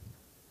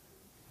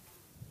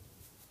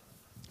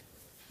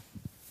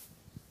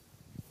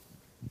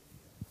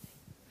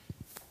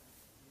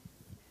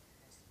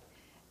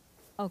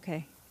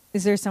 Okay.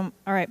 Is there some?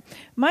 All right.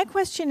 My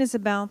question is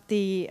about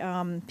the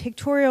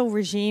pictorial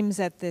regimes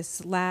at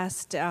this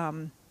last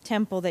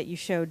temple that you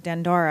showed,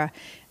 Dendara.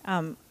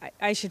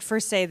 I should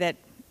first say that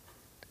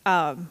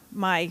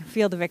my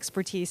field of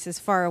expertise is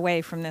far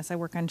away from this. I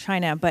work on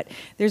China, but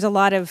there's a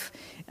lot of,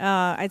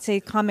 I'd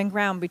say, common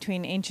ground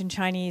between ancient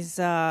Chinese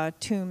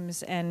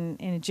tombs and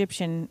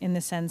Egyptian, in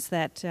the sense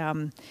that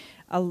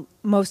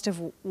most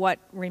of what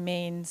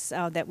remains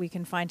that we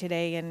can find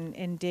today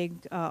and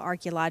dig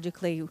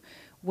archaeologically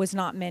was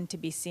not meant to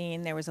be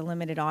seen. There was a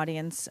limited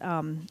audience,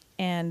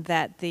 and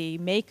that the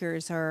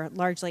makers are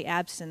largely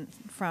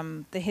absent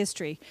from the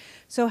history.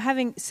 So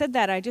having said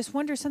that, I just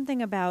wonder something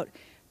about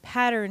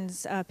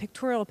patterns,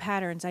 pictorial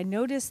patterns. I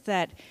noticed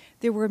that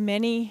there were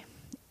many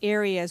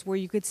areas where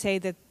you could say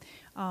that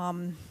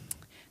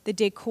the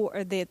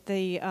decor,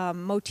 the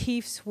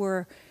motifs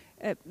were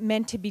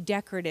meant to be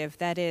decorative,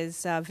 that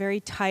is very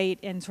tight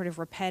and sort of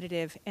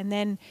repetitive. And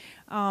then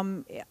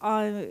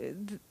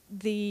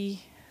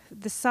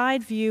the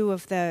side view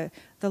of the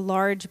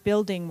large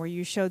building where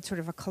you showed sort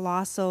of a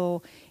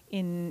colossal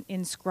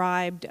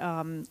inscribed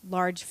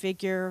large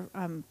figure,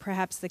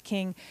 perhaps the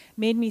king,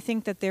 made me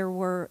think that there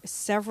were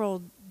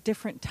several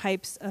different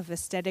types of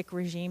aesthetic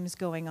regimes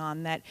going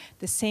on, that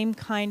the same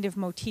kind of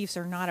motifs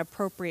are not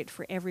appropriate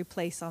for every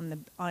place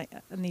on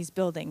these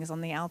buildings, on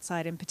the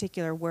outside in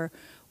particular, where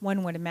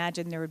one would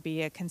imagine there would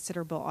be a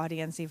considerable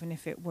audience, even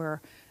if it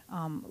were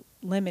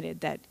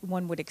limited, that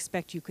one would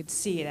expect you could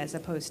see it, as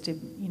opposed to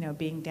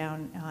being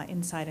down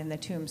inside in the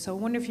tomb. So I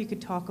wonder if you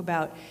could talk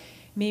about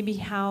maybe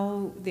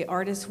how the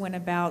artist went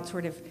about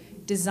sort of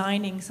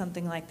designing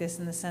something like this,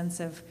 in the sense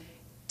of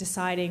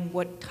deciding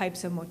what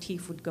types of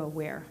motif would go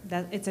where.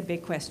 It's a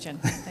big question.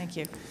 Thank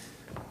you.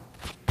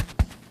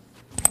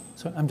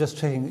 So I'm just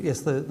checking.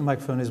 Yes, the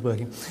microphone is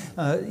working.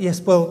 Yes,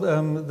 well,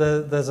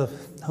 there's a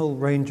whole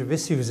range of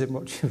issues in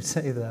what you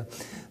say there.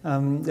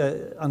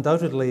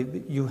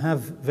 Undoubtedly, you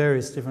have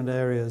various different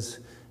areas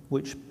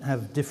which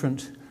have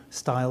different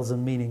styles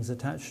and meanings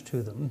attached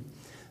to them.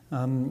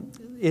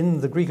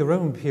 In the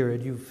Greco-Roman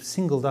period, you've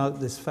singled out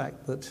this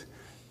fact that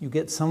you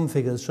get some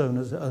figures shown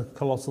as a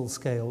colossal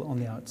scale on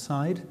the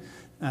outside,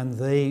 and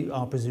they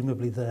are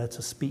presumably there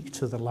to speak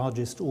to the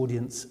largest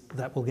audience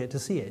that will get to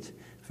see it.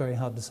 Very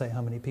hard to say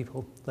how many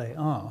people they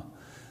are.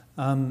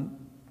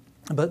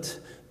 But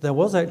there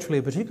was actually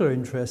a particular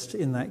interest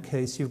in that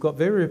case. You've got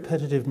very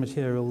repetitive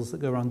materials that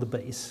go around the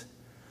base,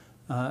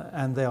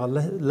 and they are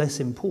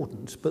less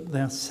important, but they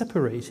are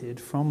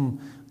separated from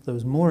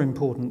those more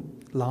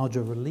important,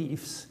 larger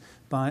reliefs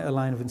by a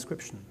line of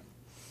inscription.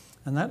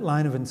 And that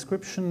line of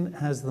inscription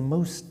has the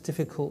most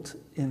difficult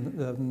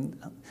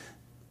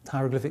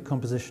hieroglyphic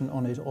composition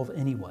on it of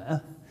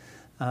anywhere.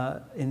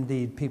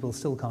 Indeed, people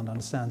still can't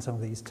understand some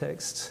of these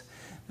texts.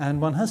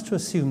 And one has to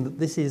assume that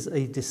this is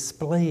a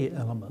display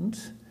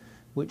element,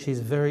 which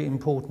is very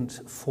important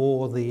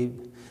for the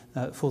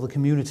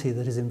community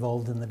that is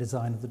involved in the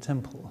design of the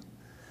temple.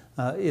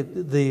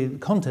 The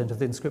content of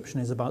the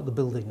inscription is about the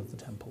building of the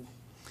temple.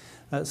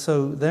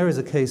 So there is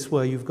a case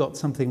where you've got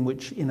something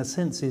which, in a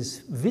sense,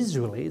 is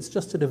visually, it's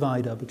just a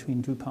divider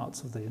between two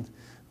parts of the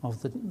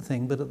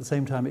thing, but at the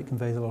same time it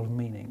conveys a lot of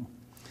meaning.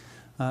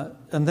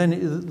 And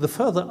then the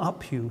further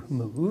up you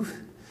move,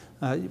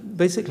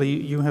 basically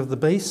you have the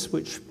base,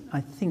 which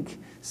I think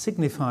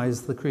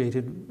signifies the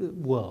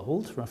created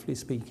world, roughly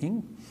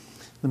speaking.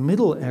 The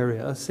middle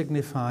area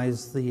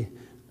signifies the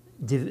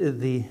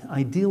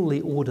ideally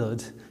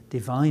ordered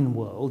divine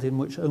world in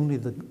which only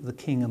the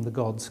king and the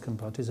gods can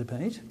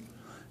participate.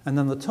 And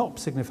then the top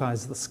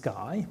signifies the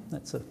sky.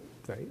 That's a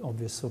very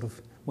obvious sort of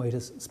way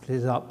to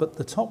split it up. But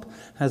the top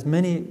has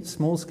many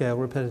small-scale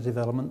repetitive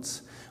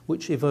elements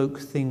which evoke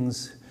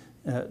things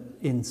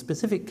in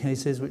specific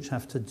cases which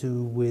have to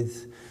do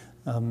with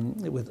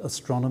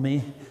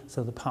astronomy,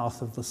 so the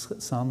path of the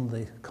sun,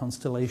 the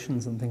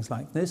constellations and things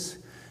like this.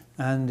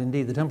 And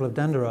indeed, the Temple of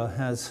Dendera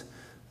has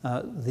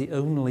one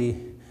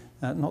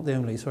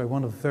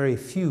of very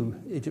few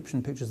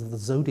Egyptian pictures of the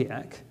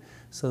zodiac,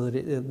 so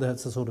that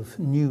that's a sort of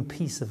new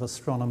piece of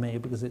astronomy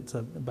because it's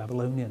a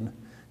Babylonian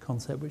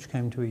concept which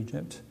came to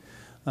Egypt.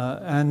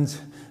 And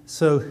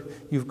so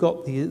you've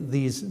got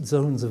these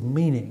zones of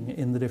meaning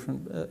in the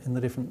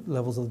different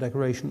levels of the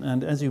decoration.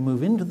 And as you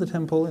move into the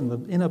temple, in the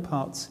inner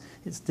parts,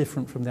 it's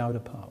different from the outer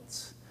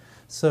parts.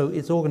 So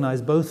it's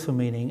organized both for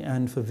meaning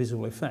and for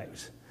visual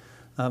effect.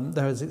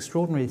 There is an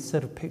extraordinary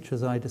set of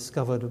pictures I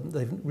discovered.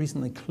 They've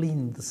recently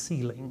cleaned the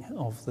ceiling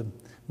of the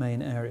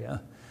main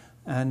area.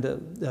 And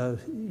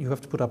you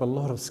have to put up a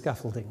lot of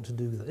scaffolding to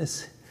do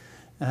this.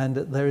 And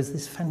there is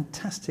this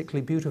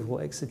fantastically beautiful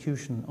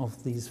execution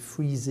of these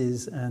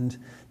friezes and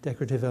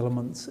decorative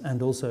elements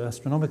and also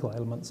astronomical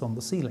elements on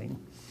the ceiling,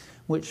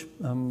 which,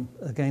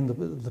 again,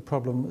 the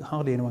problem,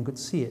 hardly anyone could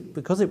see it.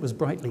 Because it was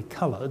brightly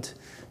colored,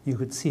 you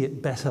could see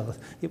it better.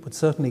 It would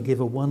certainly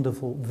give a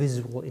wonderful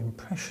visual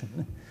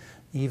impression,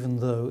 even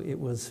though it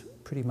was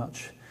pretty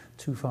much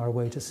too far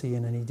away to see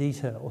in any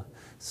detail.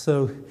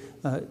 So,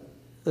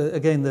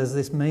 again, there's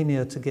this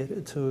mania to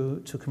get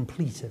to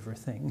complete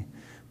everything,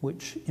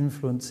 which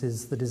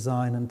influences the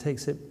design and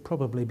takes it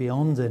probably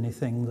beyond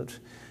anything that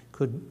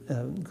could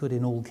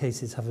in all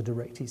cases have a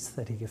direct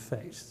aesthetic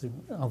effect. So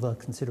other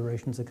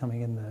considerations are coming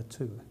in there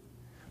too.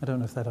 I don't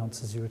know if that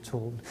answers you at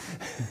all.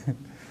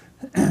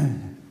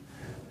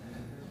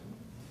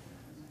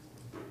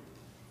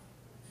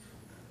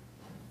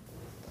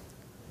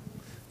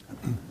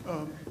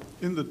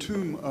 In the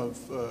tomb of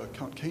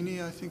Count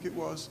Caney, I think it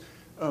was,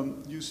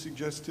 you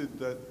suggested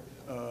that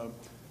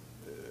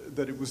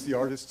it was the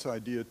artist's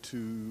idea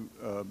to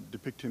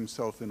depict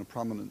himself in a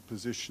prominent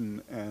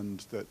position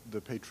and that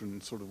the patron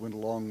sort of went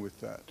along with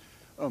that.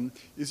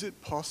 Is it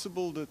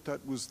possible that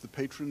that was the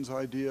patron's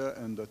idea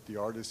and that the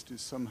artist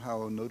is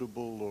somehow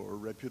notable or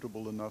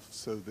reputable enough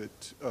so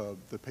that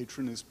the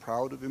patron is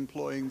proud of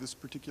employing this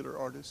particular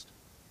artist?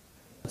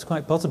 It's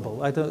quite possible.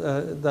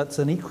 That's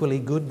an equally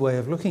good way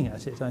of looking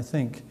at it, I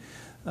think.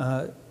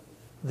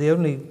 The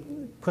only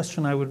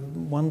question I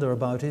would wonder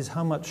about is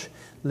how much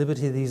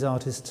liberty these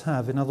artists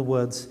have. In other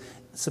words,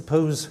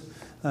 suppose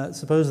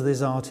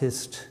this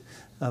artist,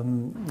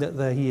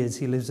 there he is,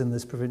 he lives in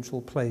this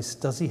provincial place.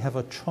 Does he have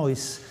a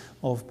choice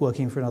of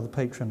working for another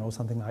patron or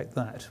something like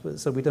that?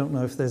 So we don't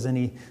know if there's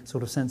any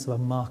sort of sense of a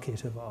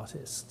market of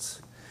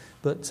artists.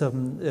 But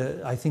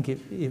I think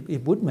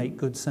it would make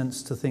good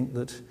sense to think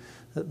that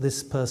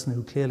this person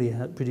who clearly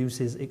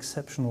produces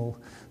exceptional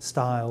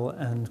style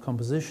and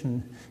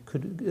composition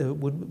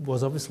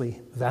was obviously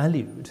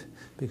valued,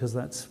 because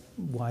that's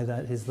why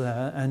that is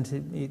there, and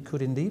it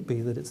could indeed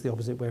be that it's the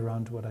opposite way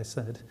around to what I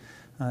said.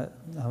 I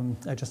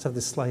just have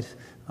this slight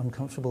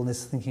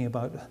uncomfortableness thinking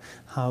about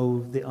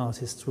how the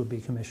artists would be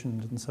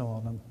commissioned and so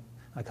on, and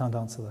I can't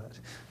answer that.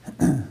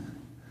 I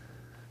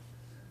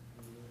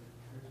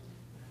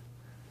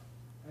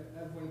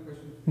have one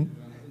question for you,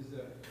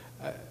 John.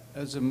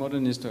 As a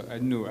modernist, I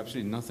know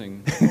absolutely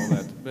nothing about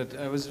that, but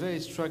I was very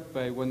struck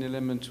by one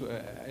element.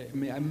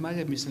 I might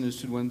have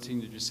misunderstood one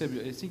thing that you said,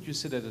 but I think you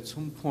said that at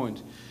some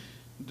point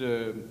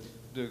the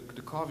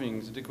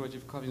carvings, the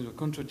decorative carvings, were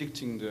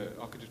contradicting the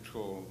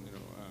architectural.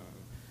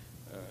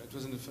 It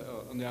was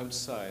on the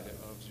outside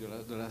of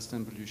the last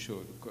temple you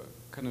showed,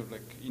 kind of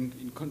like in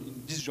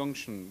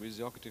disjunction with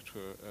the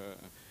architecture,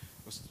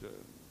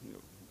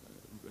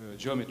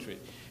 geometry,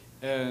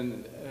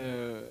 and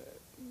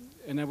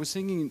I was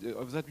thinking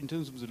of that in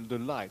terms of the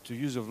light, the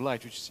use of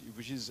light,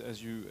 which is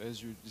as you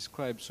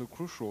described, so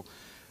crucial.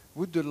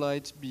 Would the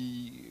light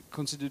be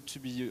considered to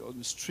be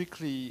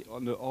strictly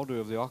on the order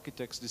of the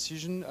architect's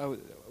decision?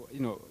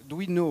 Do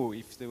we know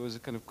if there was a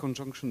kind of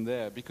conjunction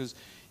there? Because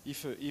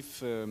if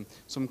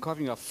some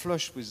carvings are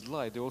flush with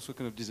light, they also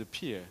kind of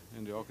disappear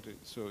in the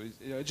architect. So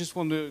I just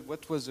wonder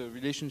what was the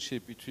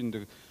relationship between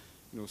the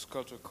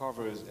sculptor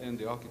carvers and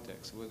the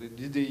architects.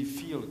 Did they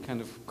feel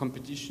kind of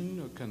competition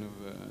or kind of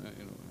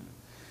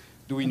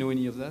do we know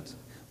any of that?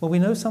 Well, we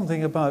know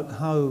something about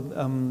how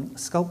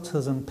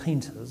sculptors and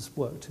painters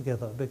work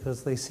together,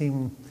 because they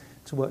seem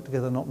to work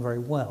together not very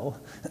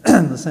well,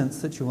 in the sense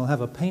that you will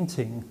have a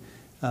painting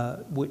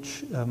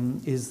which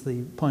is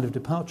the point of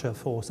departure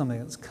for something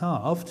that's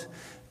carved,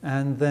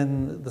 and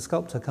then the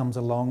sculptor comes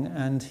along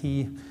and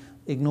he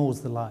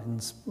ignores the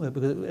lines,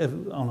 because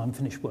on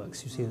unfinished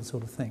works you see that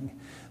sort of thing.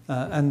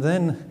 And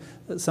then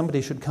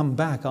somebody should come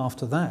back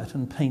after that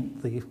and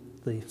paint the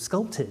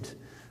sculpted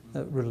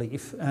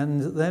relief,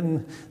 and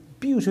then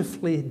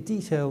beautifully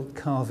detailed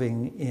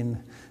carving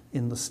in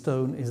the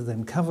stone is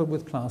then covered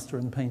with plaster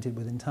and painted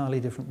with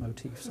entirely different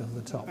motifs over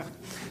the top.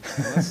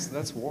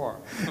 That's war.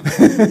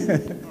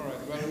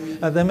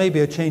 There may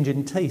be a change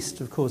in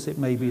taste, of course. It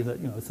may be that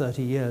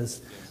 30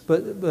 years,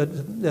 but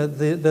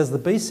there's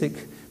the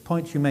basic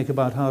point you make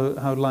about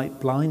how light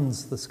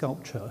blinds the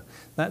sculpture.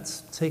 That's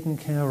taken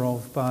care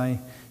of by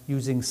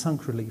using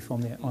sunk relief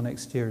on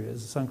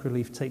exteriors. Sunk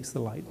relief takes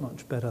the light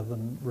much better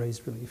than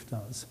raised relief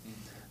does.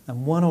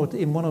 And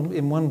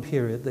in one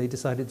period, they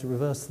decided to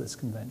reverse this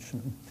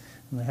convention,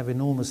 and they have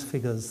enormous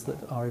figures that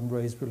are in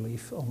raised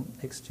relief on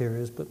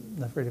exteriors, but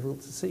they're very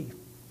difficult to see.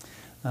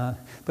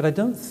 But I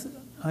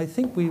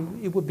think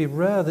it would be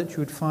rare that you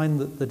would find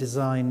that the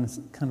design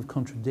kind of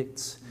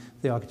contradicts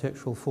the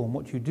architectural form.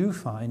 What you do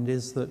find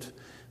is that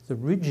the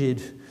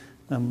rigid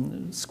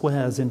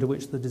squares into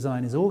which the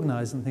design is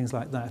organized and things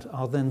like that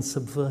are then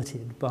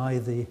subverted by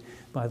the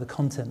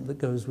content that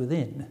goes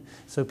within.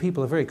 So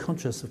people are very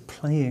conscious of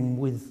playing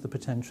with the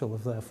potential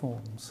of their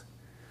forms.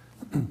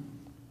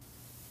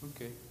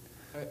 Okay.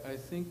 I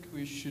think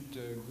we should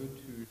go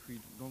to, if we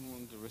don't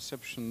want the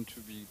reception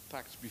to be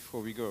packed before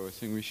we go, I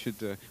think we should,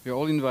 we are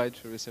all invited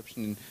to a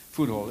reception in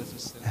food hall. Let's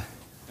just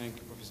thank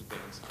you, Professor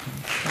Baines.